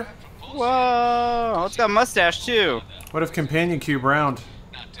sphere. Whoa! It's got a mustache too. What if companion cube round?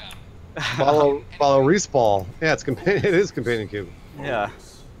 Follow Respawn. Yeah, it is companion cube. Yeah.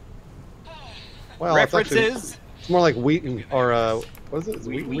 Well, References. It's more like Wheaton or what is it? Is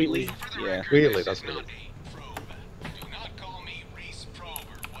it Wheatley. Yeah. Wheatley, that's what it is.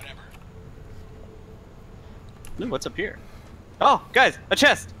 Ooh, what's up here? Oh, guys, a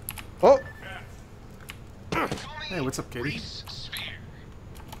chest. Oh. Hey, what's up, Katie?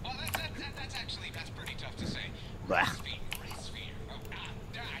 Blah.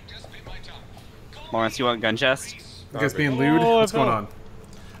 Lawrence, you want gun chest? You guys being lewd? Oh, What's going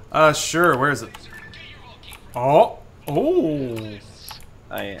on? Sure. Where is it? Oh.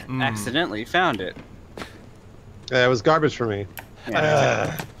 I accidentally found it. Yeah, it was garbage for me.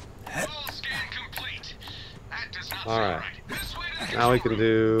 Alright. Now we can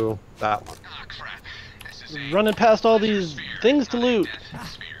do that one. Running past all these things to loot.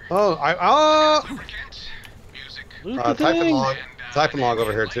 Oh, Loot the thing. Type and log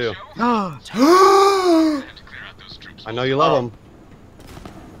over here too. I know you love them.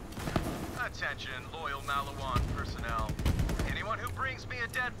 Attention, loyal Malawan personnel. Anyone who brings me a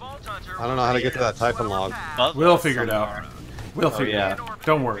dead vault hunter. I don't know how to get to that type and log. We'll figure it out. We'll figure yeah. it out.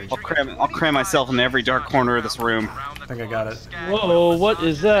 Don't worry. I'll cram myself in every dark corner of this room. I think I got it. Whoa, what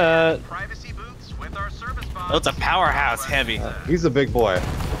is that? Privacy booths with our service Oh, it's a powerhouse heavy. He's a big boy.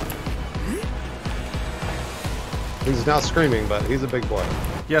 He's not screaming, but he's a big boy.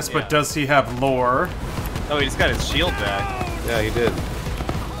 Yes, but does he have lore? Oh, he just got his shield back. Yeah, he did.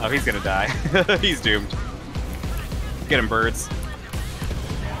 Oh, he's gonna die. He's doomed. Get him, birds.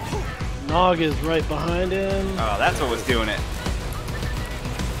 Nog is right behind him. Oh, that's what was doing it.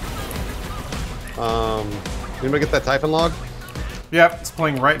 Anybody get that type and log? Yep, it's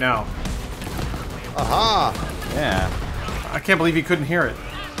playing right now. Aha! Yeah. I can't believe you couldn't hear it.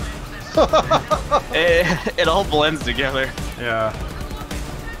 It all blends together. Yeah.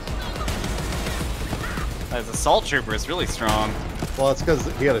 As a assault trooper, it's really strong. Well, it's because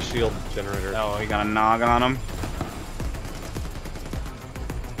he had a shield generator. Oh, he got a nog on him.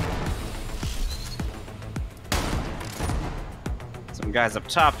 Some guys up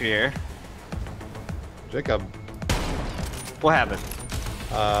top here. Jacob. What happened?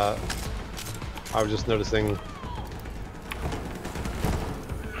 I was just noticing.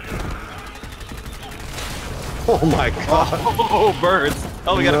 Oh my god. Oh, birds.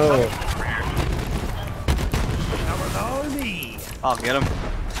 Oh, we got no. I'll get him.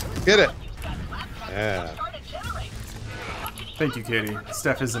 Get it. Yeah. Thank you, Katie.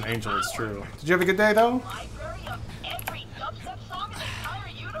 Steph is an angel, it's true. Did you have a good day, though?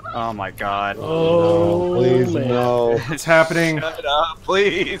 Oh my god. Oh, no, please, man. no. It's happening. Shut up,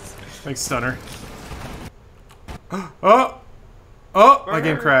 please. Thanks, Stunner. Oh! Oh! My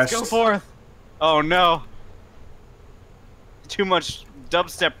game crashed. Go forth. Oh no. too much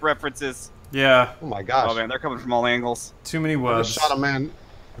dubstep references. Yeah. Oh my gosh. Oh man, they're coming from all angles. Too many I wubs. just shot a man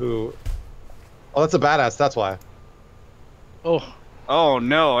who... Oh, that's a badass, that's why. Oh. Oh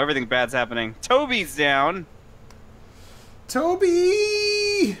no, everything bad's happening. Toby's down.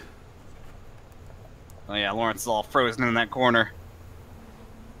 Toby! Oh yeah, Lawrence is all frozen in that corner.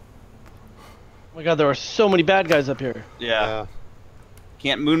 Oh my god, there are so many bad guys up here. Yeah.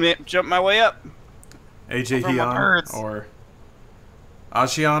 Can't jump my way up. AJ Over my Heon birds. or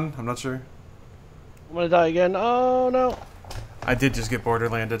Ashion, I'm not sure. I'm gonna die again. Oh no. I did just get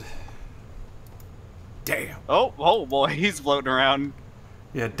borderlanded. Damn. Oh boy, he's floating around.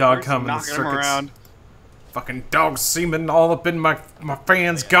 Yeah, dog There's cum in the knocking him circuits. around. Fucking dog semen all up in my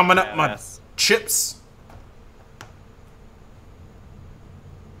fans, gumming up my chips.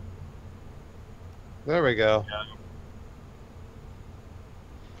 There we go.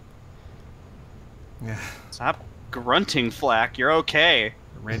 Yeah. Stop grunting, Flack. You're okay.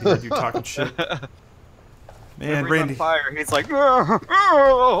 Randy heard you talking shit. Man, Randy's Randy. on fire. He's like,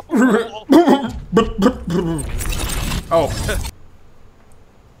 oh.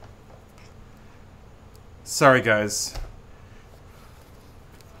 Sorry, guys.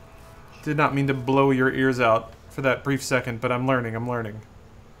 Did not mean to blow your ears out for that brief second, but I'm learning.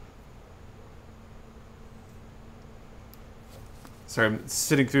 Sorry, I'm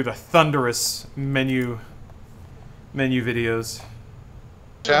sitting through the thunderous menu videos.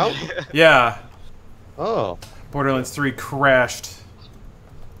 Shout? Yeah. Oh. Borderlands 3 crashed.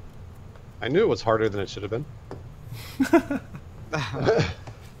 I knew it was harder than it should have been.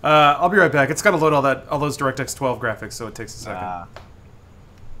 I'll be right back. It's got to load all those DirectX 12 graphics, so it takes a second.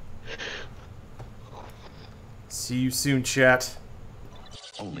 See you soon, chat.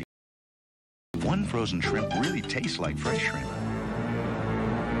 Only one frozen shrimp really tastes like fresh shrimp.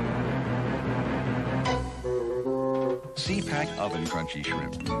 Sea-Pack Oven Crunchy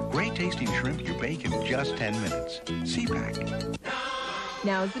Shrimp. Great tasting shrimp you bake in just 10 minutes. Sea-Pack.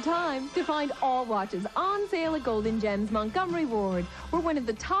 Now's the time to find all watches on sale at Golden Gems Montgomery Ward. We're one of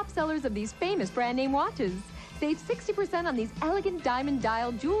the top sellers of these famous brand name watches. Save 60% on these elegant diamond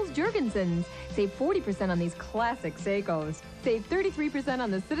dial Jules Jurgensens. Save 40% on these classic Seikos. Save 33% on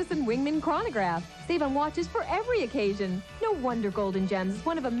the Citizen Wingman chronograph. Save on watches for every occasion. No wonder Golden Gems is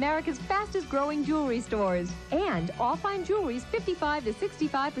one of America's fastest growing jewelry stores. And all fine jewelry's 55 to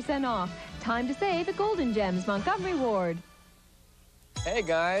 65% off. Time to save at Golden Gems Montgomery Ward. Hey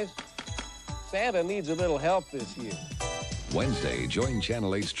guys, Santa needs a little help this year. Wednesday, join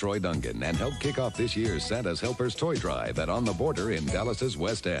Channel 8's Troy Duncan and help kick off this year's Santa's Helpers Toy Drive at On the Border in Dallas's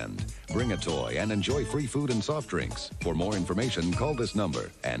West End. Bring a toy and enjoy free food and soft drinks. For more information, call this number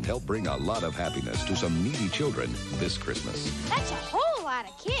and help bring a lot of happiness to some needy children this Christmas. That's a whole lot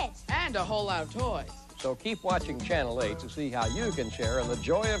of kids. And a whole lot of toys. So keep watching Channel 8 to see how you can share in the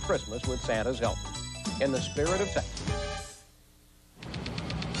joy of Christmas with Santa's Helpers. In the spirit of Texas.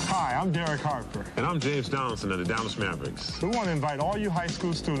 Hi, I'm Derek Harper. And I'm James Donaldson of the Dallas Mavericks. We want to invite all you high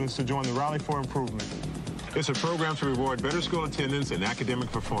school students to join the Rally for Improvement. It's a program to reward better school attendance and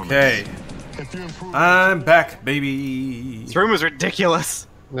academic performance. Okay. If you improve... I'm back, baby. This room is ridiculous.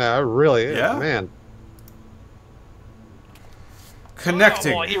 Yeah, it really is, Yeah? man.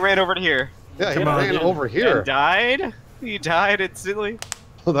 Connecting. Oh, he ran over to here. Yeah, he ran over here. And died? He died instantly?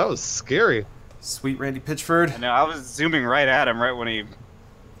 Oh, that was scary. Sweet Randy Pitchford. I know, I was zooming right at him right when he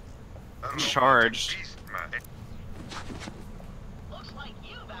charged.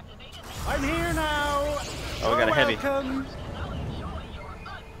 I'm here now. Oh, we got a heavy. Welcome.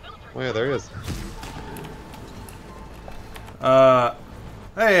 Oh yeah, there he is.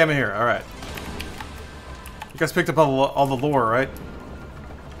 Hey, I'm here. All right. You guys picked up all the lore, right?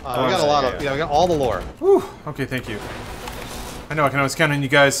 We got a lot of, we got all the lore. Whew. Okay, thank you. I know I can always count on you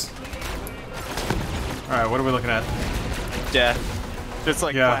guys. All right, what are we looking at? Death. Just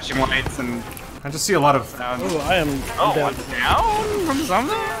like flashing lights and. I just see a lot of. Oh, I am. Oh, down. I'm down from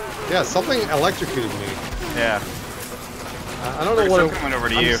something. Yeah, something electrocuted me. Yeah. I don't know what. I'm coming over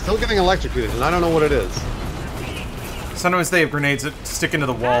to I'm you. still getting electrocuted, and I don't know what it is. Sometimes they have grenades that stick into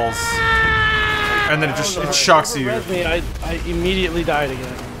the walls, and then it shocks you. Me, I immediately died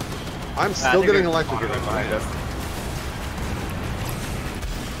again. I'm still getting electrocuted.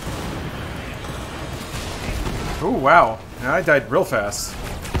 Oh wow! Now I died real fast.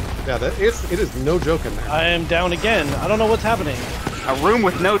 Yeah, it is no joke in there. I am down again. I don't know what's happening. A room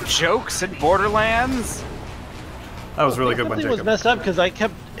with no jokes in Borderlands? That was really good one, Something Jacob. was messed up because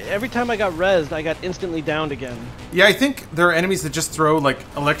every time I got rezzed, I got instantly downed again. Yeah, I think there are enemies that just throw like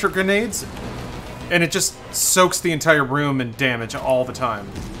electric grenades, and it just soaks the entire room in damage all the time.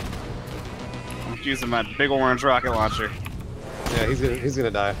 I'm using my big orange rocket launcher. Yeah, he's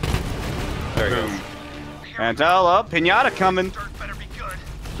gonna die. There he goes. And oh, Pinata coming.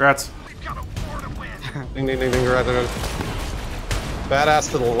 Congrats. Ding ding ding ding right there.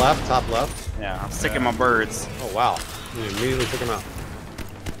 Badass to the left, top left. Yeah, I'm sticking my birds. Oh wow. You immediately took him out.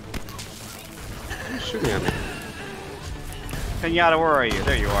 Who's shooting at me? Pinata, where are you?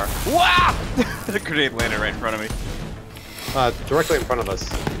 There you are. Wow! The grenade landed right in front of me. Directly in front of us.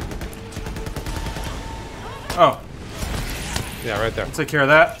 Oh. Yeah, right there. Take care of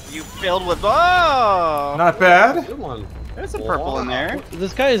that. You filled with Not bad. Good one. There's some purple in there.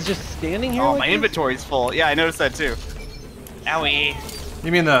 This guy is just standing here. Oh, like my this? inventory's full. Yeah, I noticed that too. Owie.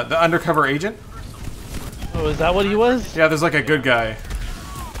 You mean the undercover agent? Oh, is that what he was? Yeah, there's like a good guy.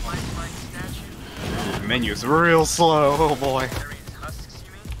 The menu's real slow. Oh boy.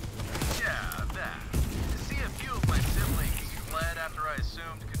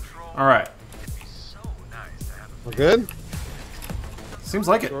 All right. We're good? Seems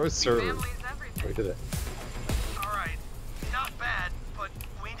like it. Served. We did it. Alright, not bad, but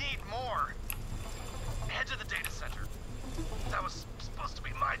we need more. Head to the data center. That was supposed to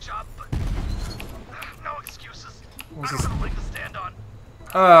be my job, but no excuses. I don't have a leg to stand on.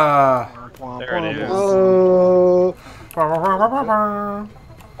 There it is. Oh.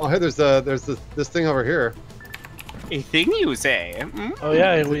 Oh, hey, there's this thing over here. A thing you say? Mm-hmm. Oh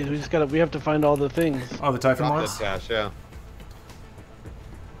yeah, we just we have to find all the things. Oh, the Typhon Drop Wars? that cash, yeah.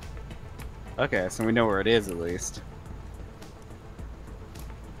 Okay, so we know where it is at least.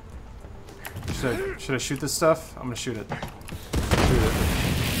 Should I shoot this stuff? I'm gonna shoot it. Shoot it.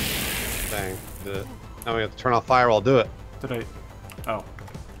 Dang, did it. Now we have to turn off fire while do it. Did I? Oh.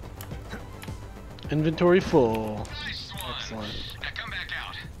 Inventory full. Excellent.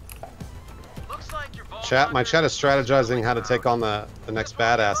 Chat, my chat is strategizing how to take on the next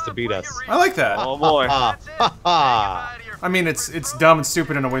badass to beat us. I like that. Oh boy. I mean, it's dumb and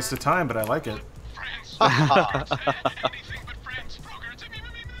stupid and a waste of time, but I like it.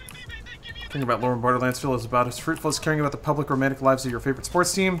 Thinking about lore in Borderlands feel is about as fruitful as caring about the public romantic lives of your favorite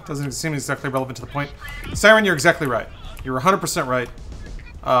sports team. Doesn't seem exactly relevant to the point. Siren, you're exactly right. You're 100% right.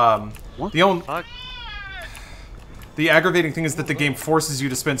 The aggravating thing is that the game forces you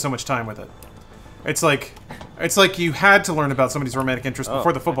to spend so much time with it. It's like you had to learn about somebody's romantic interest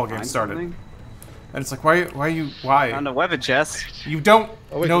before the football game started. Something? And it's like, why? On the weapon chest. You don't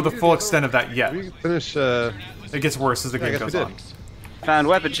know the full extent of that yet. We finish, It gets worse as the game goes on. Found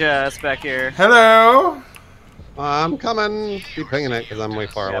weapon chest back here. Hello! I'm coming. Keep pinging it because I'm way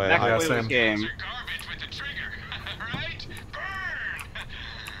far away. Back away with game.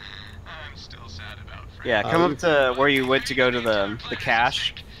 Yeah, come up to where you went to go to the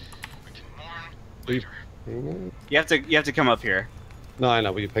cache. Will you ping it? You have to come up here. No, I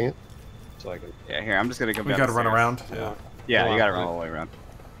know. Will you ping it? So I can. Yeah, here. I'm just gonna come. We gotta run around. Yeah. Yeah, you gotta run all the way around.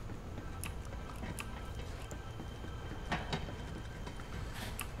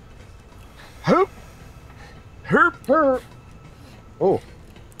 Hoop. Herp. Herp. Oh.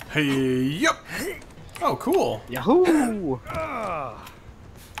 Hey. Yep. Oh, cool. Yahoo!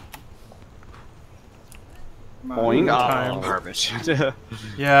 Boing. Time. Oh, garbage.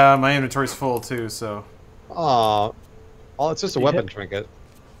 Yeah, my inventory's full too, so. Oh, it's just a weapon trinket.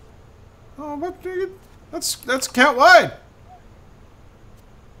 Oh, weapon trinket? That's count wide.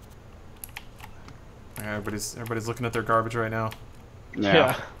 Yeah, everybody's looking at their garbage right now.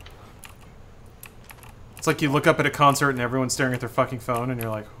 Yeah. It's like you look up at a concert and everyone's staring at their fucking phone, and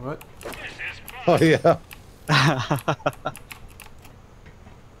you're like, what? Oh yeah.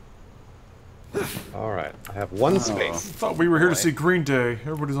 All right, I have one space. I thought we were here to see Green Day.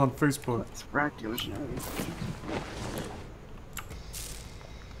 Everybody's on Facebook.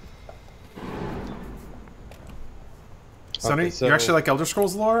 Sonny, Okay, so you actually like Elder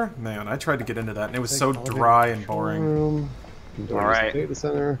Scrolls lore? Man, I tried to get into that, and it was so dry and boring. All right. Data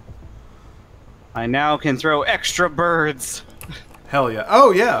center. I now can throw extra birds. Hell yeah!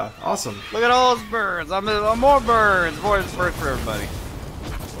 Oh yeah! Awesome. Look at all those birds. I'm more birds. More birds for everybody.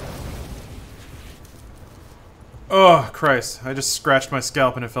 Oh Christ! I just scratched my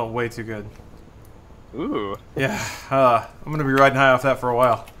scalp and it felt way too good. Ooh. Yeah. I'm gonna be riding high off that for a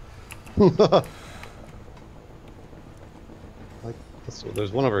while.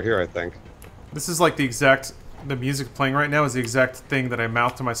 There's one over here, I think. This is like the music playing right now is the exact thing that I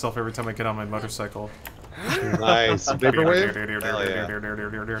mouth to myself every time I get on my motorcycle. Nice. Vaporwave?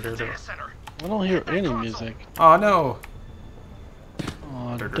 I don't hear any music. Oh no.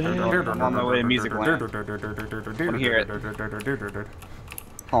 Oh, I'm on my way to music land. I hear it.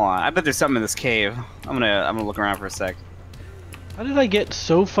 Hold on, I bet there's something in this cave. I'm gonna look around for a sec. How did I get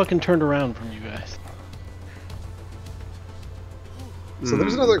so fucking turned around from you guys? So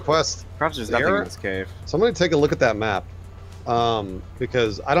there's another quest. Perhaps there's there. nothing in this cave. So I'm going to take a look at that map,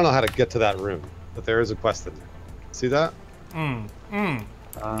 because I don't know how to get to that room, but there is a quest in there. See that? Oh.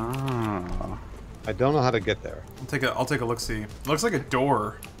 I don't know how to get there. I'll take a look. See, it looks like a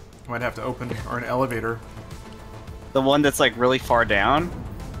door. You might have to open, or an elevator. The one that's like really far down.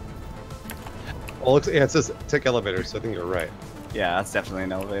 Well, yeah, it says take elevator, so I think you're right. Yeah, that's definitely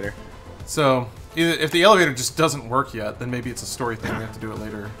an elevator. So, if the elevator just doesn't work yet, then maybe it's a story thing. We have to do it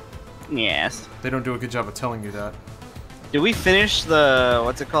later. Yes. They don't do a good job of telling you that. Did we finish the,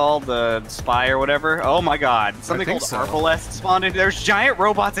 what's it called? The spy or whatever? Oh my god. Something called Arbalest spawned in. There's giant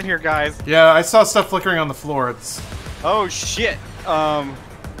robots in here, guys. Yeah, I saw stuff flickering on the floor. It's... Oh shit. Oh,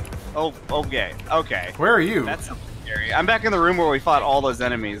 okay. Okay. Where are you? That's scary. I'm back in the room where we fought all those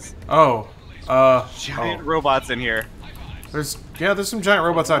enemies. Oh. Giant robots in here. There's some giant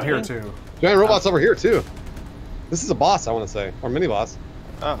robots out here too. Giant robots over here too. This is a boss, I want to say, or mini boss.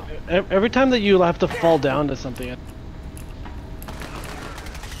 Oh. Every time that you have to fall down to something.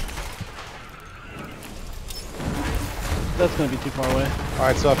 That's gonna be too far away. All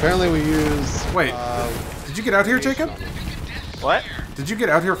right, so apparently we use. Wait, did you get out here, Jacob? What? Did you get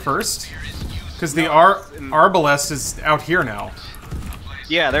out here first? Because the Arbalest is out here now.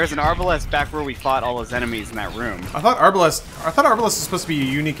 Yeah, there's an Arbalest back where we fought all those enemies in that room. I thought Arbalest was supposed to be a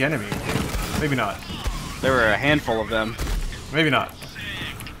unique enemy. Maybe not. There were a handful of them. Maybe not.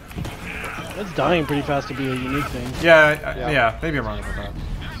 It's dying pretty fast to be a unique thing. Yeah, maybe I'm wrong about that.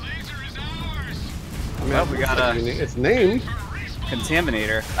 Well, we got a... It's named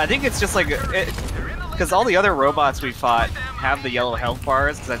Contaminator. I think it's just like... Because all the other robots we fought have the yellow health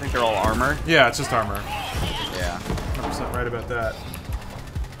bars, because I think they're all armor. Yeah, it's just armor. Yeah. 100% right about that.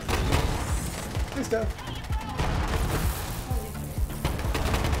 Hey, Steph.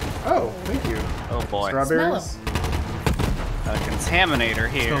 Oh, thank you. Oh boy. Strawberries. Got a Contaminator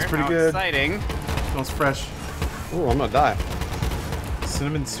here. Smells pretty How good. Exciting. Smells fresh. Oh, I'm gonna die.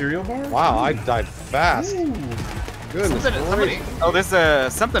 Cinnamon cereal bar? Wow, I died fast. Ooh. Goodness gracious. Oh,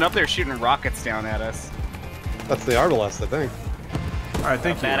 there's something up there shooting rockets down at us. That's the Arbalest, I think. Alright,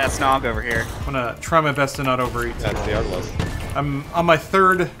 thank you. Badass nog over here. I'm gonna try my best to not overeat. That's the Arbalest. I'm on my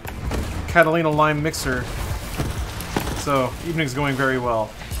third Catalina lime mixer, so evening's going very well.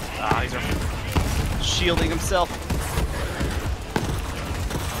 Ah, he's shielding himself.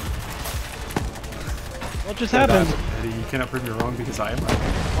 What just happened? Eddie, you cannot prove me wrong because I am right.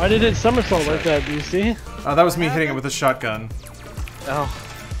 Why did it somersault like that? Do you see? That was me hitting it with a shotgun. Oh.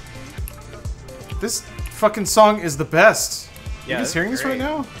 This fucking song is the best. Yeah, you guys hearing this right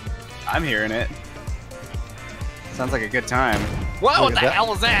now? I'm hearing it. Sounds like a good time. Whoa, what the hell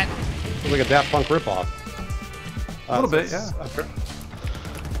was that? It's like a Daft Punk ripoff. A little bit, yeah.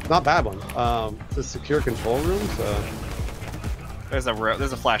 Not a bad one. It's a secure control room, so... There's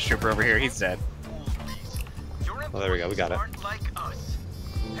a flash trooper over here. He's dead. Oh, there we go. We got it.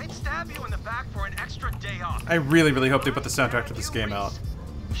 They'd stab you in the back for an extra day off. I really, really hope they put the soundtrack to this game out.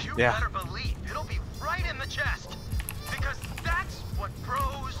 You better believe it'll be right in the chest. Because that's what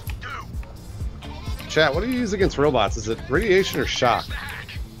pros do. Chat, what do you use against robots? Is it radiation or shock?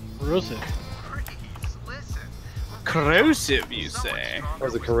 Corrosive. Corrosive, you say? Or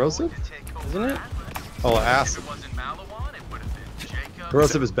is it corrosive? Isn't it? Oh, acid.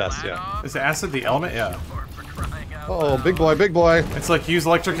 Corrosive is best, yeah. Is acid the element? Yeah. Oh, big boy, big boy. It's like use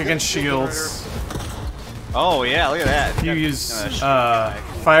electric against shields. Oh yeah, look at that. You use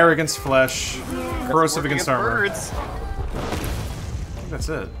fire against flesh, corrosive against armor. Birds. I think that's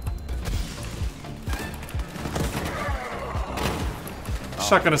it.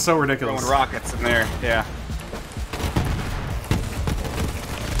 Shotgun is so ridiculous. Throwing rockets in there, yeah.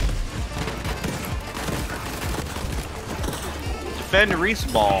 Defend Reese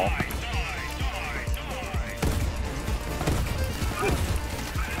Ball.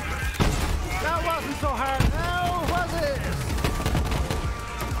 That wasn't so hard now, was it?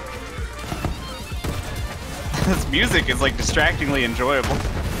 This music is like distractingly enjoyable.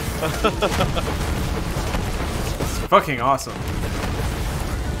 It's fucking awesome.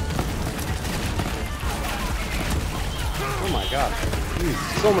 Oh my god. Jeez,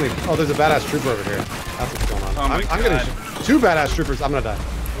 so many. Oh, there's a badass trooper over here. That's what's going on. Oh my I'm getting two badass troopers. I'm gonna die.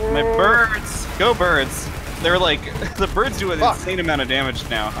 My birds! Go birds! They're like, the birds do an insane amount of damage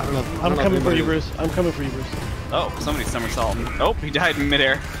now. I don't know. I'm coming for you, Bruce. I'm coming for you, Bruce. Oh, somebody's somersaulting. Oh, he died in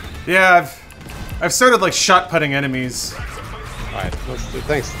midair. Yeah, I've started like shot putting enemies. Alright,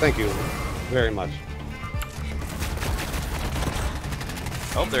 thank you very much.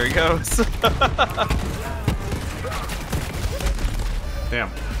 Oh, there he goes. Damn.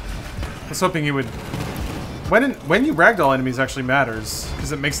 I was hoping you would When you ragdoll enemies actually matters,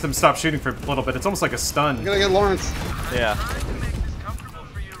 because it makes them stop shooting for a little bit. It's almost like a stun. I'm gonna get Lawrence. Yeah.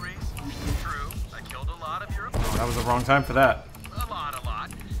 Oh, that was the wrong time for that. A lot.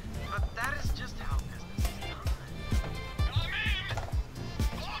 But that is just how business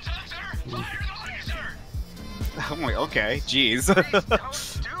is done. Oh my, okay, jeez.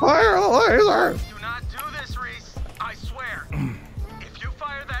 Fire the laser! Do not do this, Reese. I swear. If you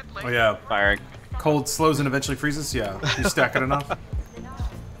fire that laser... Oh yeah. Firing. Cold slows and eventually freezes? Yeah. You stack it enough.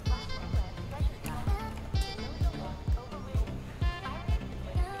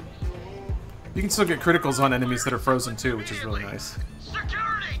 You can still get criticals on enemies that are frozen too, which is really nice.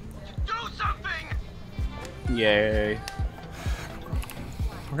 Security! Do something! Yay.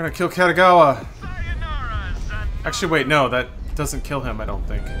 We're gonna kill Katagawa. Actually, wait, no, that doesn't kill him, I don't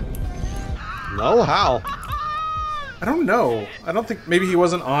think. No, how? I don't know. I don't think, maybe he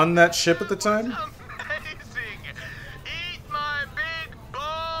wasn't on that ship at the time?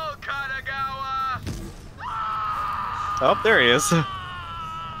 Oh, there he is.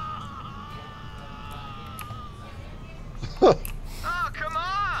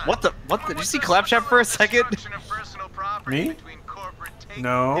 What the? Did you see Claptrap for a second? Me?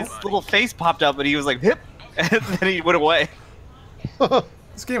 No. His little face popped up and he was like, hip! And then he went away.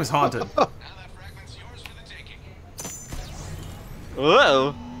 This game is haunted.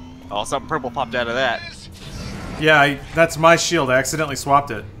 Whoa! Oh, something purple popped out of that. Yeah, that's my shield. I accidentally swapped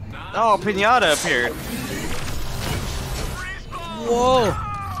it. Oh, Pinata appeared. Whoa!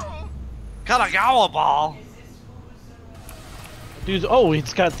 Katagawa ball! Dude, oh,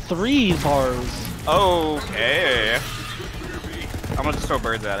 it's got 3 bars. Okay. I'm gonna just throw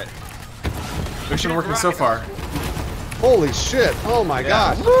birds at it. It's been working so far. Holy shit! Oh my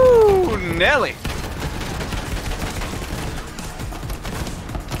gosh! Woo! Nelly!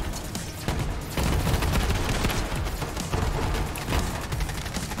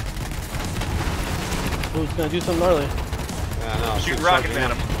 Oh, it's gonna do something gnarly. Yeah, no. Shoot rockets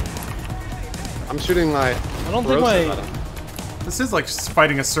at him. I'm shooting my. I don't think my. This is like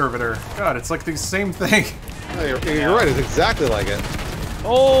fighting a servitor. God, it's like the same thing. No, you're right. It's exactly like it.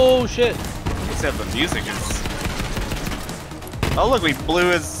 Oh shit! Except the music is. Oh look, we blew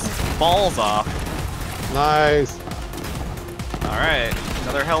his balls off. Nice. All right,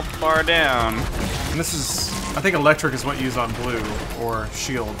 another health bar down. And this is, I think electric is what you use on blue or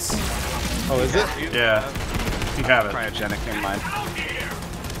shields. Oh, is it? Yeah. If you have it. Cryogenic, never mind.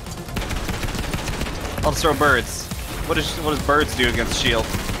 I'll just throw birds. What does birds do against shield?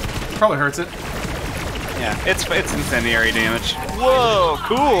 Probably hurts it. Yeah, it's incendiary damage. Whoa,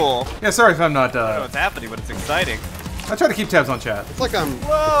 cool. Yeah, sorry if I'm not. I don't know what's happening, but it's exciting. I try to keep tabs on chat. It's like I'm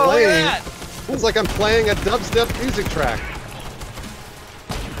Whoa, playing. look at It's like I'm playing a dubstep music track.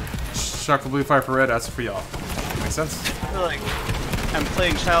 Shock for blue, fire for red. That's for y'all. Makes sense. I feel like I'm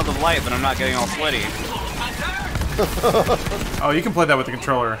playing Child of Light, but I'm not getting all sweaty. Oh, you can play that with the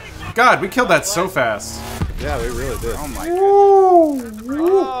controller. God, we killed that so fast. Yeah, we really did. Oh my god.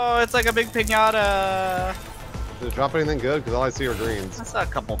 Oh, it's like a big pinata. Did it drop anything good? Because all I see are greens. I saw a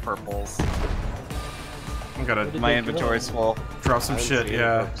couple purples. I'm gonna. My inventory's full. Drop some shit,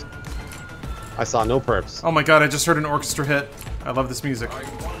 yeah. I saw no perps. Oh my god, I just heard an orchestra hit. I love this music.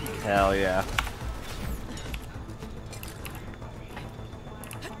 Hell yeah.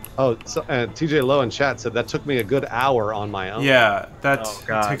 Oh, so, TJ Lowe in chat said that took me a good hour on my own. Yeah, that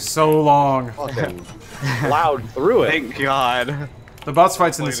takes so long. Fucking plowed through it. Thank God. The boss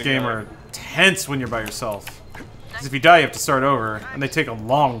fights in this game are tense when you're by yourself. Because if you die, you have to start over, and they take a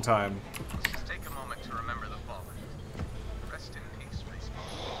long time. Just take a moment to remember the fallen. Rest in peace, Reese.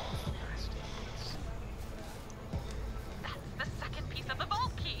 Rest in peace. That's the second piece of the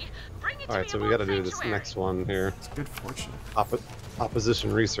vault key. Bring it to Alright, me so we along gotta do this sanctuary. next one here. It's good fortune.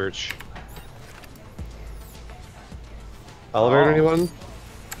 Opposition research. Elevator, anyone?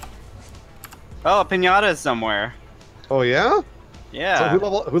 Oh, a pinata is somewhere. Oh yeah? Yeah. So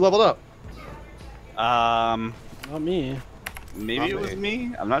who leveled up? Not me. Maybe Not it was me.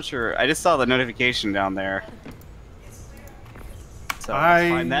 me? I'm not sure. I just saw the notification down there. So let's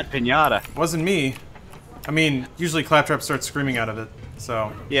find that pinata. Wasn't me. I mean, usually Claptrap starts screaming out of it,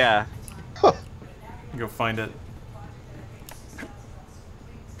 so. Yeah. Go find it.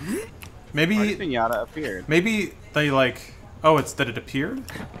 Maybe pinata appeared. Maybe they like. Oh, it's that it appeared.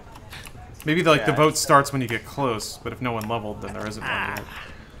 Maybe like the vote starts when you get close, but if no one leveled, then there isn't one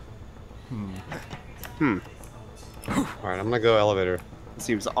yet. All right, I'm gonna go elevator.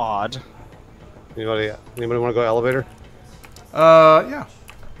 Seems odd. Anybody want to go elevator? Yeah.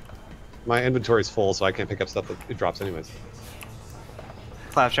 My inventory's full, so I can't pick up stuff that it drops anyways.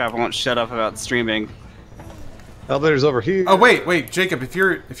 Claptrap won't shut up about streaming. Elevator's over here. Oh wait, Jacob. If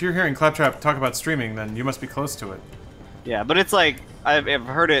you're hearing Claptrap talk about streaming, then you must be close to it. Yeah, but it's like I've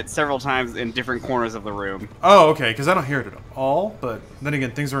heard it several times in different corners of the room. Oh, okay, because I don't hear it at all. But then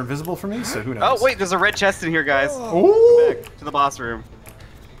again, things are invisible for me, so who knows? Oh wait, there's a red chest in here, guys. Ooh. Back to the boss room.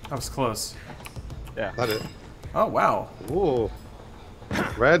 That was close. Yeah. Got it. Oh wow. Ooh.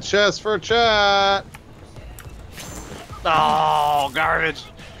 Red chest for chat. Oh, garbage.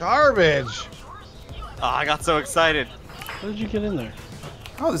 Garbage. Oh, I got so excited. How did you get in there?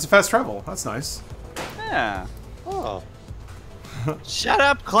 Oh, there's a fast travel. That's nice. Yeah. Oh. Shut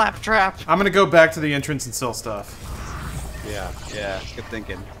up, Claptrap. I'm gonna go back to the entrance and sell stuff. Yeah. Yeah, good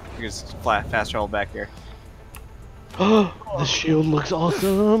thinking. You just fast travel back here. Oh, the shield looks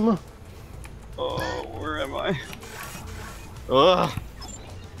awesome. Oh, where am I? Ugh.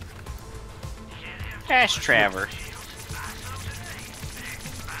 Fast traver.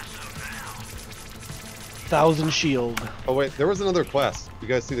 1,000 shield. Oh wait, there was another quest. You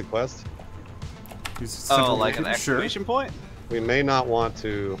guys see the quest? Oh, like an exclamation point? We may not want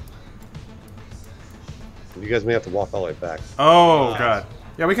to. You guys may have to walk all the way back. Oh god.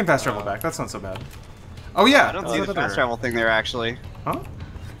 Yeah, we can fast travel back. That's not so bad. Oh yeah. I don't see the fast travel thing there actually. Huh?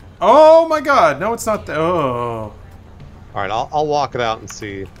 Oh my god. No, it's not. Oh. All right, I'll walk it out and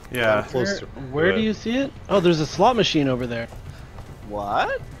see. Yeah. Where do you see it? Oh, there's a slot machine over there.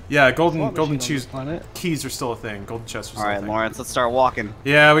 What? Yeah, golden machine cheese on this planet. keys are still a thing. Golden chests are still All a right, thing. Lawrence, let's start walking.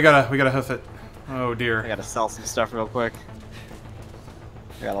 Yeah, we gotta hoof it. Oh dear. I gotta sell some stuff real quick.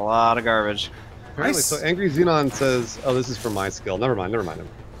 I got a lot of garbage. Apparently, Nice. so Angry Xenon says, "Oh, this is for my skill." Never mind. Never mind.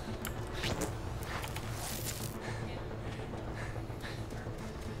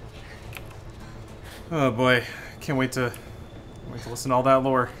 Oh boy, can't wait to listen to all that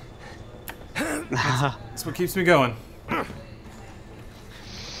lore. That's what keeps me going.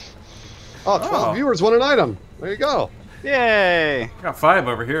 Oh, 12 viewers won an item. There you go. Yay! I got 5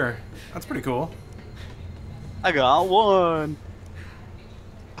 over here. That's pretty cool. I got 1.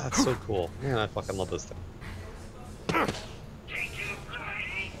 That's so cool. Man, I fucking love this thing. Oh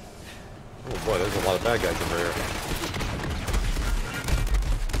boy, there's a lot of bad guys over here.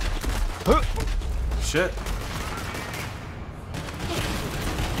 Shit.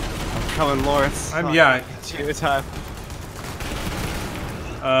 I'm coming, Lawrence. Yeah. It's you time.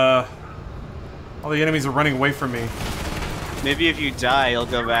 All the enemies are running away from me. Maybe if you die, you'll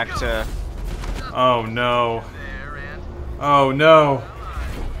go back to. Oh no. Oh no.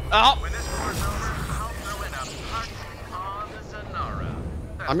 Oh!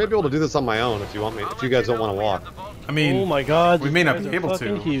 I may be able to do this on my own if you want me. If you guys don't want to walk. I mean, oh my god, we may not be able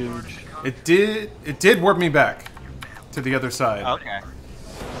to. Huge. It did warp me back to the other side. Okay.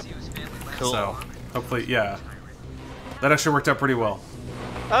 Cool. So hopefully, yeah, that actually worked out pretty well.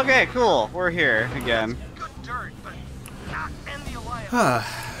 Okay, cool. We're here again. You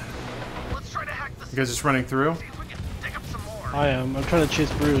guys just running through? I am. I'm trying to chase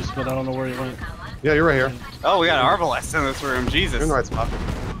Bruce, but I don't know where he went. Yeah, you're right here. Oh, we got Arbalest in this room. Jesus. You're in the right spot.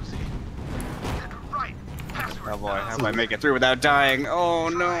 Oh boy, how do I make it through without dying? Oh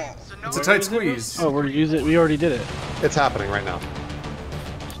no. It's a tight squeeze. Oh, we're using it. We already did it. It's happening right now.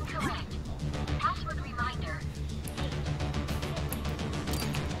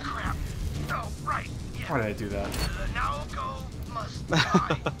 Why did I do that?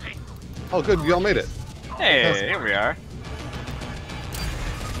 Oh, good. You all made it. Hey, here we are.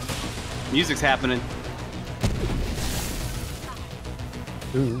 Music's happening.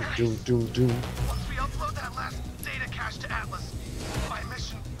 Doom, doom, doom, doom. Once we upload that last data cache to Atlas, my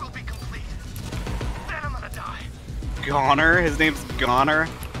mission will be complete. Then I'm gonna die. Goner? His name's Goner?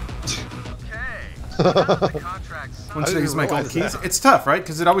 Once I use my gold keys, it's tough, right?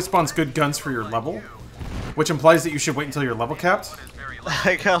 Because it always spawns good guns for your level, which implies that you should wait until you're level capped.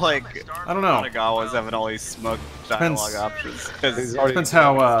 Like how, like, I don't know. Nagawa's having all these smoke dialogue options. Depends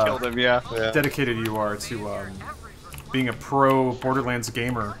how killed him, yeah. dedicated you are to being a pro Borderlands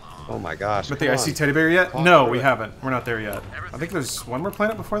gamer. Oh my gosh. With the IC teddy bear yet? No, we haven't. We're not there yet. I think there's one more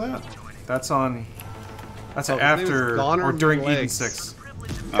planet before that. That's on. That's after or during Eden 6.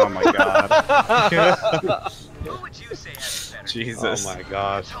 Oh my god. Jesus. Oh my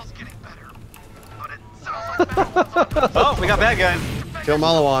gosh. Oh, we got bad guys. Kill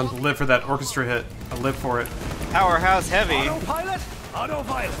Malawan. Live for that orchestra hit. I live for it. Powerhouse heavy. Autopilot?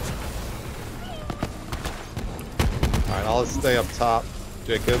 Autopilot. Alright, I'll stay up top,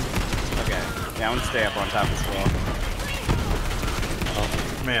 Jacob. Okay. Yeah, I'm gonna stay up on top as well.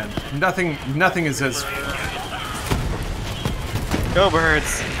 Oh, man, nothing is as. Go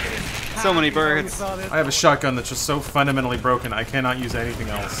birds. So many birds. I have a shotgun that's just so fundamentally broken, I cannot use anything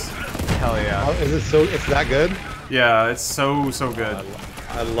else. Hell yeah. Oh, is it so? It's that good? Yeah, it's so good.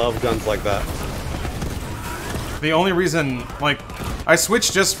 I love guns like that. The only reason, like, I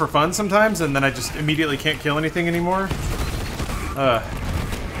switch just for fun sometimes, and then I just immediately can't kill anything anymore.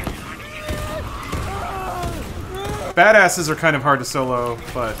 Badasses are kind of hard to solo,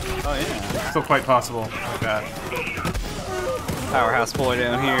 but still quite possible like that. Powerhouse boy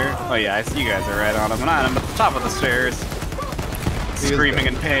down here. Oh yeah, I see you guys are right on him. And I'm at the top of the stairs. Screaming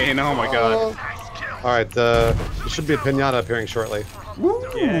in pain. Oh my god. Alright, there should be a pinata appearing shortly.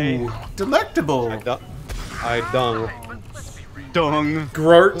 Ooh, delectable. I dung. Dung.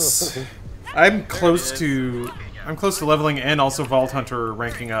 Grarts. I'm close to leveling and also Vault Hunter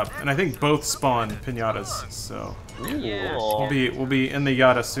ranking up, and I think both spawn pinatas, so we'll be in the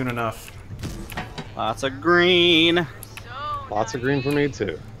yada soon enough. Lots of green. Lots of green for me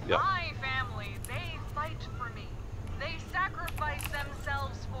too. Yeah. My family, they fight for me. They sacrifice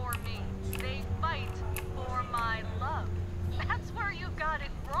themselves for me. They fight for my love. That's where you got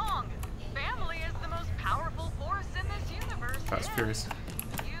it wrong. Family is the most powerful force in this universe. Fast Furious.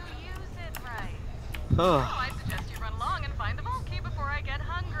 You use it right. So I suggest you run along and find the vault key before I get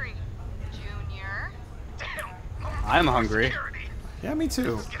hungry. Junior. I'm hungry. Yeah, me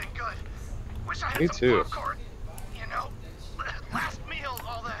too. Me too. Last meal,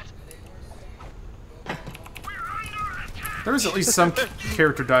 all that. There is at least some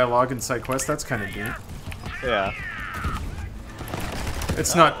character dialogue in side quests. That's kind of neat. Yeah.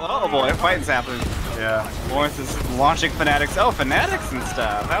 It's not. Oh boy, fighting's happening. Yeah. Lawrence is launching fanatics. Oh, fanatics and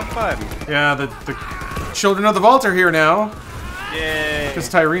stuff. Have fun. Yeah, the children of the vault are here now. Yay. Because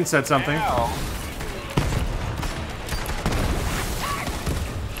Tyrene said something. Ow.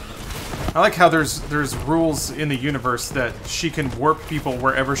 I like how there's rules in the universe that she can warp people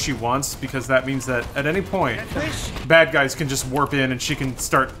wherever she wants, because that means that at any point, bad guys can just warp in and she can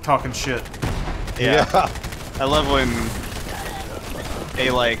start talking shit. Yeah. I love when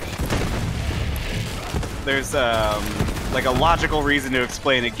there's like a logical reason to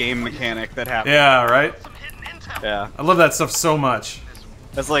explain a game mechanic that happens. Yeah, right? Yeah. I love that stuff so much.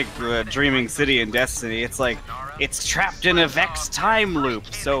 That's like the Dreaming City in Destiny. It's like, it's trapped in a Vex time loop,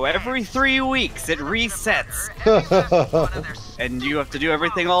 so every 3 weeks it resets. And you have to do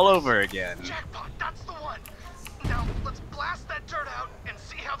everything all over again. Jackpot, that's the one. Now, let's blast that dirt out and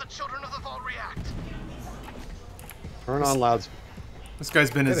see how the children of the vault react. Turn on louds. This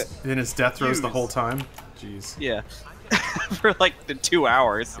guy's been in his death throes the whole time. Jeez. Yeah. For like the 2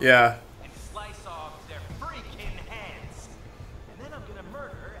 hours. Yeah.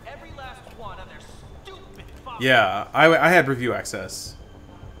 Yeah, I had review access.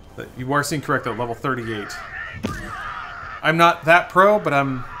 But you are seeing correct at level 38. I'm not that pro, but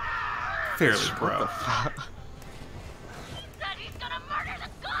I'm fairly pro.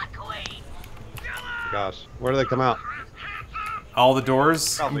 Gosh, where do they come out? All the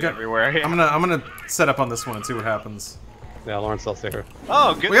doors. Probably everywhere. Yeah. I'm gonna set up on this one and see what happens. Yeah, Lawrence, I'll stay here.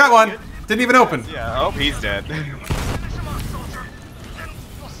 Oh, good. We got one. Didn't even open. Yeah. Oh, he's dead.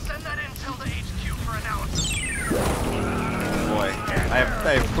 I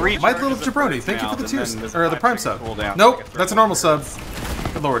have 3. My little jabroni, thank you for the the prime sub. Cooldown. Nope, that's a normal sub.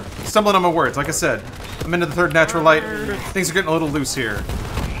 Good lord, stumbling on my words. Like I said, I'm into the third natural light. Things are getting a little loose here.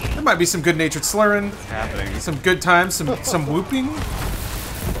 There might be some good-natured slurring, some good times, some whooping.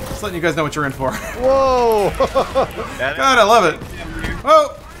 Just letting you guys know what you're in for. Whoa! God, I love it.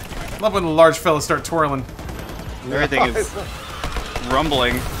 Oh, love when the large fellas start twirling. Everything is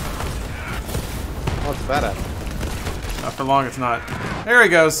rumbling. What's that at? Not for long, it's not. There he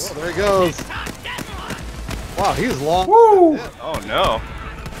goes. Oh, there he goes. Wow, he's long. Woo! Oh no.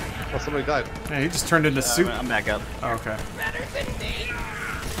 Oh, somebody died. Yeah, he just turned into soup. I'm back up. Oh, okay.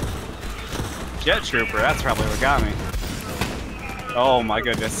 Jet Trooper, that's probably what got me. Oh my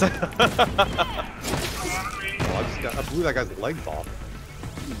goodness. Oh, I blew that guy's legs off.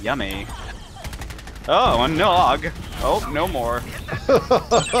 Yummy. Oh, a nog. Oh, no more.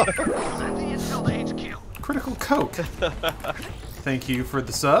 Critical Coke. Thank you for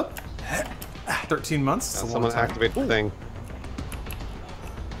the sub. 13 months. That's a long someone time. activate the thing.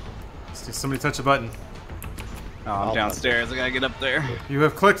 Somebody touch a button. Oh, I'm downstairs. I gotta get up there. You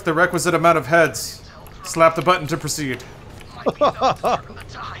have clicked the requisite amount of heads. Slap the button to proceed.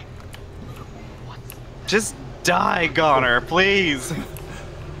 Just die, Goner, please.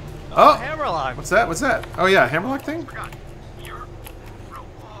 Oh, Hammerlock. What's that? What's that? Oh yeah, Hammerlock thing?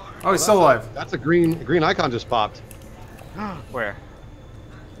 Oh, he's still alive. That's a green icon just popped. Where?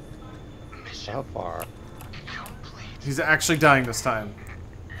 How far? He's actually dying this time.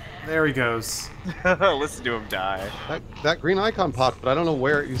 There he goes. Listen to him die. That green icon popped, but I don't know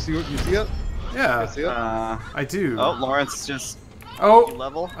where. You see it? Yeah. You see it? I do. Oh, Lawrence just. Oh,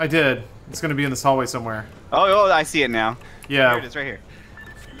 level. I did. It's gonna be in this hallway somewhere. Oh, I see it now. Yeah. Here it is, right here.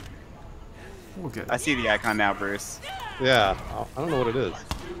 We'll get it. I see the icon now, Bruce. Yeah. I don't know what it is.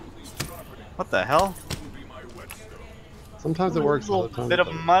 What the hell? Sometimes it works. A little bit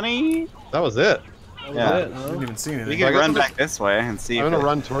of money. That was it. Yeah. I didn't even see anything. We can run back this way and see. I'm gonna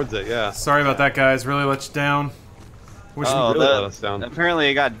run towards it. Yeah. Sorry about that, guys. Really let you down. Wish you really let us down. Apparently,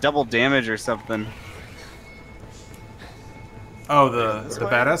 it got double damage or something. Oh, the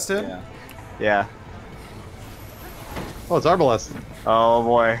badass did? Yeah. Oh, it's Arbalest. Oh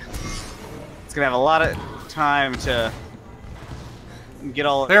boy. It's gonna have a lot of time to get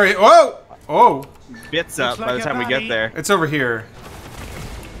all. There he. Whoa! Oh. Bits up by the time we get there. It's over here.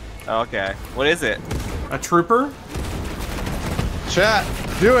 Okay. What is it? A trooper? Chat.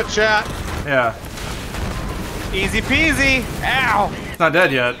 Do it, chat. Yeah. Easy peasy. Ow. It's not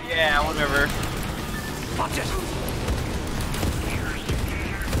dead yet. Yeah, whatever. Watch it.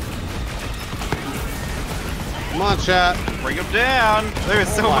 Come on, chat. Bring him down. There's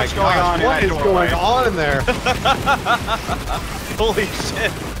so much going on. What is going on in there? Holy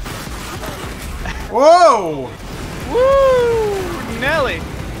shit. Whoa! Woo! Nelly.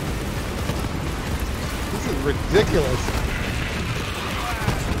 This is ridiculous.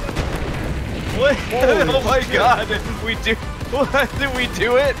 What? Oh my god. Did we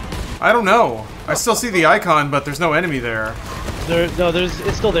do it? I don't know. I still see the icon, but there's no enemy there. It's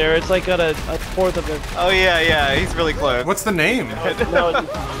still there. It's like at a fourth of it. Oh yeah, he's really close. What's the name?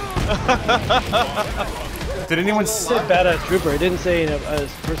 Did anyone say badass trooper? It didn't say a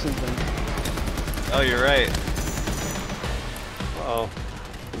person's name. Oh, you're right. Uh-oh.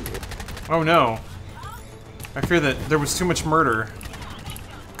 Oh no. I fear that there was too much murder.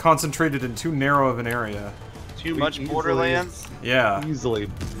 Concentrated in too narrow of an area. Too much Borderlands? Yeah. Easily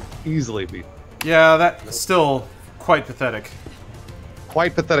beat. Yeah, that's still quite pathetic.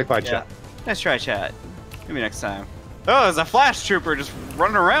 Quite pathetic by chat. Let's try chat. Maybe next time. Oh, there's a flash trooper just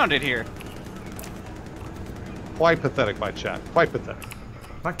running around in here. Quite pathetic by chat. Quite pathetic.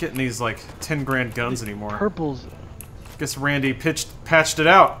 Not getting these like 10 grand guns anymore. Purples. Guess Randy patched it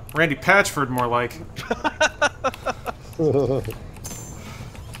out. Randy Patchford, more like. What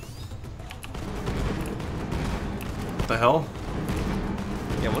the hell?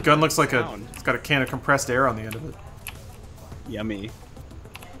 Yeah, what gun looks like it's got a can of compressed air on the end of it. Yummy.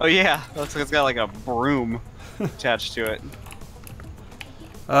 Oh yeah, looks like it's got like a broom attached to it.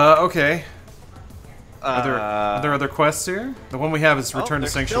 Okay. Are there other quests here? The one we have is Return to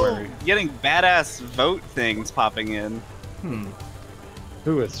Sanctuary. Still getting badass vote things popping in.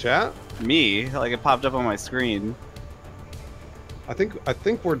 Who is chat? Me, like it popped up on my screen. I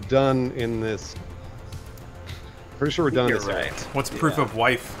think we're done in this. Pretty sure we're done in this area. What's proof of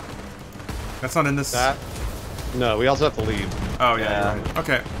wife? That's not in this. No, we also have to leave. Oh yeah. You're right.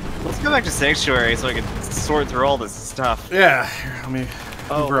 Okay. Let's go back to Sanctuary so I can sort through all this stuff. Yeah. Here, let me.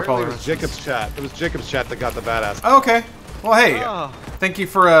 Oh, it was Jacob's chat. It was Jacob's chat that got the badass. Oh, okay. Well, hey, thank you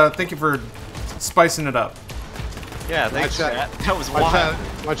for spicing it up. Yeah, thanks, chat. That was wild.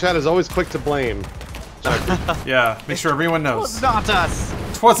 My chat is always quick to blame. Yeah, make sure everyone knows. It was not us.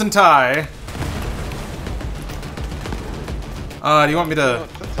 'Twasn't I. Do you want me to?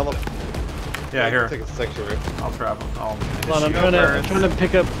 Tell them. Yeah, here. Take a Sanctuary. I'll travel. Hold on, I'm trying to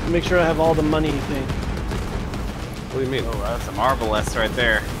pick up, make sure I have all the money thing. What do you mean? Oh, that's some Arbalests right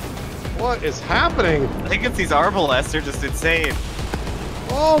there. What is happening? I think it's these Arbalests. They're just insane.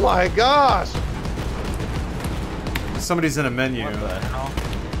 Oh my gosh! Somebody's in a menu. What the hell?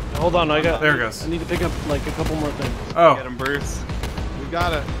 Hold on, I got. There it goes. I need to pick up like a couple more things. Oh. Get him, Bruce. We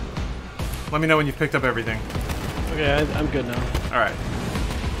got it. Let me know when you've picked up everything. Okay, I'm good now. All right.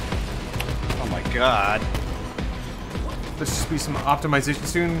 Oh my god. There should be some optimization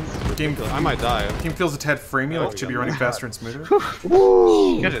soon. Game. I might die. Game feels a tad framey, like it should be running faster and smoother.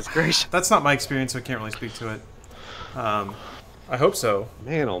 Goodness gracious. That's not my experience, so I can't really speak to it. I hope so.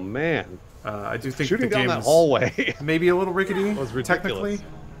 Man, oh man. I do think Shooting the down game that is hallway. maybe a little rickety. That was ridiculous. Technically.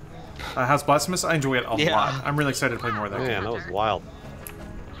 House Blasphemous, I enjoy it a lot. I'm really excited to play more of that game. Man, that was wild.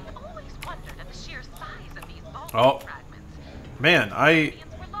 Oh, man, I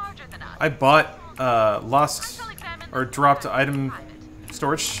bought lost or dropped item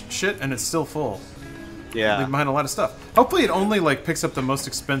storage shit, and it's still full. Yeah. Leaving behind a lot of stuff. Hopefully, it only like picks up the most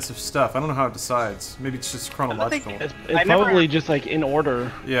expensive stuff. I don't know how it decides. Maybe it's just chronological. It's probably just like in order.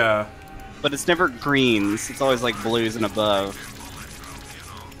 Yeah. But it's never greens. It's always like blues and above.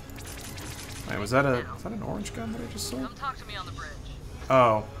 Wait, was that an orange gun that I just saw? Come talk to me on the bridge.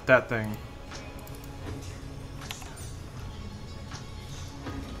 Oh, that thing.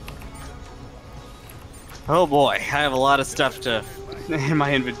 Oh boy, I have a lot of stuff to in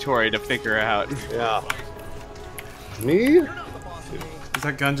my inventory to figure out. Yeah. Me? Is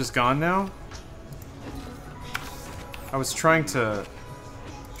that gun just gone now? I was trying to...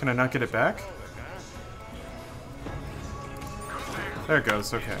 Can I not get it back? There it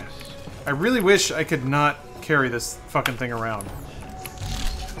goes, okay. I really wish I could not carry this fucking thing around.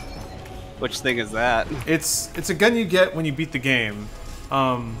 Which thing is that? It's a gun you get when you beat the game.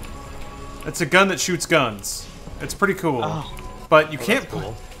 It's a gun that shoots guns. It's pretty cool. Oh. But you can't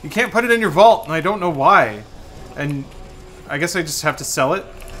put it in your vault, and I don't know why. And I guess I just have to sell it.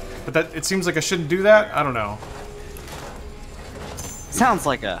 But that it seems like I shouldn't do that. I don't know. Sounds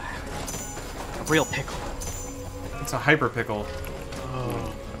like a real pickle. It's a hyper pickle.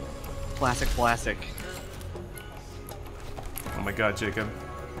 Oh. Classic. Oh my god, Jacob.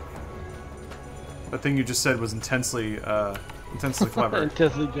 That thing you just said was intensely clever.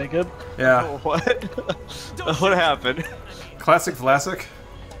 Intensely Jacob? Yeah. What? What happened? Classic Vlasic.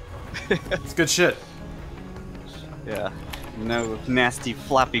 It's good shit. Yeah. No nasty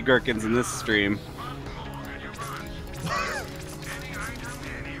floppy gherkins in this stream.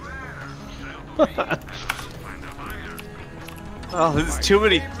 Oh, there's too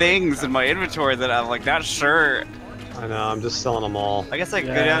many things in my inventory that I'm like not sure. I know, I'm just selling them all. I guess I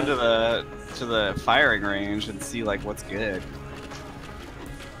could go down to the firing range and see like what's good.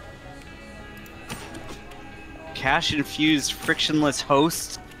 Cash infused frictionless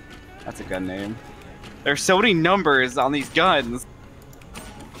host. That's a gun name. There's so many numbers on these guns.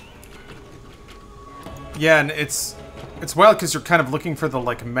 Yeah, and it's wild because you're kind of looking for the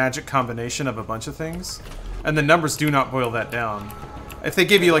like magic combination of a bunch of things, and the numbers do not boil that down. If they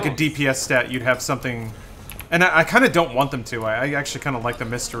gave you like a DPS stat, you'd have something, and I kind of don't want them to. I actually kind of like the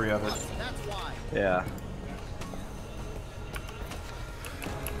mystery of it. Yeah.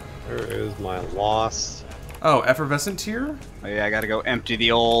 There is my loss. Oh, effervescent tier? Oh yeah, I gotta go empty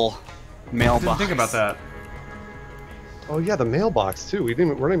the old mailbox. I didn't think about that. Oh yeah, the mailbox too. We're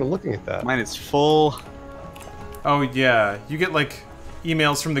not even looking at that. Mine is full. Oh yeah, you get like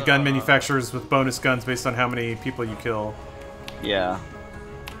emails from the gun manufacturers with bonus guns based on how many people you kill. Yeah.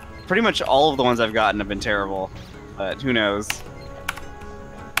 Pretty much all of the ones I've gotten have been terrible, but who knows.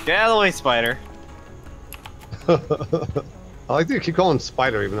 Get out of the way, Spider. I like that you keep calling him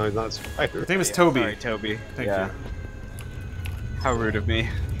Spider even though he's not a spider. His name is Toby. Sorry, Toby. Thank you. How rude of me.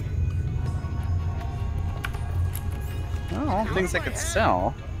 Oh, things I could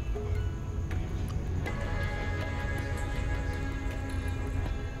sell.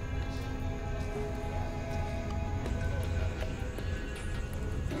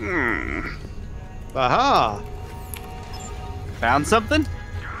 Aha! Found something?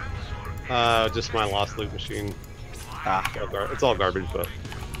 Just my lost loot machine. It's all garbage, but...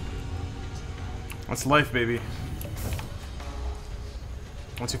 That's life, baby.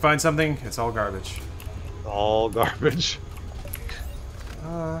 Once you find something, it's all garbage. All garbage.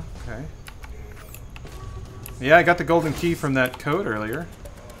 Okay. Yeah, I got the golden key from that code earlier.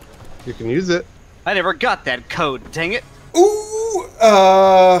 You can use it. I never got that code, dang it. Ooh,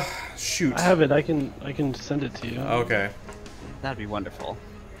 shoot. I have it. I can send it to you. Okay. That'd be wonderful.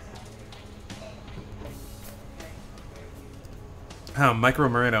 Micro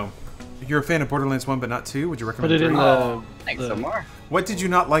Moreno. You're a fan of Borderlands 1 but not 2? Would you recommend Put it 3? in the... Thanks some more. What did you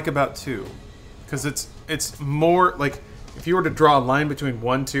not like about 2? Because it's more, like, if you were to draw a line between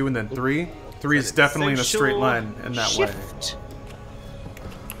 1, 2, and then 3, 3 is definitely in a straight line in that way.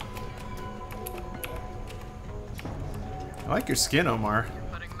 I like your skin, Omar.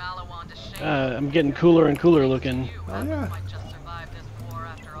 I'm getting cooler and cooler looking. Oh, yeah.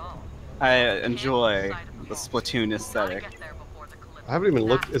 I enjoy the Splatoon aesthetic. I haven't even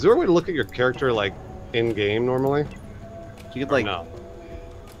looked. Is there a way to look at your character like in game normally? You could like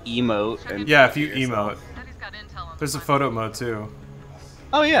emote and yeah, if you emote. There's a photo mode too.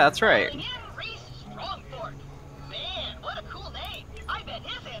 Oh yeah, that's right.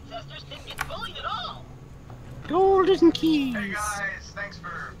 Golden keys. Hey guys, thanks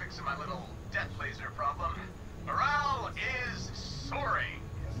for fixing my little death laser problem. Morale is soaring.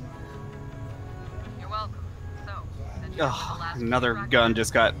 You're welcome. So, oh, another gun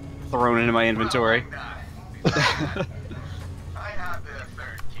just got thrown into my inventory.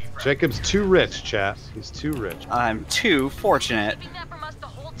 Jacob's too rich, chat. He's too rich. I'm too fortunate.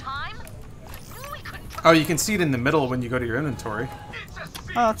 Oh, you can see it in the middle when you go to your inventory.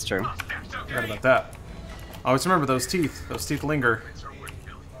 Oh, that's true. Forgot about that. Always remember those teeth. Those teeth linger.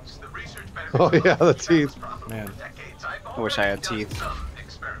 Oh yeah, the teeth. Man. I wish I had teeth.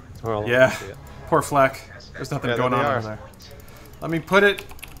 Well, Yeah. Poor Fleck. There's nothing Yeah, going there on they over there. Let me put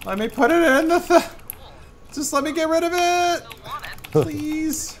it in the just let me get rid of it.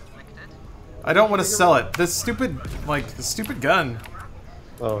 Please. I don't want to sell it. This stupid, the stupid gun.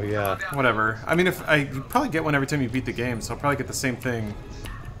 Oh, yeah. Whatever. I mean, you probably get one every time you beat the game, so I'll probably get the same thing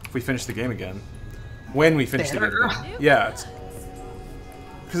if we finish the game again. When we finish the game again. Yeah.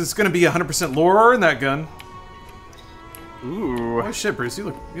 Because it's going to be 100% lore in that gun. Ooh. Oh shit, Bruce,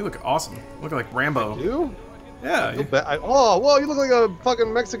 you look awesome. You look like Rambo. You? Yeah. Oh, whoa, you look like a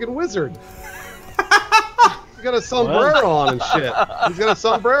fucking Mexican wizard. He's got a sombrero on and shit. He's got a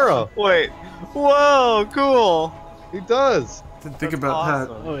sombrero. Wait. Whoa, cool. He does. Didn't think about that.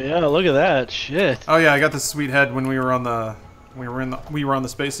 Oh yeah, look at that shit. Oh yeah, I got this sweet head when we were on the on the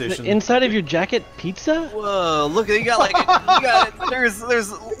space station. Inside of your jacket, pizza? Whoa, look, you got there's is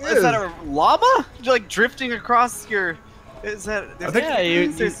that a llama? You're like drifting across your is that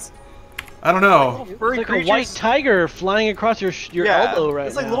I don't know. It's like a white tiger flying across your elbow right now.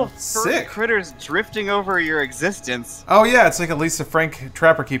 It's like little furry critters drifting over your existence. Oh yeah, it's like a Lisa Frank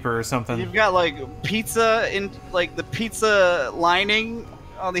Trapper Keeper or something. You've got like pizza in like the pizza lining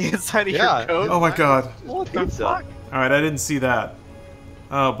on the inside of your coat. Oh my god. What the fuck? Alright, I didn't see that.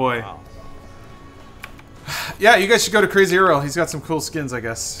 Oh boy. Wow. Yeah, you guys should go to Crazy Earl. He's got some cool skins, I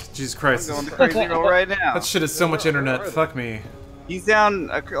guess. Jesus Christ. I'm going to Crazy Earl right now. That shit is so much internet. Fuck me. He's down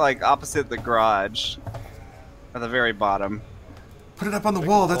like opposite the garage, at the very bottom. Put it up on the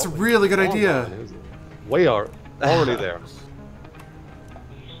wall. That's a really good idea. Way already there.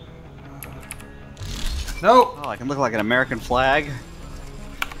 No. Oh, I can look like an American flag.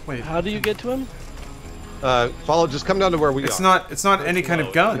 Wait. How do you get to him? Follow. Just come down to where we are. It's not any kind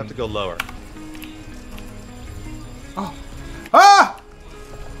of gun. You have to go lower. Oh. Ah!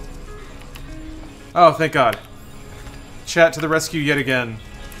 Oh, thank God. Chat to the rescue yet again.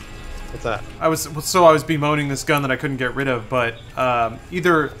 What's that? I was bemoaning this gun that I couldn't get rid of, but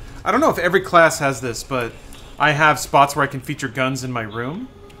either I don't know if every class has this, but I have spots where I can feature guns in my room,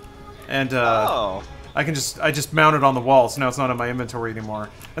 and I just mount it on the wall, so now it's not in my inventory anymore,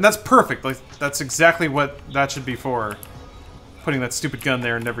 and that's perfect. Like that's exactly what that should be for. Putting that stupid gun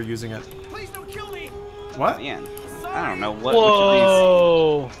there and never using it. Please don't kill me. What? Man, I don't know what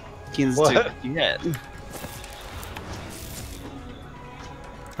Whoa. which of these skins to get.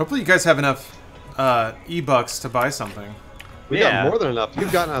 Hopefully you guys have enough E-bucks to buy something. We got more than enough.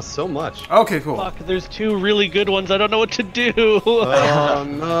 You've gotten us so much. Okay, cool. Fuck, there's two really good ones. I don't know what to do. Oh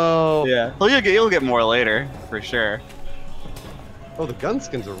no. Yeah. Well, you'll get more later, for sure. Oh, the gun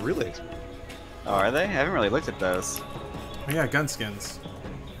skins are really expensive. Oh, are they? I haven't really looked at those. Oh, yeah, gun skins.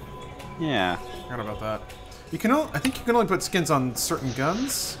 Yeah. Forgot about that. You can I think you can only put skins on certain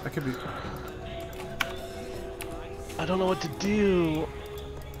guns. That could be. I don't know what to do.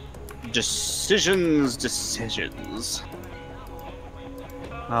 Decisions.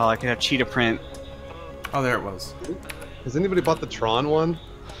 Oh, I could have cheetah print. Oh, there it was. Has anybody bought the Tron one?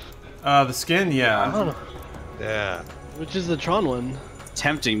 The skin, yeah. Oh. Yeah. Which is the Tron one? It's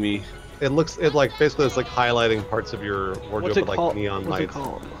tempting me. It like basically it's like highlighting parts of your wardrobe with like neon lights.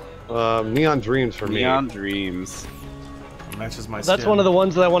 What's it called? Neon Dreams for me. Neon Dreams. Matches my That's skin. one of the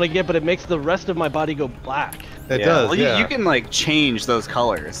ones that I want to get, but it makes the rest of my body go black. It does. Well, yeah. you can like change those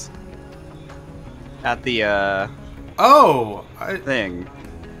colors at the thing.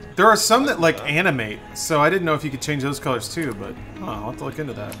 There are some that like animate, so I didn't know if you could change those colors too, but I'll have to look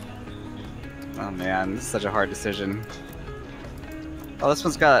into that. Oh man, this is such a hard decision. Oh, this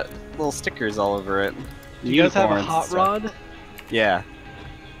one's got little stickers all over it. Do you guys have a hot rod? Yeah.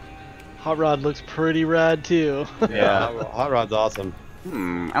 Hot rod looks pretty rad too. Yeah, hot rod's awesome.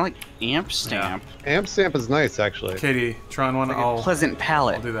 I like amp stamp. Yeah. Amp stamp is nice, actually. Katie, Tron one. Like a pleasant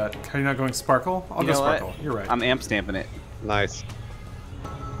palette. I'll do that. Are you not going sparkle? I'll go sparkle. You're right. I'm amp stamping it. Nice.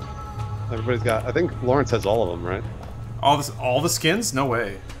 Everybody's got. I think Lawrence has all of them, right? All the skins? No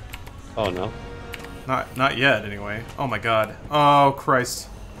way. Oh no. Not yet, anyway. Oh my god. Oh Christ.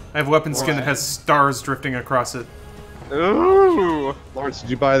 I have weapon skin that has stars drifting across it. Ooh. Lawrence, did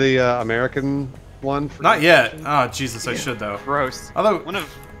you buy the American one? Not yet. Oh Jesus, I should though. Gross. Although one of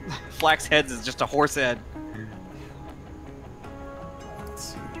Flack's heads is just a horse head.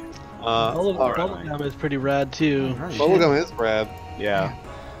 Bubblegum is pretty rad too. Bubblegum is rad. Yeah.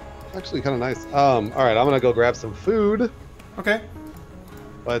 Actually, kind of nice. All right, I'm gonna go grab some food. Okay.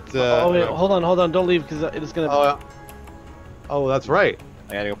 But oh wait, hold on, don't leave because it's gonna. Oh, that's right.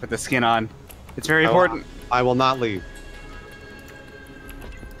 I gotta go put the skin on. It's very important. I will not leave.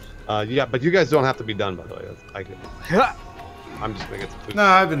 Yeah, but you guys don't have to be done, by the way. I could. I'm just gonna get some food. No,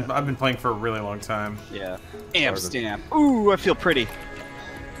 I've been playing for a really long time. Yeah. Amp stamp. Ooh, I feel pretty.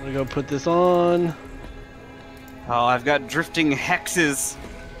 I'm gonna go put this on. Oh, I've got drifting hexes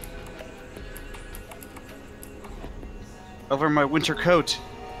over my winter coat.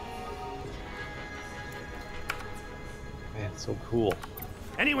 Man, it's so cool.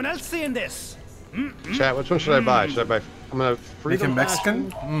 Anyone else seeing this? Chat, which one should I buy? Should I buy? I'm gonna Make him Freedom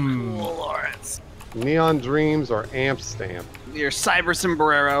Mexican? Passion, Lawrence. Neon Dreams, or Amp Stamp, Your cyber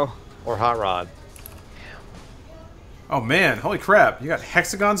sombrero. or Hot Rod. Oh man, holy crap! You got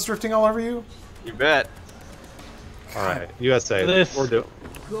hexagons drifting all over you. You bet. All right, USA. This. We're doing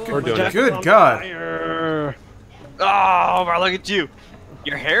it. Good God! Oh, bro, look at you.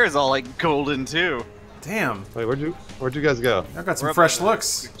 Your hair is all like golden too. Damn. Wait, where'd you guys go? I've got some fresh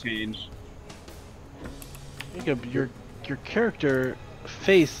looks. Change. Jacob, your character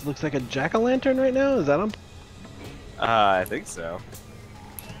face looks like a jack-o'-lantern right now. Is that him? I think so.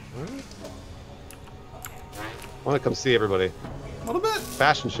 I want to come see everybody. A little bit.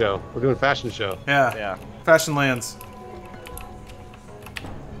 Fashion show. We're doing fashion show. Yeah. Yeah. Fashion lands.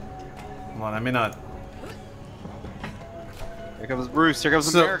 Come on, I may not. Here comes Bruce. Here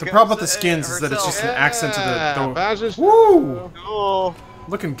comes So America. the problem with the skins is that it's just an accent to the. Fashion show. Woo! Cool.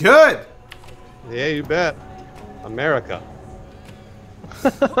 Looking good. Yeah, you bet. America.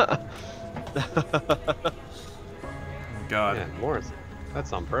 Oh, God. Yeah, Morris. That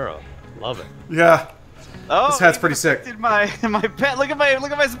sombrero. Love it. Yeah. Oh, This hat's pretty sick. My pet. Look at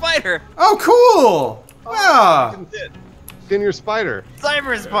my spider. Oh, cool! Yeah. Skin your spider.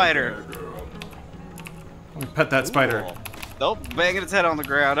 Cyber spider. Let me pet that spider. Nope, banging its head on the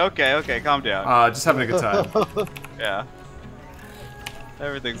ground. Okay, calm down. Just having a good time. Yeah.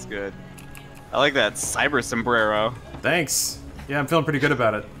 Everything's good. I like that cyber sombrero. Thanks. Yeah, I'm feeling pretty good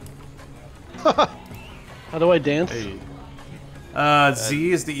about it. How do I dance? Hey.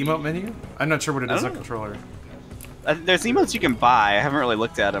 Z is the emote menu. I'm not sure what it is on controller. There's emotes you can buy. I haven't really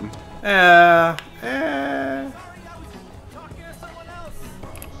looked at them. That's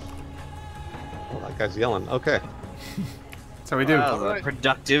Oh, that guy's yelling. Okay. how we do. Wow, a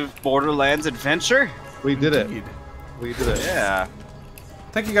productive Borderlands adventure. We did Indeed. it. We did it. Yeah.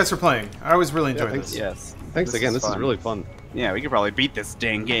 Thank you guys for playing. I always really enjoy thanks. this. Yes. Thanks again. This is fun. really fun. Yeah, we could probably beat this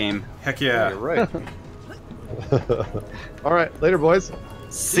dang game. Heck yeah. You're right. All right. Later, boys.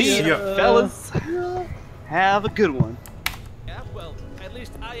 See ya, fellas. Have a good one. Yeah, well, at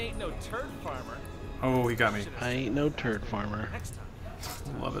least I ain't no turd farmer. Oh, he got me. I ain't no turd farmer. Next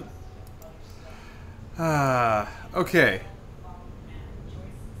time. Love it. Okay.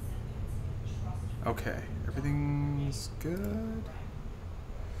 Okay. Everything's good.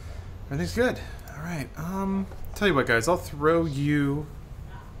 Everything's good. All right. Tell you what, guys. I'll throw you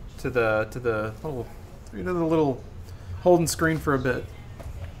to the little holding screen for a bit,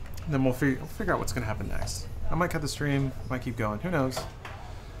 and then we'll figure out what's gonna happen next. I might cut the stream. Might keep going. Who knows?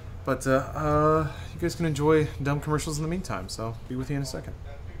 But you guys can enjoy dumb commercials in the meantime. So be with you in a second.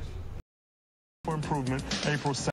 For improvement, April 2nd.